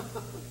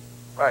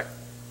 All right.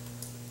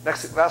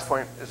 Last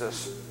point is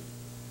this.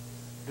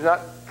 Do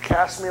not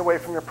cast me away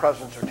from your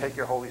presence or take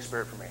your Holy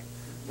Spirit from me.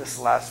 This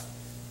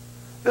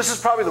is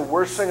probably the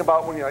worst thing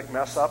about when you like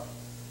mess up.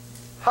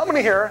 How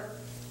many here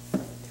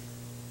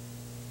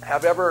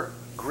have ever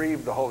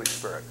grieved the Holy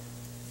Spirit?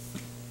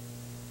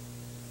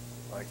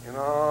 Like,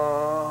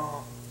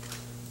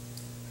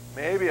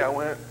 maybe I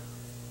went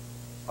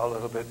a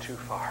little bit too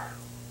far.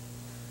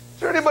 Is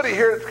there anybody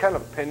here that's kind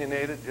of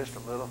opinionated, just a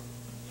little?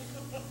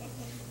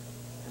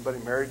 Anybody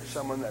married to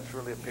someone that's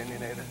really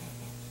opinionated?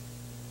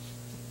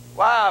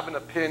 Well, I have an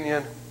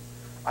opinion.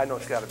 I know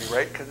it's got to be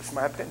right because it's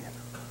my opinion.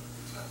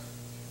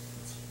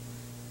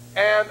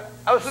 And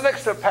I was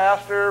next to a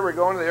pastor. We're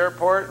going to the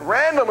airport. And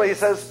randomly he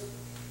says,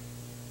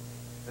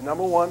 the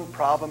number one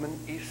problem in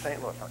East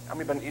St. Louis. How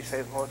many been in East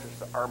St. Louis? It's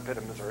the armpit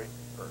of Missouri.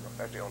 Or no,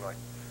 actually Illinois.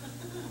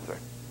 Sorry.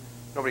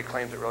 Nobody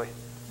claims it really.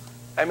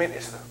 I mean,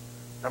 it's the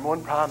number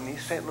one problem in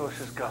East St. Louis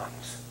is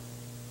guns.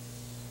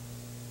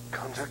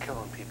 Guns are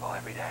killing people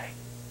every day.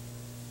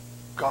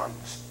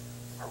 Guns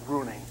are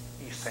ruining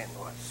East St.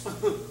 Louis.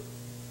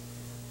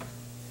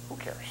 Who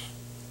cares?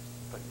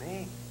 But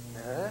me?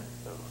 No.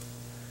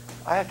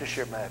 I have to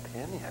share my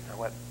opinion.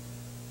 What?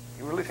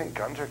 You really think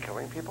guns are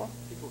killing people?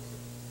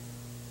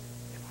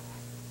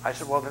 I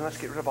said, well, then let's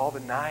get rid of all the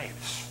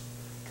knives,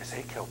 because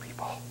they kill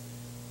people.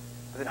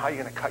 But then how are you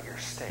going to cut your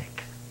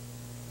steak?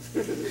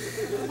 You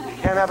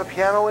can't have a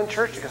piano in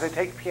church because they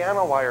take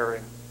piano wire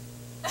and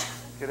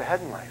get ahead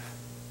in life.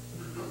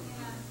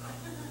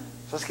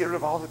 So let's get rid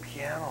of all the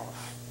pianos.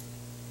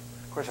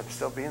 Of course, I'm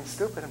still being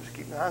stupid. I'm just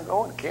keeping on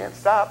going. Can't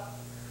stop.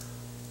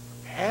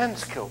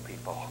 Hands kill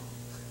people.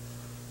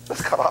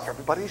 Let's cut off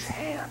everybody's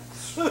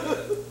hands.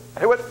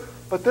 Hey, what?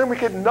 But then we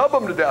could nub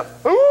them to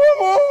death.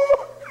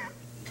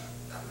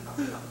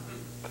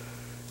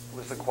 It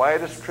was the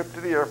quietest trip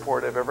to the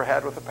airport I've ever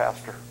had with a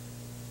pastor.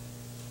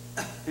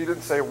 He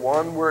didn't say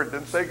one word,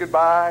 didn't say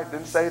goodbye,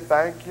 didn't say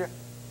thank you.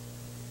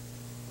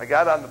 I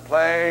got on the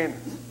plane.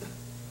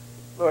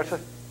 Lord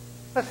said,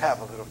 let's have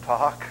a little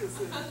talk.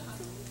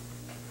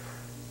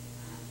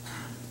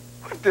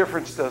 What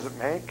difference does it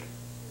make?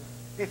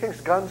 He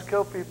thinks guns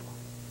kill people.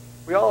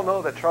 We all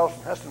know that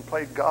Charleston Heston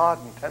played God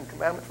in 10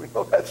 Commandments. We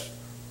know that's...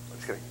 I'm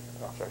just kidding.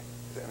 Oh, sorry.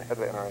 He's the head of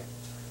the NRA.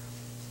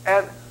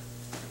 And,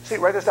 see,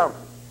 write this down.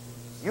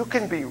 You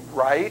can be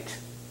right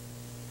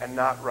and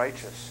not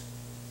righteous.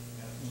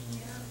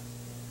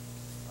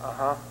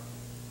 Uh-huh.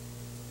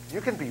 You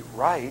can be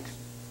right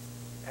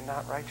and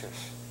not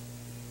righteous.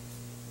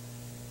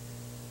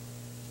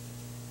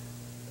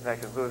 And I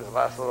conclude the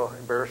last little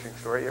embarrassing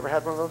story. You ever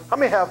had one of those? How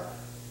many have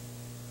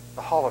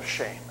the Hall of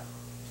Shame?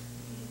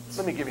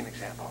 Let me give you an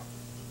example.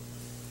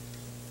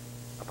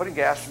 I'm putting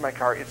gas in my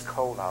car. It's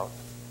cold out.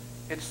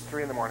 It's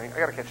 3 in the morning. I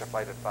got to catch a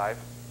flight at 5.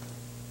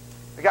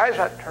 The guy's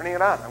not turning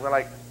it on. I'm going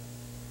like,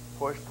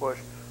 push, push.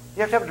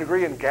 You have to have a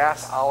degree in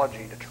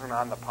gasology to turn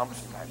on the pump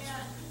sometimes.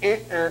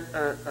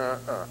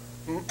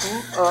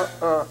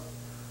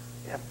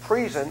 I'm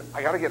freezing.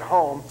 I got to get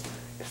home.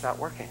 It's not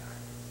working.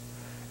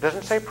 It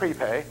doesn't say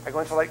prepay. I go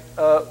into like,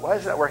 why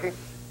is it not working?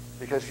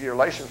 Because your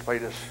license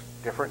plate is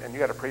different and you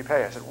got to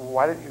prepay. I said, well,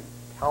 why didn't you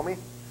tell me?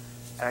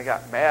 And I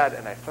got mad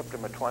and I flipped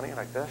him a 20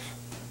 like this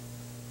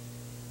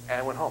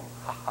and went home.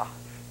 Ha ha,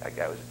 that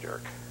guy was a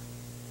jerk.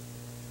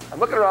 I'm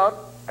looking around.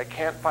 I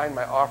can't find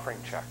my offering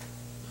check.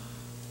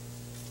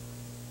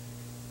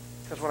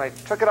 Because when I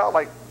took it out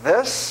like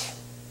this,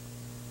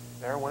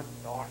 there went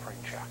the offering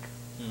check.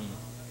 Do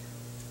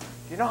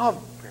you know how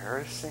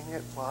embarrassing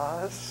it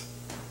was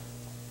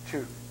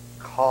to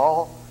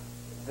call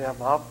them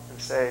up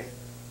and say,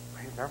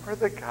 remember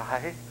the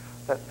guy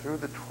that threw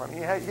the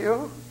 20 at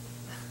you?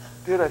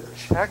 Did a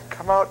check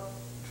come out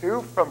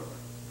too from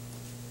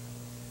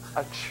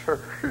a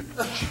church?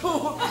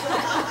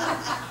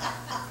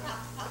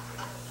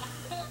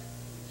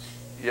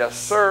 Yes,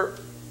 sir.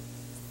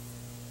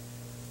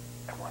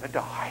 I want to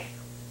die.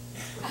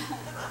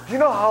 Do you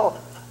know how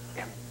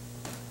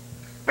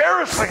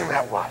embarrassing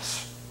that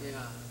was?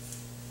 Yeah.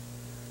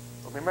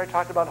 Remember I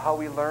talked about how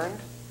we learned?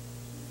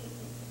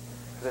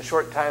 Because a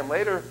short time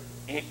later,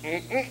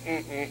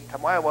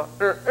 Tamayawa,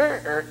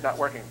 not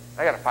working.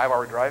 I got a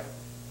 5-hour drive.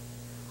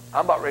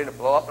 I'm about ready to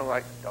blow up, and I'm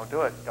like, don't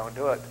do it, don't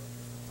do it.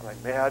 I'm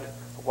like, mad.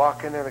 I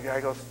walk in there, and the guy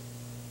goes,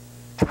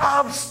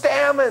 Tom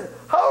Stammen,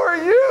 how are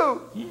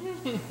you?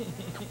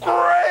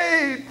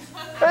 Great.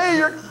 Hey,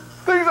 your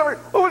things over.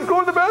 Oh, let's go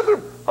in the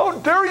bathroom. How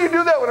dare you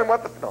do that when I'm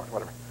at the... No,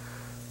 whatever.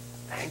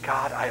 Thank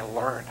God I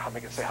learned how to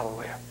make it say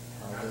hallelujah.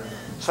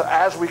 So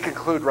as we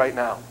conclude right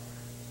now,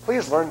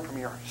 please learn from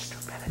your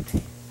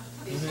stupidity.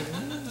 You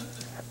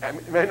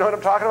know what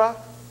I'm talking about?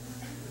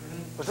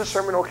 Was this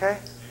sermon okay?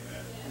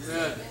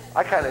 Good.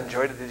 I kind of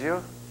enjoyed it. Did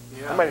you?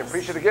 Yeah. I might even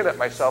preach it again at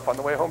myself on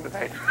the way home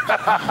tonight.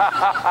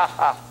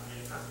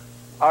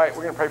 All right,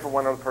 we're going to pray for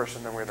one other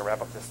person, then we're going to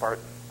wrap up this part.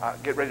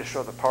 Get ready to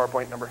show the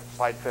PowerPoint number,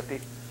 slide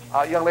 50.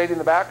 Young lady in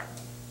the back,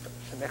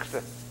 sit next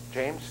to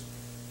James.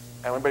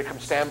 And everybody come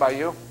stand by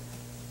you.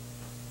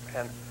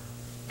 And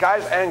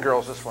guys and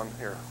girls, this one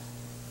here.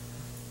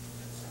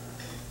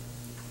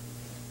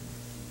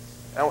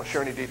 I won't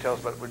share any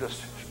details, but I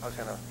was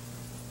going to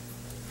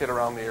get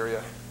around the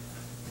area.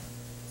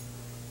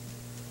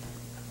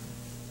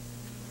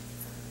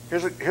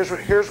 Here's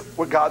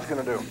what God's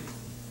going to do.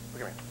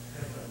 Look at me.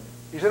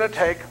 He's going to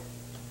take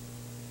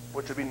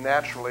which would be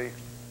naturally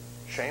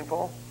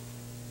shameful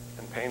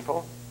and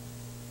painful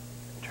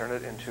and turn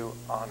it into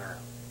honor.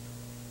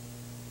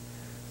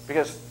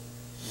 Because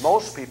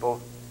most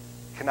people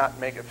cannot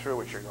make it through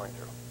what you're going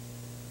through.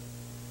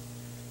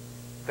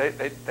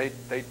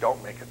 They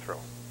don't make it through.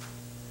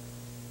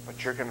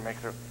 But you're going to make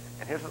it through.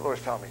 And here's what the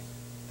Lord's telling me.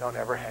 Don't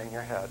ever hang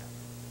your head.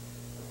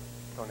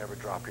 Don't ever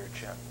drop your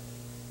chin.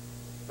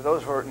 For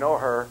those who know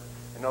her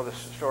and know the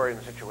story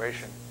and the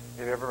situation,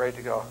 if you're ever ready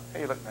to go,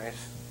 hey, you look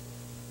nice,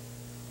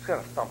 it's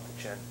going to thump the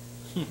chin.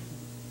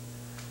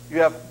 You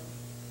have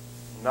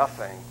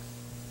nothing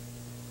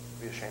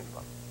to be ashamed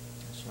of.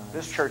 That's right.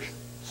 This church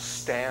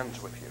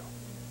stands with you.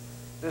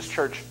 This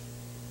church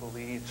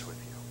bleeds with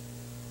you.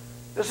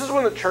 This is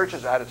when the church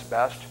is at its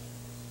best.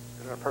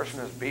 Is when a person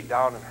is beat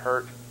down and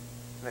hurt,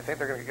 and they think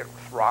they're going to get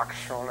rocks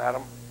thrown at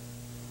them.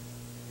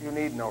 You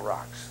need no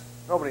rocks.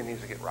 Nobody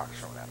needs to get rocks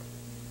thrown at them.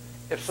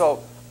 If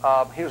so,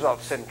 he was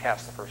out sin and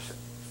cast the first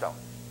stone.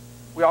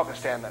 We all can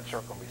stand in that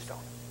circle and be stoned.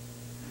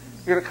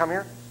 You're going to come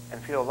here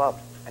and feel loved,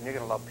 and you're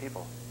going to love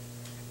people.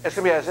 It's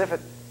going to be as if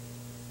it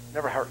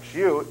never hurts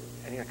you,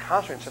 and you're going to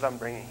concentrate instead of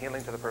bringing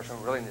healing to the person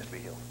who really needs to be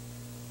healed.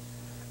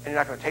 And you're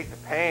not going to take the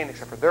pain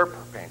except for their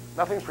pain.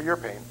 Nothing for your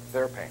pain,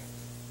 their pain.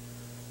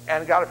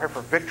 And God, I pray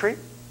for victory.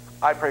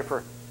 I pray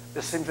for,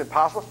 this seems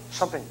impossible,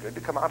 something good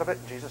to come out of it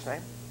in Jesus'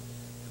 name.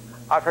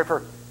 I pray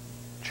for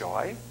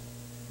joy.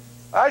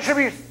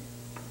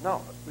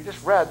 No, we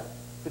just read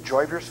the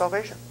joy of your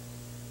salvation.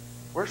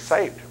 We're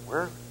saved.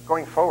 We're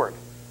going forward.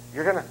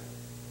 You're going to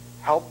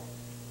help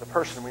the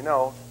person we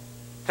know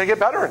to get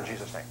better in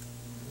Jesus' name.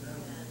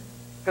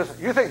 Because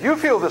you think you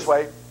feel this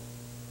way,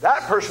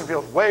 that person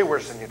feels way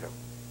worse than you do.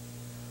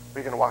 But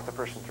you're going to walk the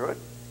person through it,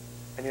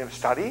 and you're going to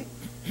study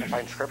and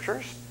find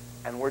scriptures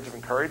and words of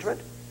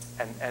encouragement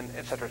and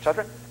et cetera, et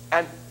cetera.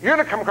 And you're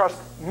going to come across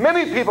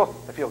many people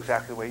that feel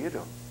exactly the way you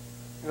do.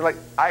 You're like,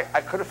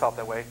 I could have felt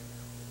that way,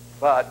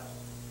 but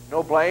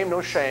no blame,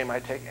 no shame.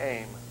 I take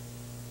aim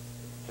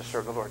to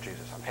serve the Lord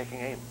Jesus. I'm taking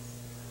aim.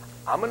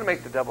 I'm going to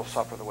make the devil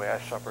suffer the way I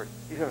suffered.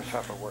 He's going to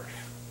suffer worse.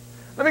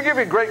 Let me give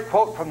you a great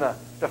quote from the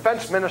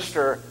defense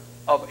minister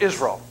of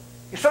Israel.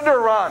 He said to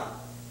Iran,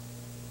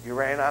 you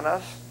rain on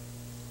us,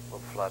 we'll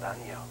flood on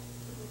you.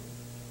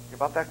 You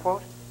about that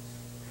quote?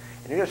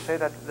 And you're going to say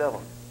that to the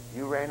devil.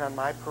 You rain on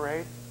my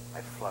parade,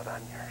 I flood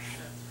on yours.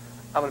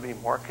 I'm going to be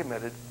more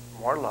committed,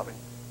 more loving.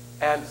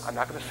 And I'm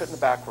not going to sit in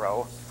the back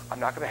row. I'm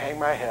not going to hang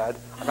my head.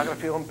 I'm not going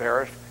to feel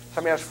embarrassed.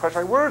 Somebody asks a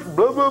question like, where's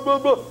blah, blah, blah,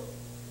 blah?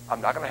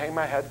 I'm not going to hang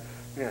my head.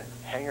 You're going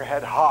to hang your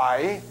head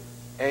high.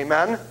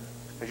 Amen?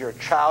 Because you're a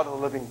child of the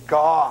living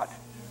God.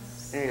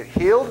 You get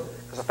healed.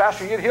 Because the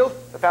faster you get healed,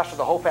 the faster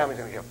the whole family's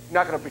going to get healed. You're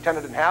not going to pretend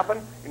it didn't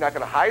happen. You're not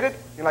going to hide it.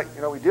 You're like,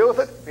 we deal with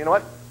it. But you know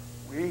what?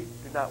 We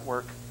do not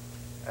work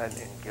in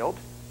guilt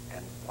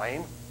and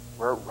blame.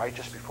 We're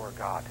righteous before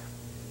God.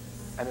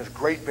 And there's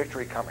great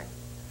victory coming.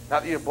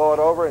 Not that you blow it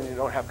over and you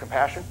don't have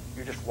compassion.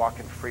 You just walk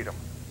in freedom.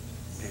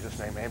 In Jesus'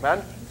 name,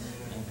 amen?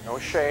 No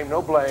shame,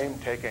 no blame.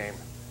 Take aim.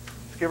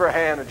 Let's give her a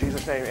hand in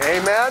Jesus' name.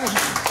 Amen?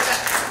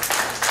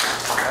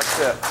 That's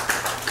it.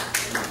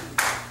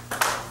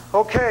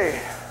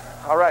 Okay.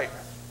 All right.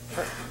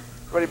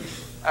 Everybody,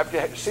 after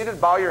you're seated,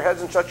 bow your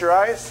heads and shut your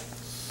eyes.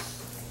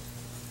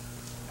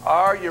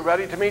 Are you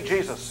ready to meet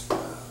Jesus?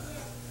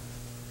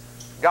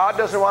 God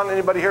doesn't want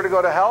anybody here to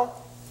go to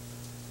hell.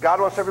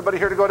 God wants everybody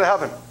here to go to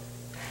heaven.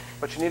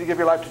 But you need to give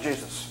your life to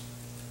Jesus.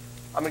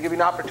 I'm going to give you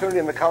an opportunity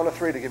in the count of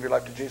 3 to give your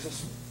life to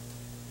Jesus.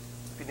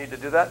 If you need to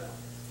do that.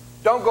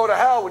 Don't go to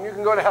hell when you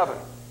can go to heaven.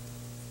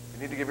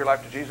 You need to give your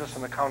life to Jesus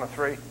in the count of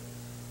 3.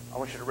 I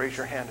want you to raise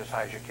your hand as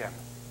high as you can.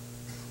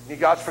 Need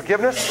God's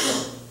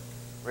forgiveness?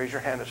 Raise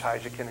your hand as high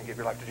as you can and give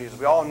your life to Jesus.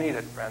 We all need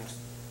it, friends.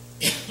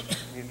 You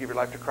need to give your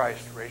life to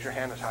Christ. Raise your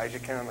hand as high as you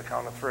can on the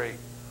count of 3.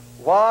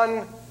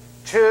 1,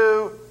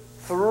 2,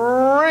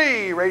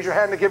 3. Raise your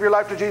hand to give your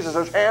life to Jesus.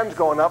 There's hands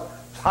going up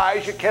as high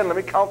as you can. Let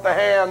me count the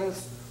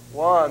hands.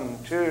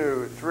 1,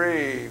 2,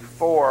 3,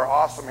 4.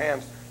 Awesome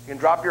hands. You can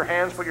drop your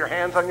hands, put your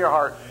hands on your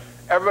heart.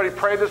 Everybody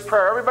pray this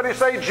prayer. Everybody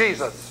say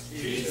Jesus.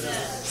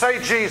 Jesus.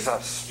 Say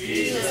Jesus.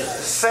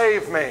 Jesus.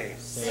 Save me.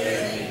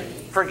 Save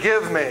me.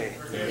 Forgive me.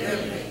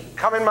 Forgive me.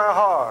 Come in my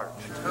heart.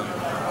 Come in my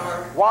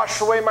heart.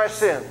 Wash away my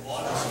sins.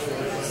 Wash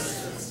away my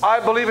sins. I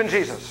believe in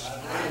Jesus.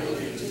 I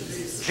believe in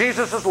Jesus.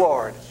 Jesus is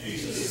Lord.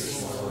 Jesus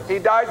is Lord. He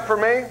died for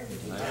me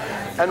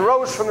and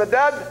rose from the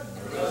dead,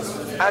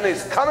 and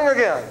He's coming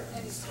again.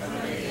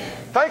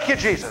 Thank you,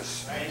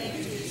 Jesus,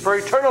 for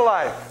eternal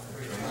life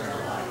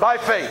by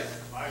faith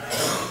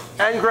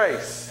and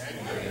grace.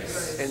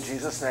 In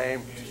Jesus'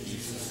 name,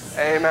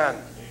 amen.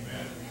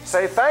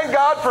 Say, thank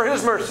God for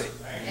His mercy.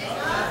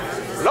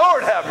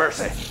 Lord have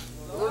mercy.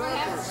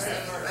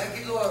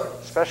 Thank you, Lord.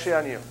 Especially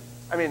on you.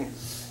 I mean,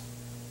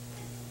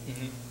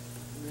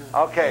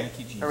 okay. Thank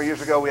you, Jesus. Remember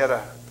years ago we had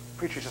a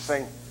preacher used to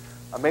sing,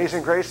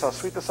 Amazing Grace, how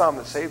sweet the sound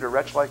that saved a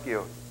wretch like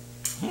you.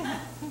 No,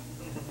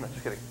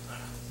 just kidding.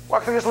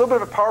 Walk through just a little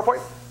bit of a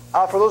PowerPoint.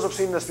 For those who've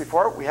seen this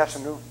before, we have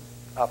some new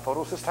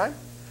photos this time.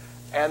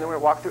 And then we're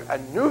going to walk through a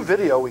new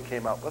video we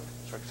came out with.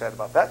 So we're excited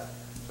about that.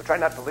 So try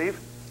not to leave.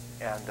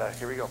 And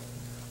here we go.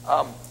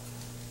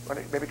 Want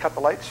to maybe cut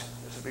the lights?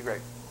 This would be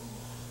great.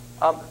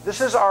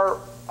 This is our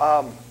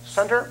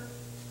center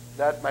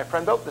that my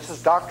friend built. This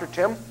is Dr.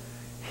 Tim.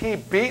 He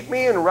beat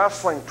me in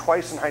wrestling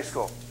twice in high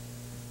school.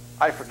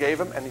 I forgave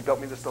him, and he built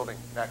me this building.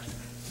 Next.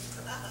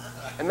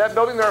 In that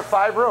building, there are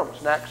 5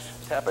 rooms. Next.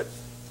 Tap it.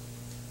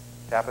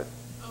 Tap it.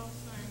 Oh, sorry.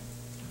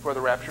 For the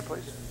rapture,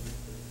 please.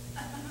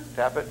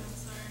 Tap it. I'm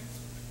sorry.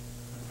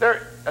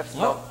 There. That's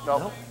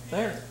no.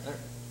 There.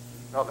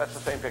 No, that's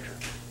the same picture.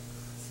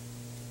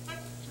 What?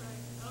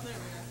 Oh, there we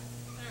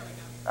go. There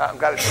we go. I'm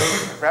got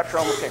it. Rapture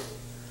almost came.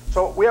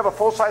 So we have a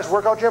full-size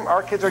workout gym.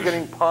 Our kids are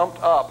getting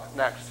pumped up.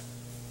 Next.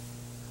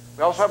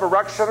 We also have a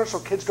rec center so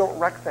kids don't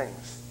wreck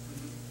things.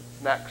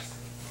 Next.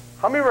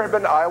 How many of you have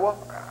been to Iowa?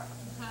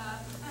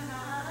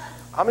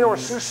 How many know where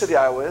Sioux City,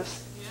 Iowa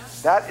is? Yeah.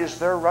 That is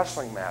their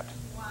wrestling mat.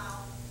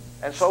 Wow.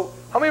 And so,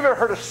 how many of you have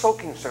heard of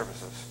soaking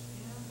services?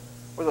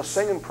 Where they'll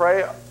sing and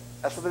pray.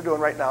 That's what they're doing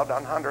right now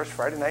down in Honduras,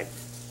 Friday night.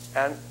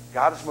 And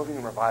God is moving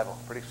in revival.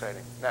 Pretty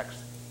exciting. Next.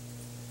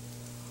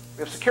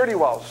 We have security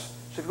walls.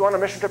 So if you go on a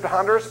mission trip to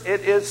Honduras,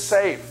 it is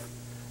safe.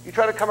 You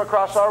try to come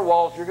across our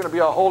walls, you're going to be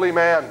a holy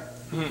man.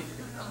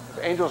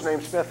 The angel's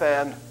named Smith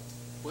and...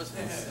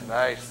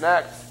 Nice.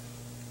 Next.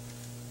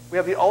 We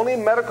have the only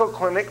medical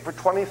clinic for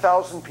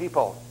 20,000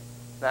 people.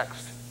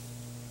 Next.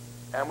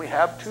 And we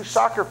have 2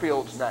 soccer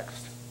fields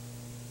next.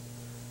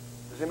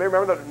 Does anybody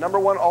remember the number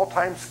 1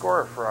 all-time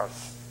scorer for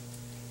us?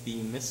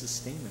 The Mrs.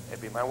 Stamen.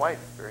 It'd be my wife.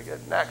 Very good.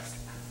 Next.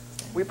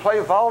 We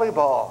play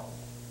volleyball.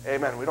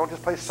 Amen. We don't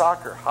just play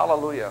soccer.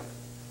 Hallelujah.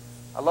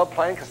 I love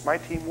playing because my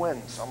team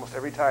wins almost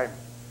every time.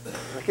 And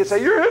the kids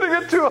say, you're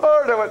hitting it too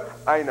hard. I went,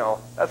 I know.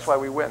 That's why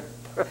we win.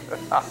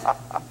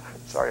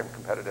 Sorry, I'm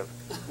competitive.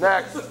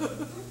 Next.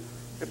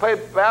 We play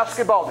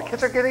basketball. The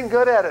kids are getting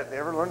good at it. They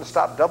ever learn to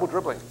stop double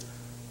dribbling.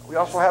 We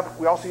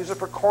also use it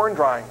for corn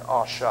drying.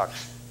 Oh,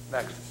 shucks.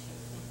 Next.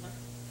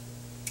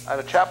 I have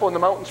a chapel in the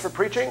mountains for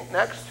preaching.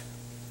 Next.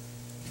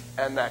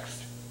 And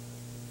next.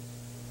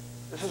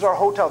 This is our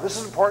hotel. This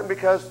is important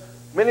because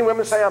many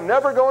women say, I'm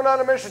never going on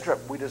a mission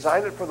trip. We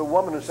designed it for the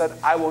woman who said,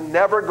 I will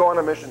never go on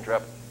a mission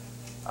trip.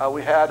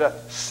 We had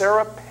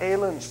Sarah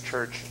Palin's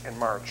church in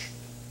March.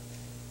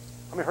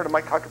 How many heard of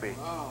Mike Huckabee?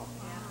 Wow.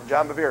 And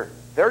John Bevere?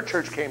 Their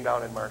church came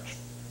down in March.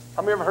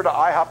 How many ever heard of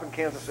IHOP in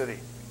Kansas City?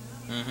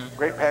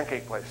 Great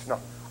pancake place. No.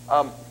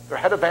 Their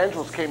head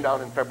evangelist came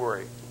down in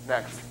February.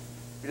 Next.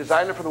 We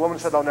designed it for the woman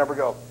who said, I'll never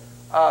go.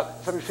 Some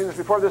of you have seen this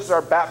before. This is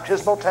our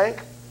baptismal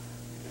tank.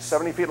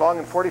 70 feet long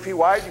and 40 feet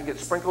wide. You can get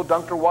sprinkled,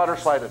 dunked, or water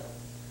slided.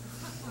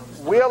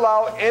 We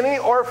allow any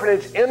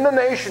orphanage in the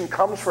nation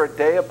comes for a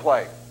day of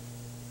play.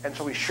 And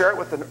so we share it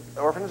with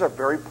the orphans. Are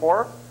very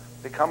poor.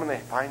 They come and they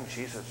find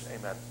Jesus.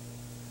 Amen.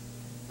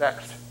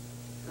 Next.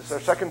 This is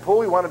our second pool.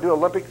 We want to do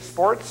Olympic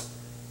sports.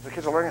 The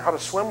kids are learning how to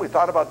swim. We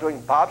thought about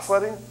doing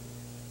bobsledding,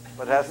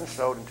 but it hasn't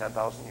snowed in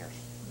 10,000 years.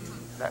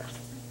 Next.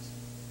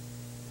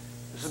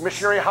 This is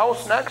Missionary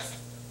House. Next.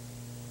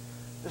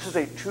 This is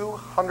a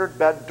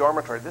 200-bed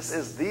dormitory. This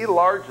is the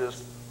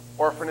largest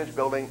orphanage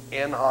building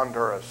in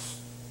Honduras.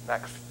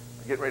 Next.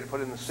 We're getting ready to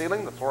put in the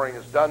ceiling. The flooring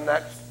is done.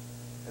 Next.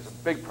 There's a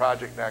big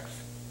project next.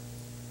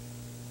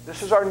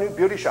 This is our new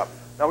beauty shop.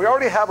 Now, we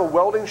already have a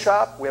welding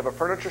shop. We have a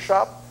furniture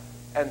shop.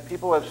 And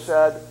people have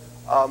said,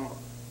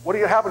 what do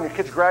you have when your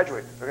kids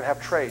graduate? They're going to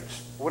have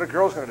trades. What are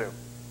girls going to do?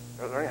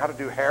 They're learning how to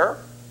do hair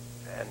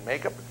and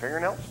makeup and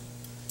fingernails.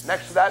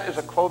 Next to that is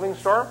a clothing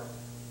store.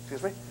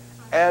 Excuse me.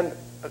 And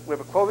we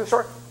have a clothing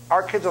store.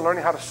 Our kids are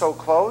learning how to sew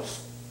clothes.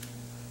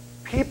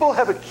 People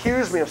have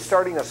accused me of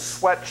starting a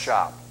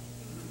sweatshop.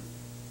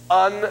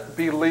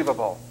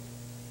 Unbelievable.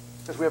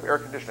 Because we have air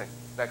conditioning.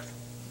 Next.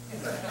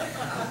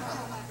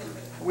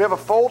 We have a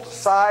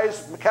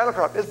full-size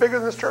mechanical shop. It's bigger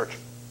than this church.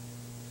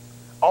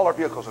 All our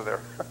vehicles are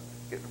there.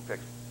 Getting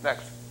fixed.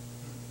 Next.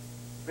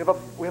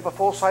 We have a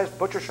full-size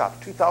butcher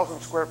shop, 2,000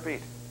 square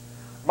feet.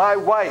 My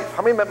wife.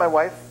 How many met my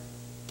wife?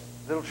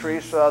 Little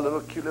Teresa,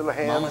 little cute little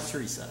hands. Mama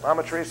Teresa.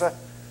 Mama Teresa.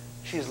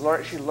 She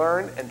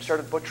learned and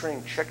started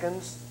butchering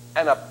chickens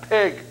and a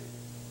pig.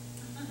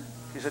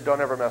 She said,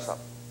 don't ever mess up.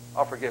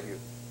 I'll forgive you.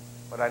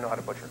 But I know how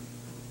to butcher.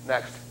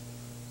 Next.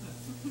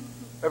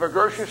 We have a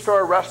grocery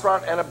store, a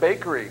restaurant, and a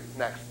bakery.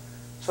 Next.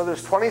 So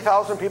there's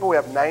 20,000 people. We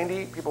have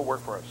 90 people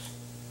work for us.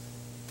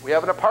 We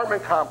have an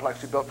apartment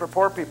complex we built for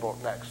poor people.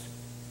 Next.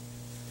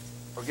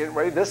 We're getting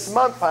ready this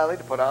month, finally,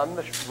 to put on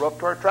the roof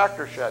to our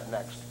tractor shed.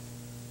 Next.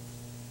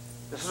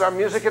 This is our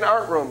music and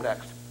art room.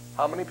 Next.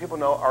 How many people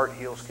know art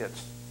heals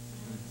kids?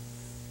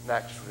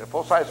 Next. We have a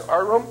full-size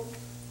art room.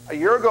 A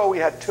year ago, we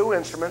had 2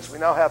 instruments. We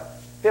now have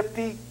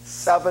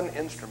 57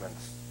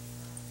 instruments.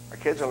 Our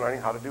kids are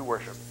learning how to do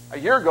worship. A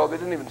year ago, they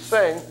didn't even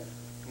sing.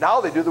 Now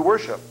they do the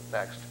worship.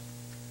 Next.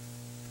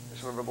 There's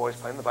some of our boys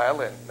playing the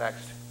violin.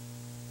 Next.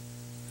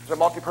 There's a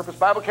multi-purpose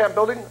Bible camp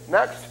building.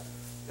 Next.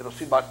 It'll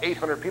seat about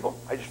 800 people.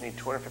 I just need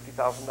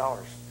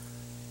 $250,000.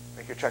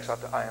 Make your checks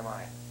out to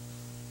IMI.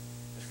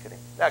 Just kidding.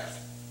 Next.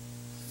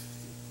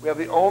 We have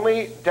the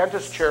only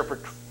dentist chair for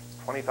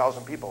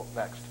 20,000 people.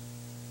 Next.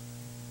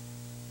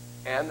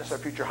 And this is our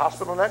future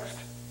hospital. Next.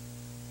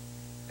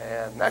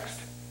 And next.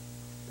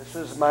 This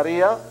is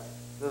Maria.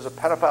 There's a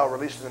pedophile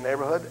released in the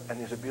neighborhood, and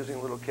he's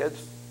abusing little kids.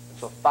 And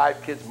so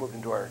 5 kids moved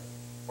into our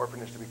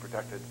orphanage to be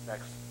protected.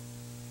 Next.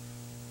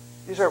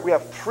 We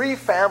have 3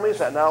 families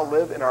that now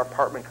live in our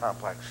apartment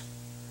complex.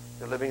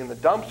 They're living in the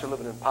dumps. They're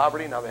living in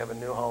poverty. Now they have a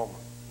new home.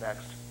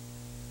 Next.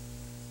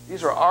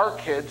 These are our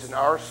kids in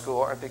our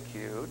school. Aren't they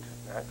cute?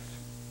 Next.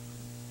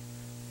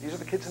 These are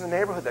the kids in the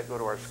neighborhood that go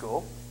to our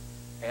school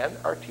and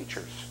our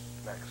teachers.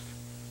 Next.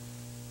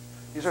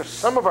 These are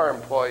some of our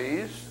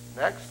employees.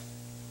 Next.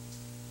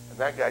 And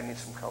that guy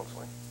needs some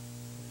counseling.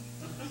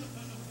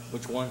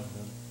 Which one?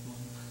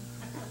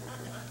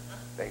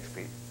 Thanks,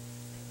 Pete.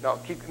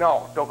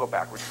 No, don't go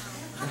backwards.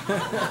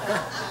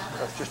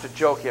 That's just a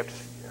joke. You have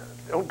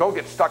to don't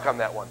get stuck on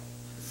that one.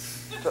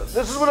 So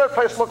this is what our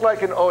place looked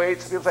like in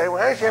 08. So people say,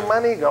 where's your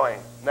money going?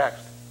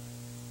 Next.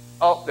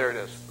 Oh, there it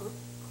is.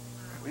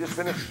 We just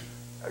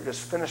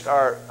finished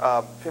our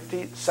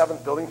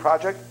 57th building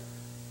project,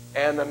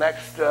 and the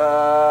next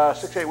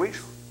 6-8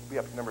 weeks we'll be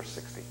up to number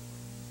 60.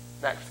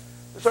 Next.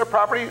 This is our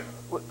property.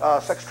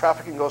 Sex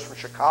trafficking goes from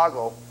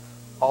Chicago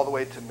all the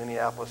way to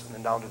Minneapolis and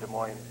then down to Des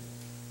Moines.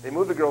 They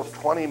move the girls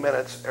 20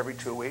 minutes every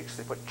 2 weeks.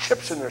 They put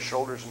chips in their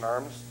shoulders and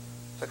arms.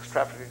 Sex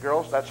trafficking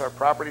girls. That's our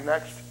property.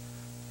 Next.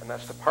 And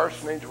that's the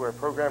parsonage where a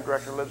program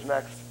director lives.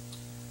 Next.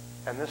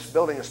 And this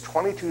building is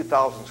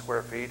 22,000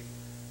 square feet.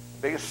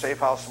 Biggest safe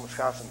house in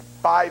Wisconsin.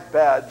 5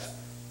 beds.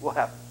 We'll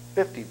have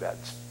 50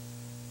 beds.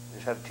 We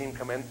just had a team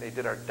come in. They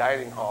did our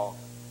dining hall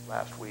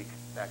last week.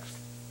 Next.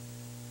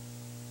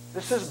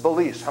 This is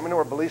Belize. How many know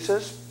where Belize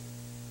is?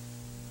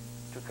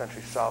 2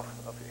 countries south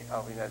of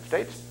the United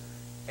States.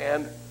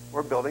 And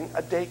we're building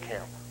a day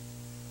camp.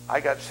 I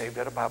got saved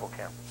at a Bible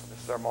camp. So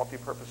this is our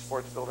multi-purpose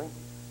sports building,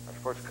 our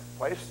sports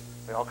place.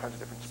 We have all kinds of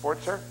different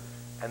sports there.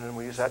 And then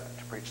we use that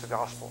to preach the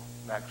gospel.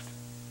 Next.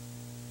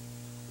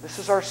 This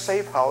is our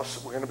safe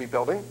house we're going to be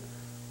building.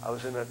 I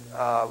was in a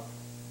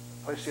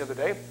place the other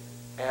day,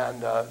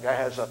 and a guy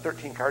has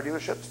 13 car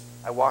dealerships.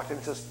 I walked in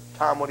and says,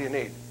 Tom, what do you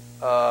need?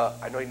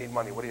 I know you need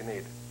money. What do you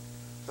need?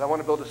 So I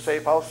want to build a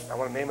safe house. I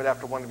want to name it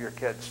after one of your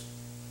kids.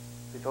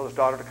 He told his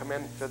daughter to come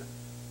in. He said,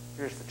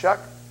 here's the check.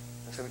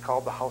 It's going to be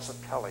called the House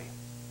of Kelly.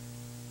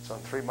 So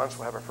in 3 months,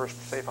 we'll have our first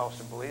safe house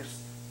in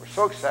Belize. We're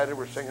so excited.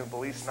 We're singing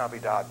Belize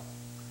Navidad.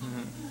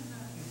 Mm-hmm.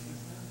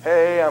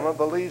 Hey, I'm a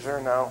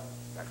Belizer now.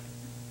 Next.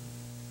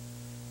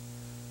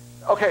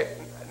 Okay,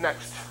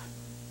 next.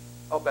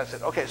 Oh, that's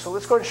it. Okay, so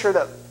let's go and share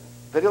that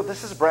video.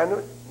 This is brand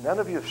new. None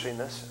of you have seen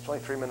this. It's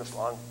only 3 minutes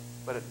long,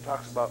 but it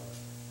talks about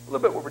a little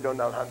bit what we're doing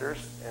down Hunters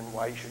and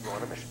why you should go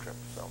on a mission trip.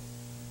 So,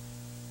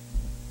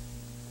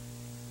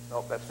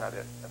 nope, that's not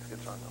it. That's a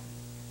good song though.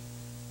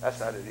 That's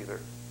not it either.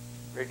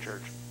 Great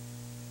church.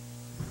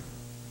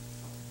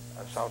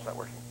 Sound's not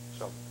working.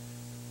 So,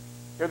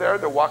 here they are.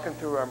 They're walking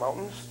through our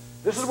mountains.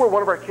 This is where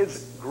one of our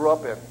kids grew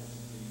up in.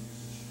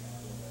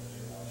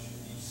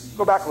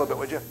 Go back a little bit,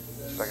 would you?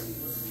 Just a second.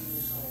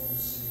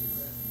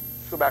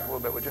 Just go back a little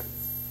bit, would you?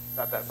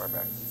 Not that far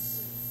back.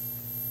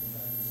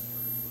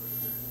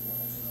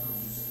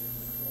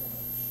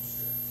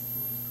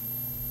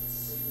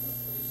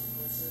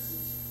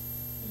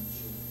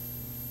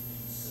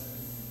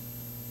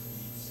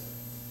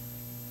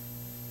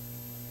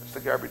 It's the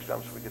garbage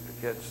dumps we get the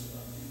kids.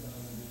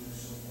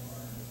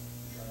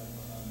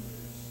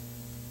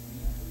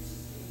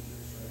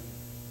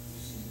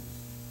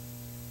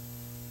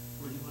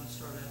 Where do you want to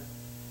start at?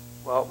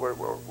 Well, where it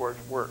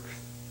works.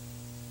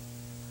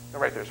 No,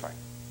 right there's fine.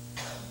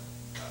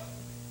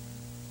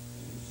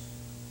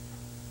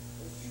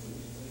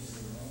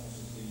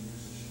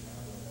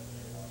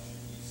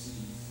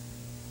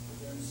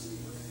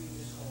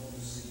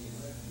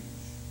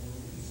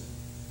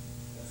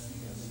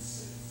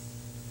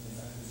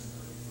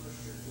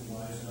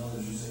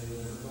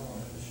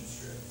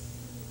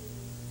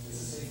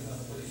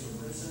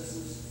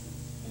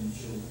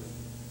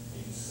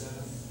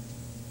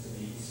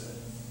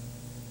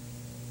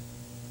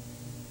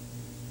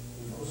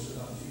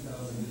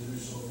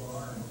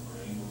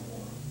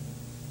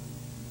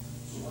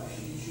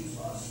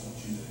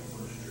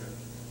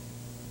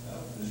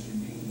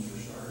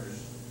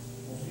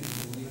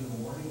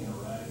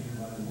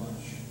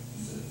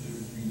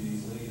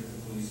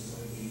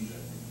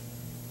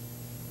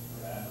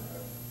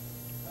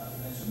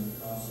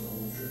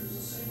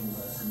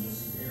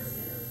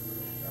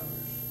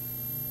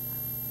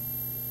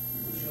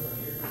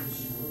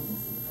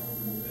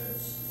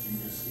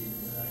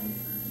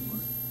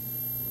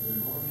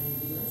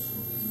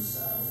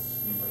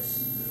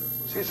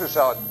 Caesar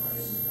salad.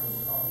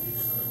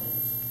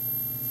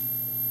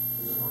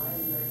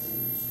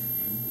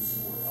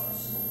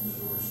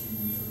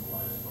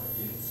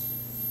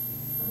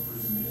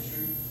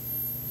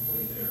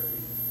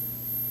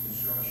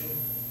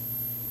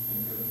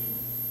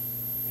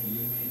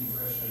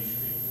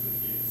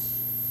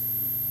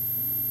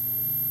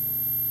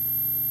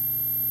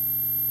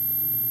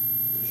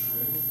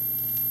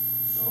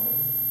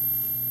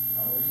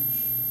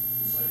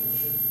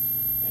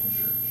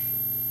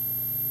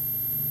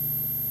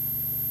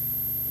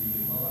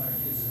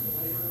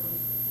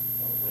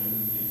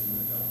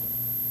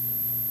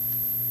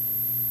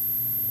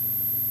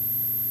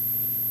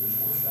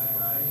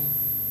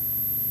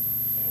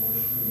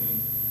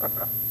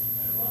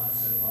 And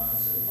lots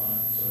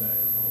of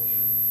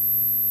agriculture.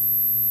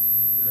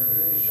 There are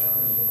various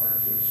genres of art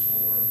to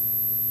explore.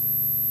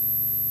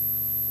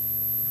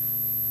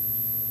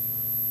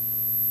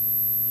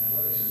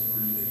 Athletics is a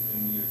pretty big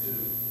thing here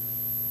too.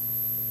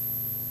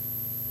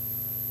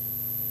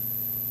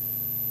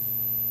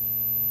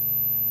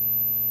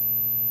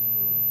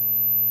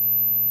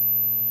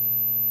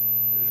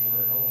 There's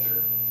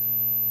horticulture,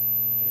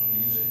 there's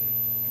music,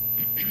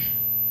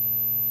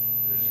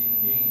 there's even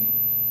gaming.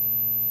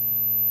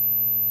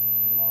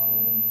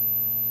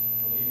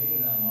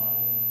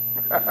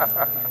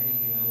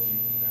 Anything else you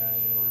can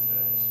imagine or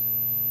invent.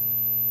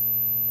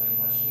 Like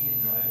much needed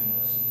driving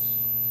lessons,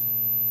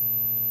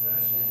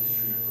 perhaps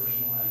dentistry or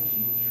personal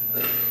hygiene with your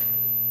pet.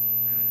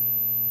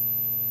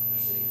 For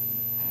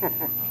safety. Or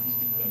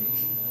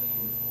maybe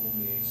playing with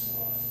homemade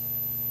sloth.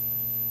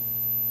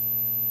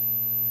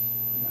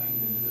 You might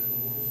even visit the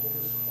world's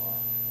oldest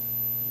clock.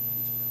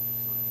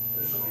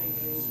 There's so many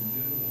things to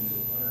do and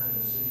to learn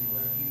in the city of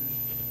refuge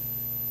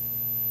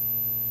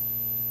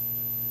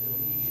that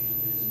we need you to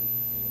visit.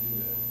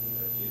 With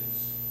our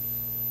kids.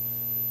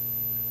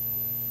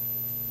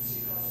 You see,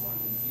 it costs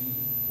money to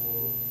feed,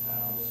 clothe,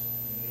 house,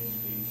 and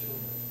educate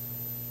children,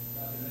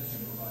 not to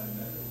mention provide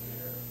medical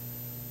care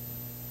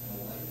and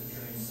a life that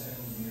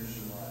transcends mere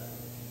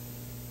survival.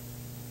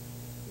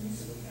 We can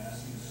simply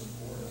ask you to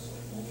support us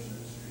like most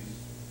ministries.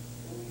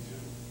 Well, we do.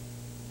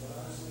 But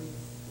honestly,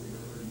 we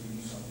prefer to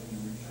give you something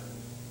in return.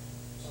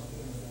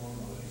 Something in the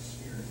form of an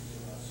experience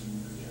you'll not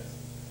soon forget.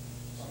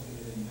 Something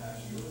that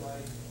impacts your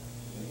life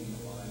and maybe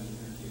the lives of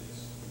your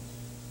kids.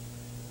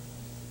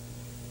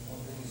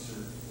 One thing is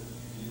certain, whether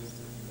you give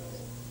or you go,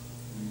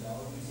 every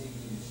dollar we take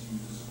in is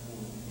used to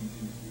support what we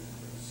do here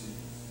for the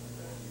city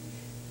of refuge.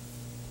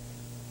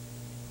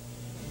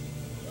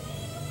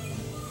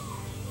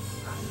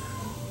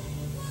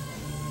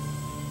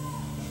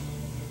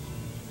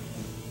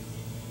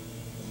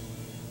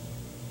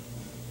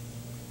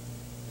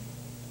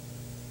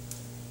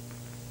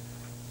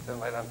 Turn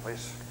the light on,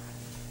 please.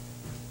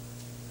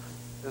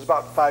 It was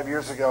about 5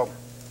 years ago.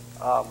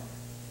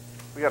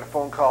 We got a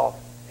phone call,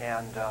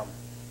 and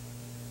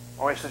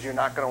Moines says, "You're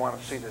not going to want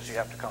to see this. You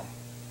have to come."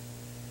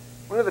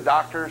 One of the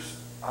doctors,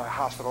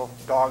 hospital,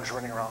 dogs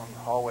running around the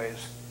hallways.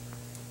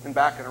 And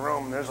back in the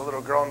room, there's a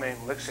little girl named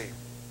Lixie,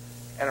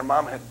 and her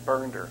mom had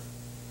burned her,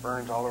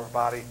 burns all over her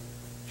body.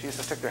 She used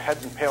to stick their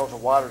heads in pails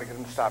of water to get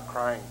them to stop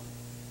crying.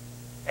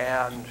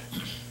 And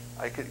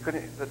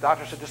the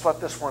doctor said, just let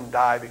this one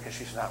die because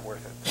she's not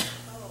worth it.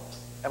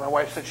 And my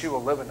wife said she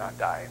will live and not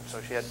die. And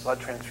so she had blood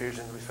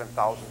transfusions. We spent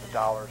thousands of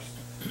dollars.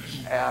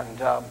 And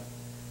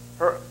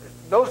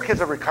those kids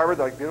have recovered.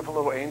 They're like beautiful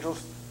little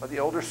angels. But the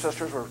older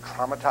sisters were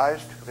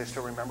traumatized because they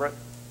still remember it.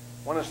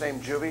 One is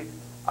named Juvie.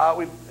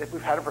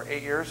 We've had her for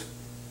 8 years.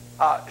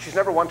 She's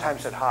never one time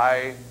said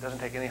hi, doesn't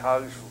take any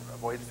hugs,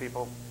 avoids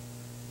people.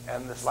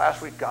 And this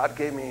last week, God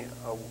gave me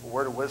a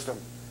word of wisdom.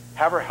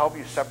 Have her help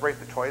you separate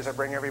the toys I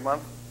bring every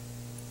month.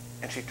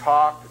 And she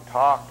talked and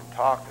talked and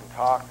talked and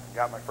talked and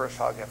got my first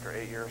hug after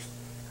 8 years.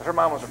 Because her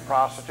mom was a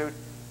prostitute.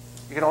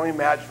 You can only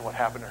imagine what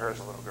happened to her as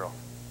a little girl.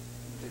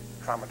 It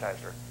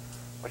traumatized her.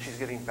 But she's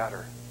getting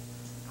better.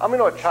 How many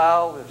know a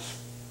child is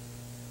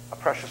a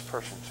precious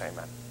person? Say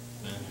amen.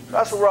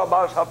 That's what we're all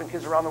about, is helping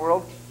kids around the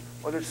world.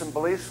 Whether it's in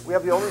Belize, we're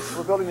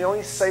building the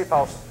only safe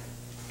house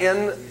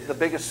in the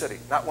biggest city.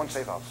 Not one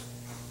safe house.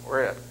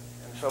 We're it.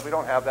 And so if we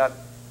don't have that,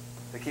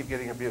 they keep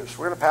getting abused.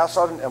 We're going to pass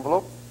out an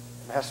envelope.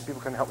 I'm going to ask some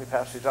people can help me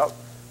pass these out.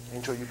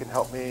 Angel, you can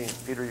help me.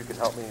 Peter, you can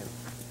help me.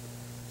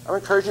 I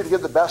encourage you to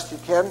give the best you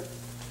can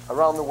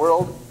around the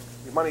world.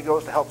 Your money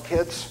goes to help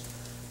kids.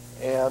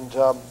 And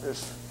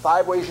there's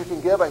 5 ways you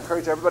can give. I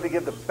encourage everybody to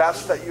give the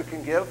best that you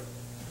can give.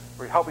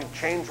 We're helping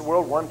change the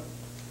world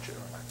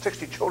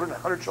 60 children,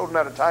 100 children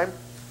at a time.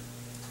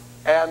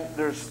 And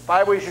there's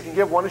 5 ways you can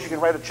give. One is you can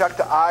write a check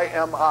to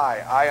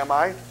IMI.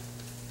 IMI.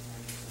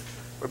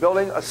 We're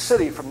building a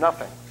city from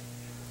nothing.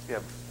 You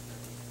have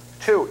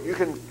 2, you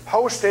can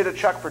post-date a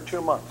check for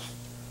 2 months.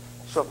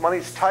 So if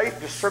money's tight,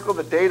 just circle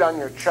the date on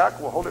your check.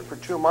 We'll hold it for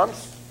 2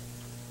 months.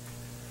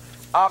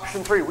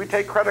 Option 3, we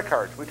take credit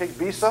cards. We take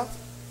Visa.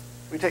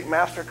 We take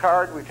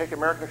MasterCard. We take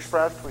American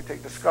Express. We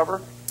take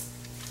Discover.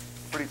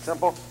 Pretty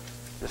simple.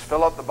 Just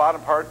fill out the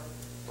bottom part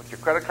with your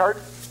credit card,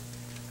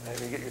 and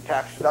you get your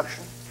tax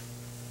deduction.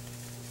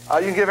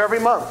 You can give every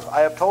month.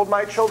 I have told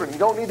my children, you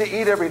don't need to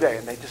eat every day,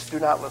 and they just do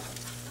not listen.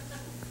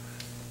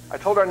 I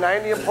told our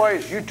 90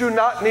 employees, you do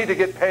not need to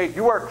get paid.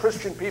 You are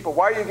Christian people.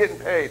 Why are you getting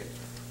paid?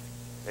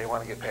 They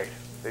want to get paid.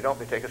 If they don't,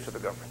 they take us to the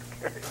government.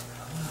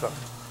 So,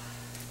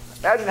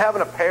 imagine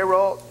having a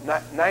payroll,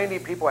 90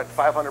 people at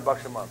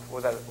 $500 a month.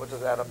 What does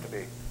that add up to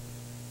be?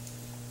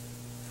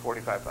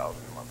 $45,000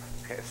 a month.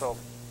 Okay, so,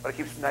 but it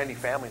keeps 90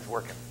 families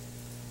working.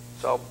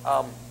 So,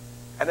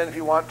 and then if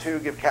you want to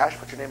give cash,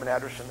 put your name and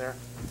address in there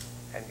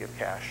and give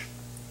cash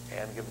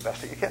and give the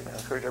best that you can. I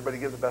encourage everybody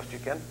to give the best you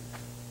can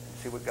and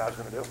see what God's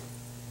going to do.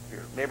 If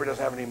your neighbor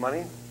doesn't have any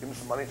money, give them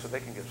some money so they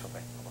can give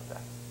something. How about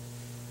that?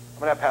 I'm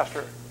going to have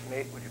Pastor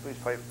Nate, would you please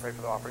pray for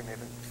the offering,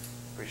 Nathan?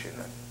 Appreciate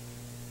that.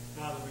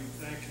 Father, we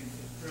thank you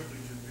for the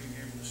privilege of being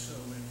able to sow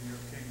into your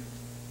kingdom.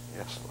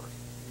 Yes, Lord.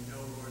 We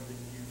know, Lord, that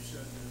you've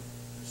said that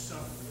the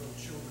suffer the little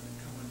children to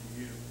come unto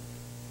you.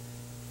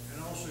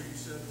 And also you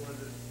said, Lord,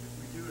 that if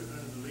we do it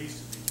unto the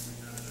least of these,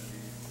 we've done it unto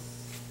you.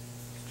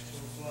 So,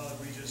 Father,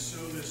 we just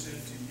sow this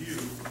into you,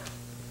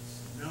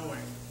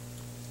 knowing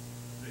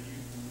that you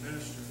can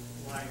minister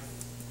life,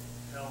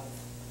 health,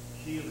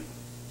 healing,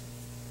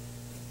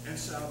 and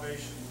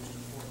salvation, most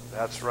important.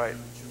 That's right.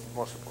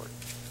 Most important.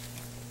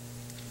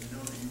 We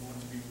know that you want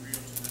to be real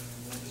to them.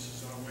 Lord, this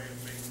is our way of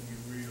making you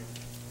real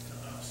to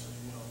us as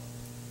well.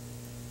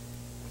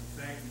 We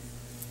thank you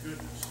for the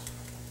goodness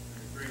and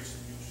the grace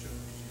that you've shown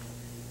these young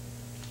people.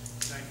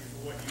 Thank you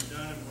for what you've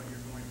done and what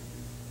you're going to do.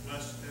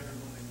 Bless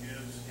everyone that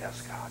gives. Yes,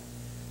 God.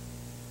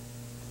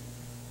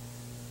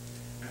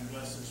 And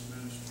bless this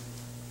ministry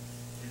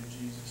in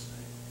Jesus'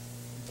 name.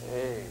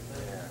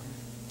 Amen.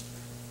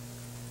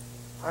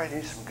 All right,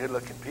 need some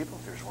good-looking people.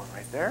 There's one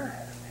right there.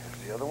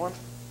 Here's the other one.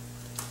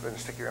 Go ahead and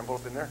stick your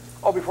envelope in there.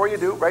 Oh, before you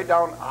do, write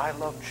down, I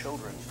love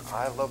children.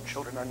 I love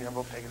children on your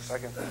envelope. Take a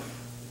second.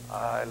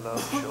 I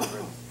love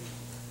children.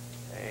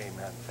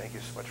 Amen. Thank you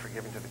so much for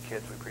giving to the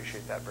kids. We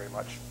appreciate that very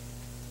much.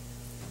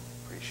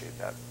 Appreciate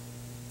that.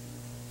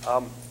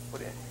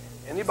 Would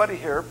anybody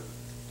here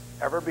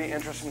ever be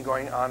interested in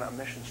going on a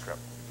mission trip?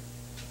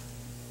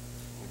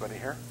 Anybody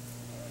here?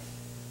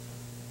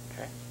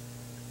 Okay.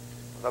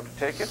 I'd love to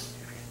take it.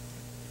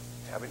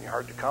 If you have it in your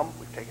heart to come,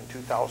 we've taken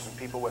 2,000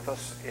 people with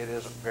us. It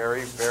is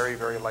very, very,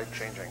 very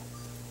life-changing.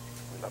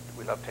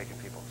 We love taking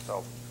people.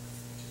 So,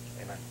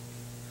 amen.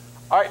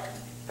 All right.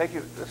 Thank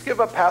you. Let's give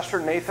Pastor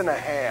Nathan a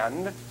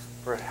hand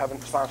for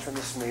sponsoring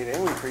this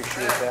meeting. We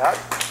appreciate that.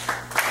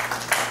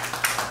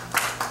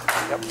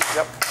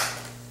 Yep.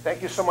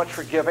 Thank you so much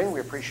for giving. We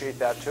appreciate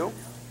that too.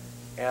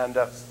 And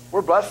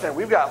we're blessed, and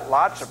we've got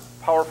lots of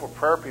powerful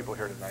prayer people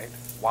here tonight.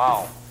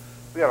 Wow.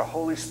 We got a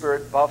Holy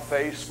Spirit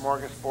buffet,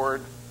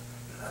 smorgasbord,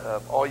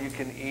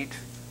 all-you-can-eat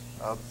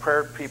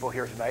prayer people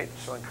here tonight.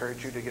 So I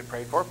encourage you to get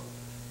prayed for.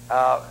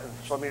 And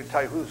so let me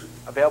tell you who's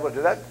available to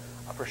do that.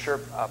 For sure,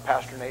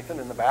 Pastor Nathan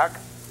in the back.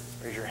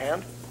 Raise your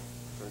hand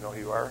so we know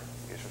who you are.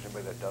 In case there's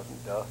anybody that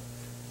doesn't.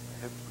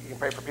 You can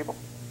pray for people.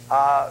 You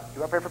want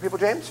to pray for people,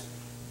 James?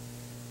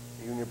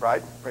 You and your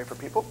bride pray for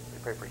people.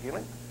 They pray for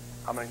healing.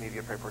 I'm going to need to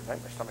get prayed for tonight.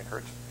 My stomach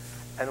hurts.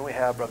 And then we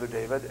have Brother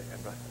David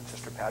and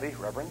Sister Patty,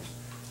 Reverends,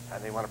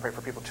 and they want to pray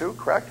for people too,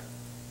 correct?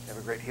 They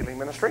have a great healing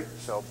ministry,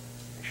 so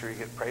make sure you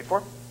get prayed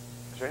for.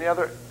 Is there any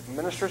other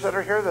ministers that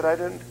are here that I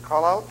didn't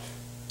call out?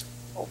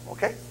 Oh,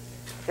 okay.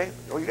 Okay.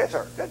 Oh, you guys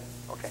are. Good.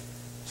 Okay.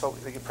 So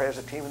they can pray as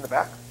a team in the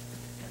back.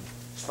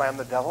 Slam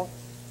the devil.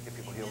 Get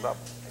people healed up.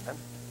 Amen.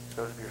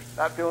 So if you're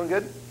not feeling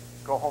good,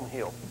 go home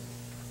healed.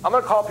 I'm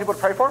going to call people to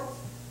pray for.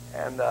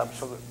 And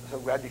so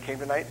glad you came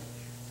tonight.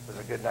 It was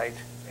a good night,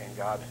 and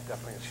God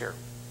definitely is here.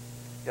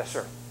 Yes,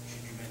 sir.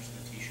 Should you mention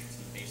the T-shirts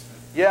in the basement?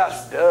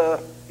 Yes.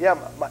 Yeah,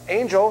 my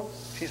Angel,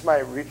 she's my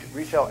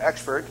retail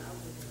expert.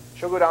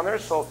 She'll go down there.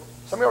 So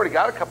somebody already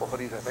got a couple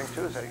hoodies, I think,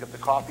 too. So you got the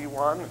coffee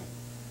one.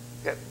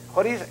 Get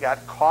hoodies.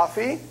 Got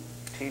coffee,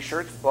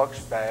 T-shirts, books,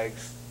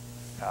 bags,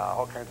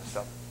 all kinds of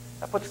stuff.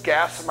 That puts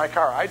gas in my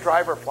car. I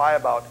drive or fly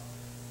about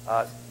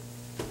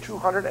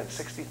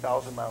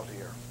 260,000 miles a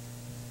year.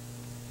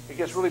 It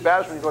gets really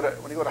bad when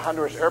you go to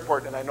Honduras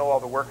Airport, and I know all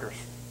the workers.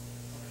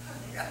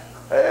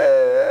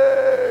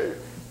 Hey!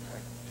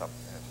 So,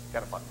 it's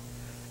kind of fun.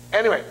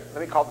 Anyway,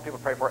 let me call the people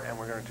to pray for it, and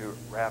we're going to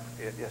wrap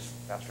it. Yes,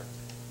 Pastor.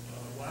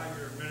 While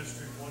you're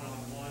ministering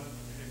one-on-one,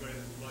 anybody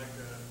that would like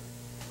a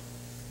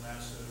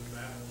glass of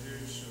apple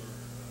juice or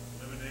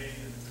lemonade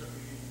and a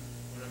cookie,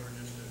 whatever,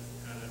 just to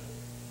kind of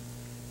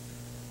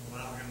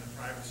allow him the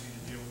privacy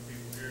to deal with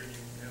people here, you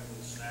can have a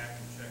little snack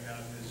and check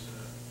out his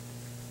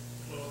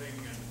clothing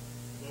and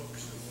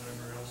books or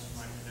whatever else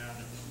might be down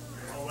there.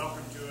 You're all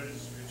welcome to it.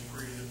 It's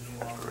free. There's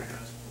no law or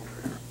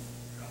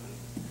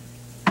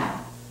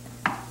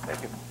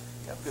Thank you.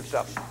 Yeah, good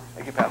stuff.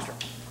 Thank you, Pastor.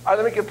 All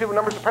right, let me give people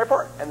numbers to pray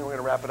for, and then we're going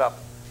to wrap it up.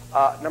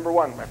 Number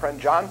 1, my friend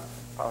John. I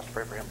promised to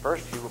pray for him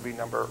first. He will be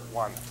number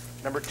 1.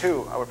 Number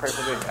 2, I would pray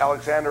for the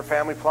Alexander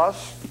Family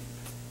Plus.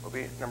 Will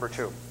be number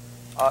 2.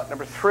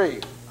 Number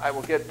 3, I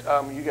will get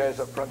you guys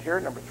up front here.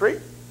 Number 3.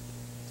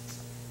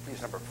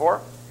 He's number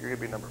 4. You're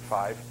going to be number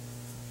 5.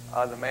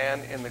 The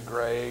man in the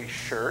gray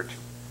shirt.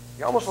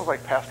 You almost look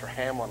like Pastor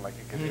Hamlin, like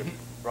you could be a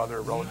brother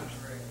or relative.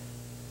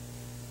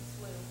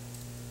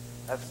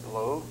 That's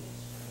blue.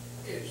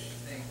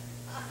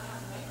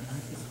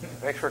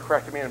 Thanks for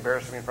correcting me and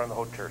embarrassing me in front of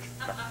the whole church.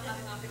 I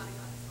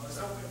was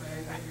hoping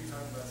maybe you're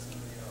talking about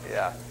somebody else.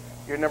 Yeah.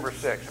 You're number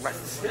 6.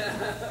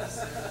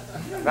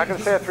 I'm not going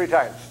to say it 3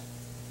 times.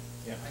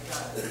 I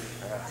got it.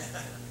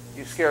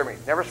 You scare me.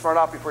 Never smart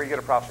off before you get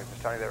a prophecy.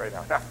 Just telling you that right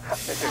now.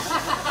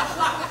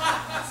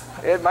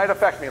 It might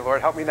affect me,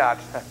 Lord. Help me not.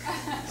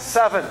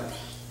 7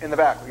 in the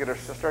back. We get our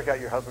sister. I got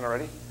your husband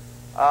already.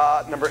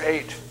 Number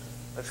 8.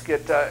 Let's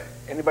get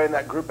anybody in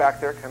that group back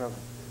there, kind of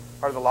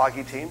part of the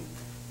loggy team.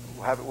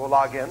 We'll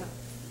log in.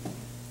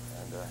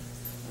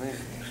 And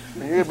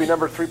you're going to be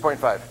number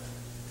 3.5.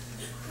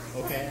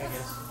 Okay, I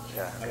guess.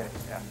 Yeah, okay,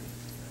 yeah.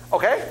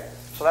 Okay,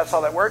 so that's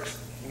how that works.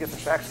 You get some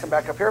snacks, come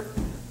back up here.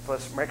 So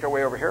let's make our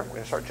way over here. We're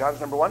going to start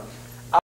John's number 1.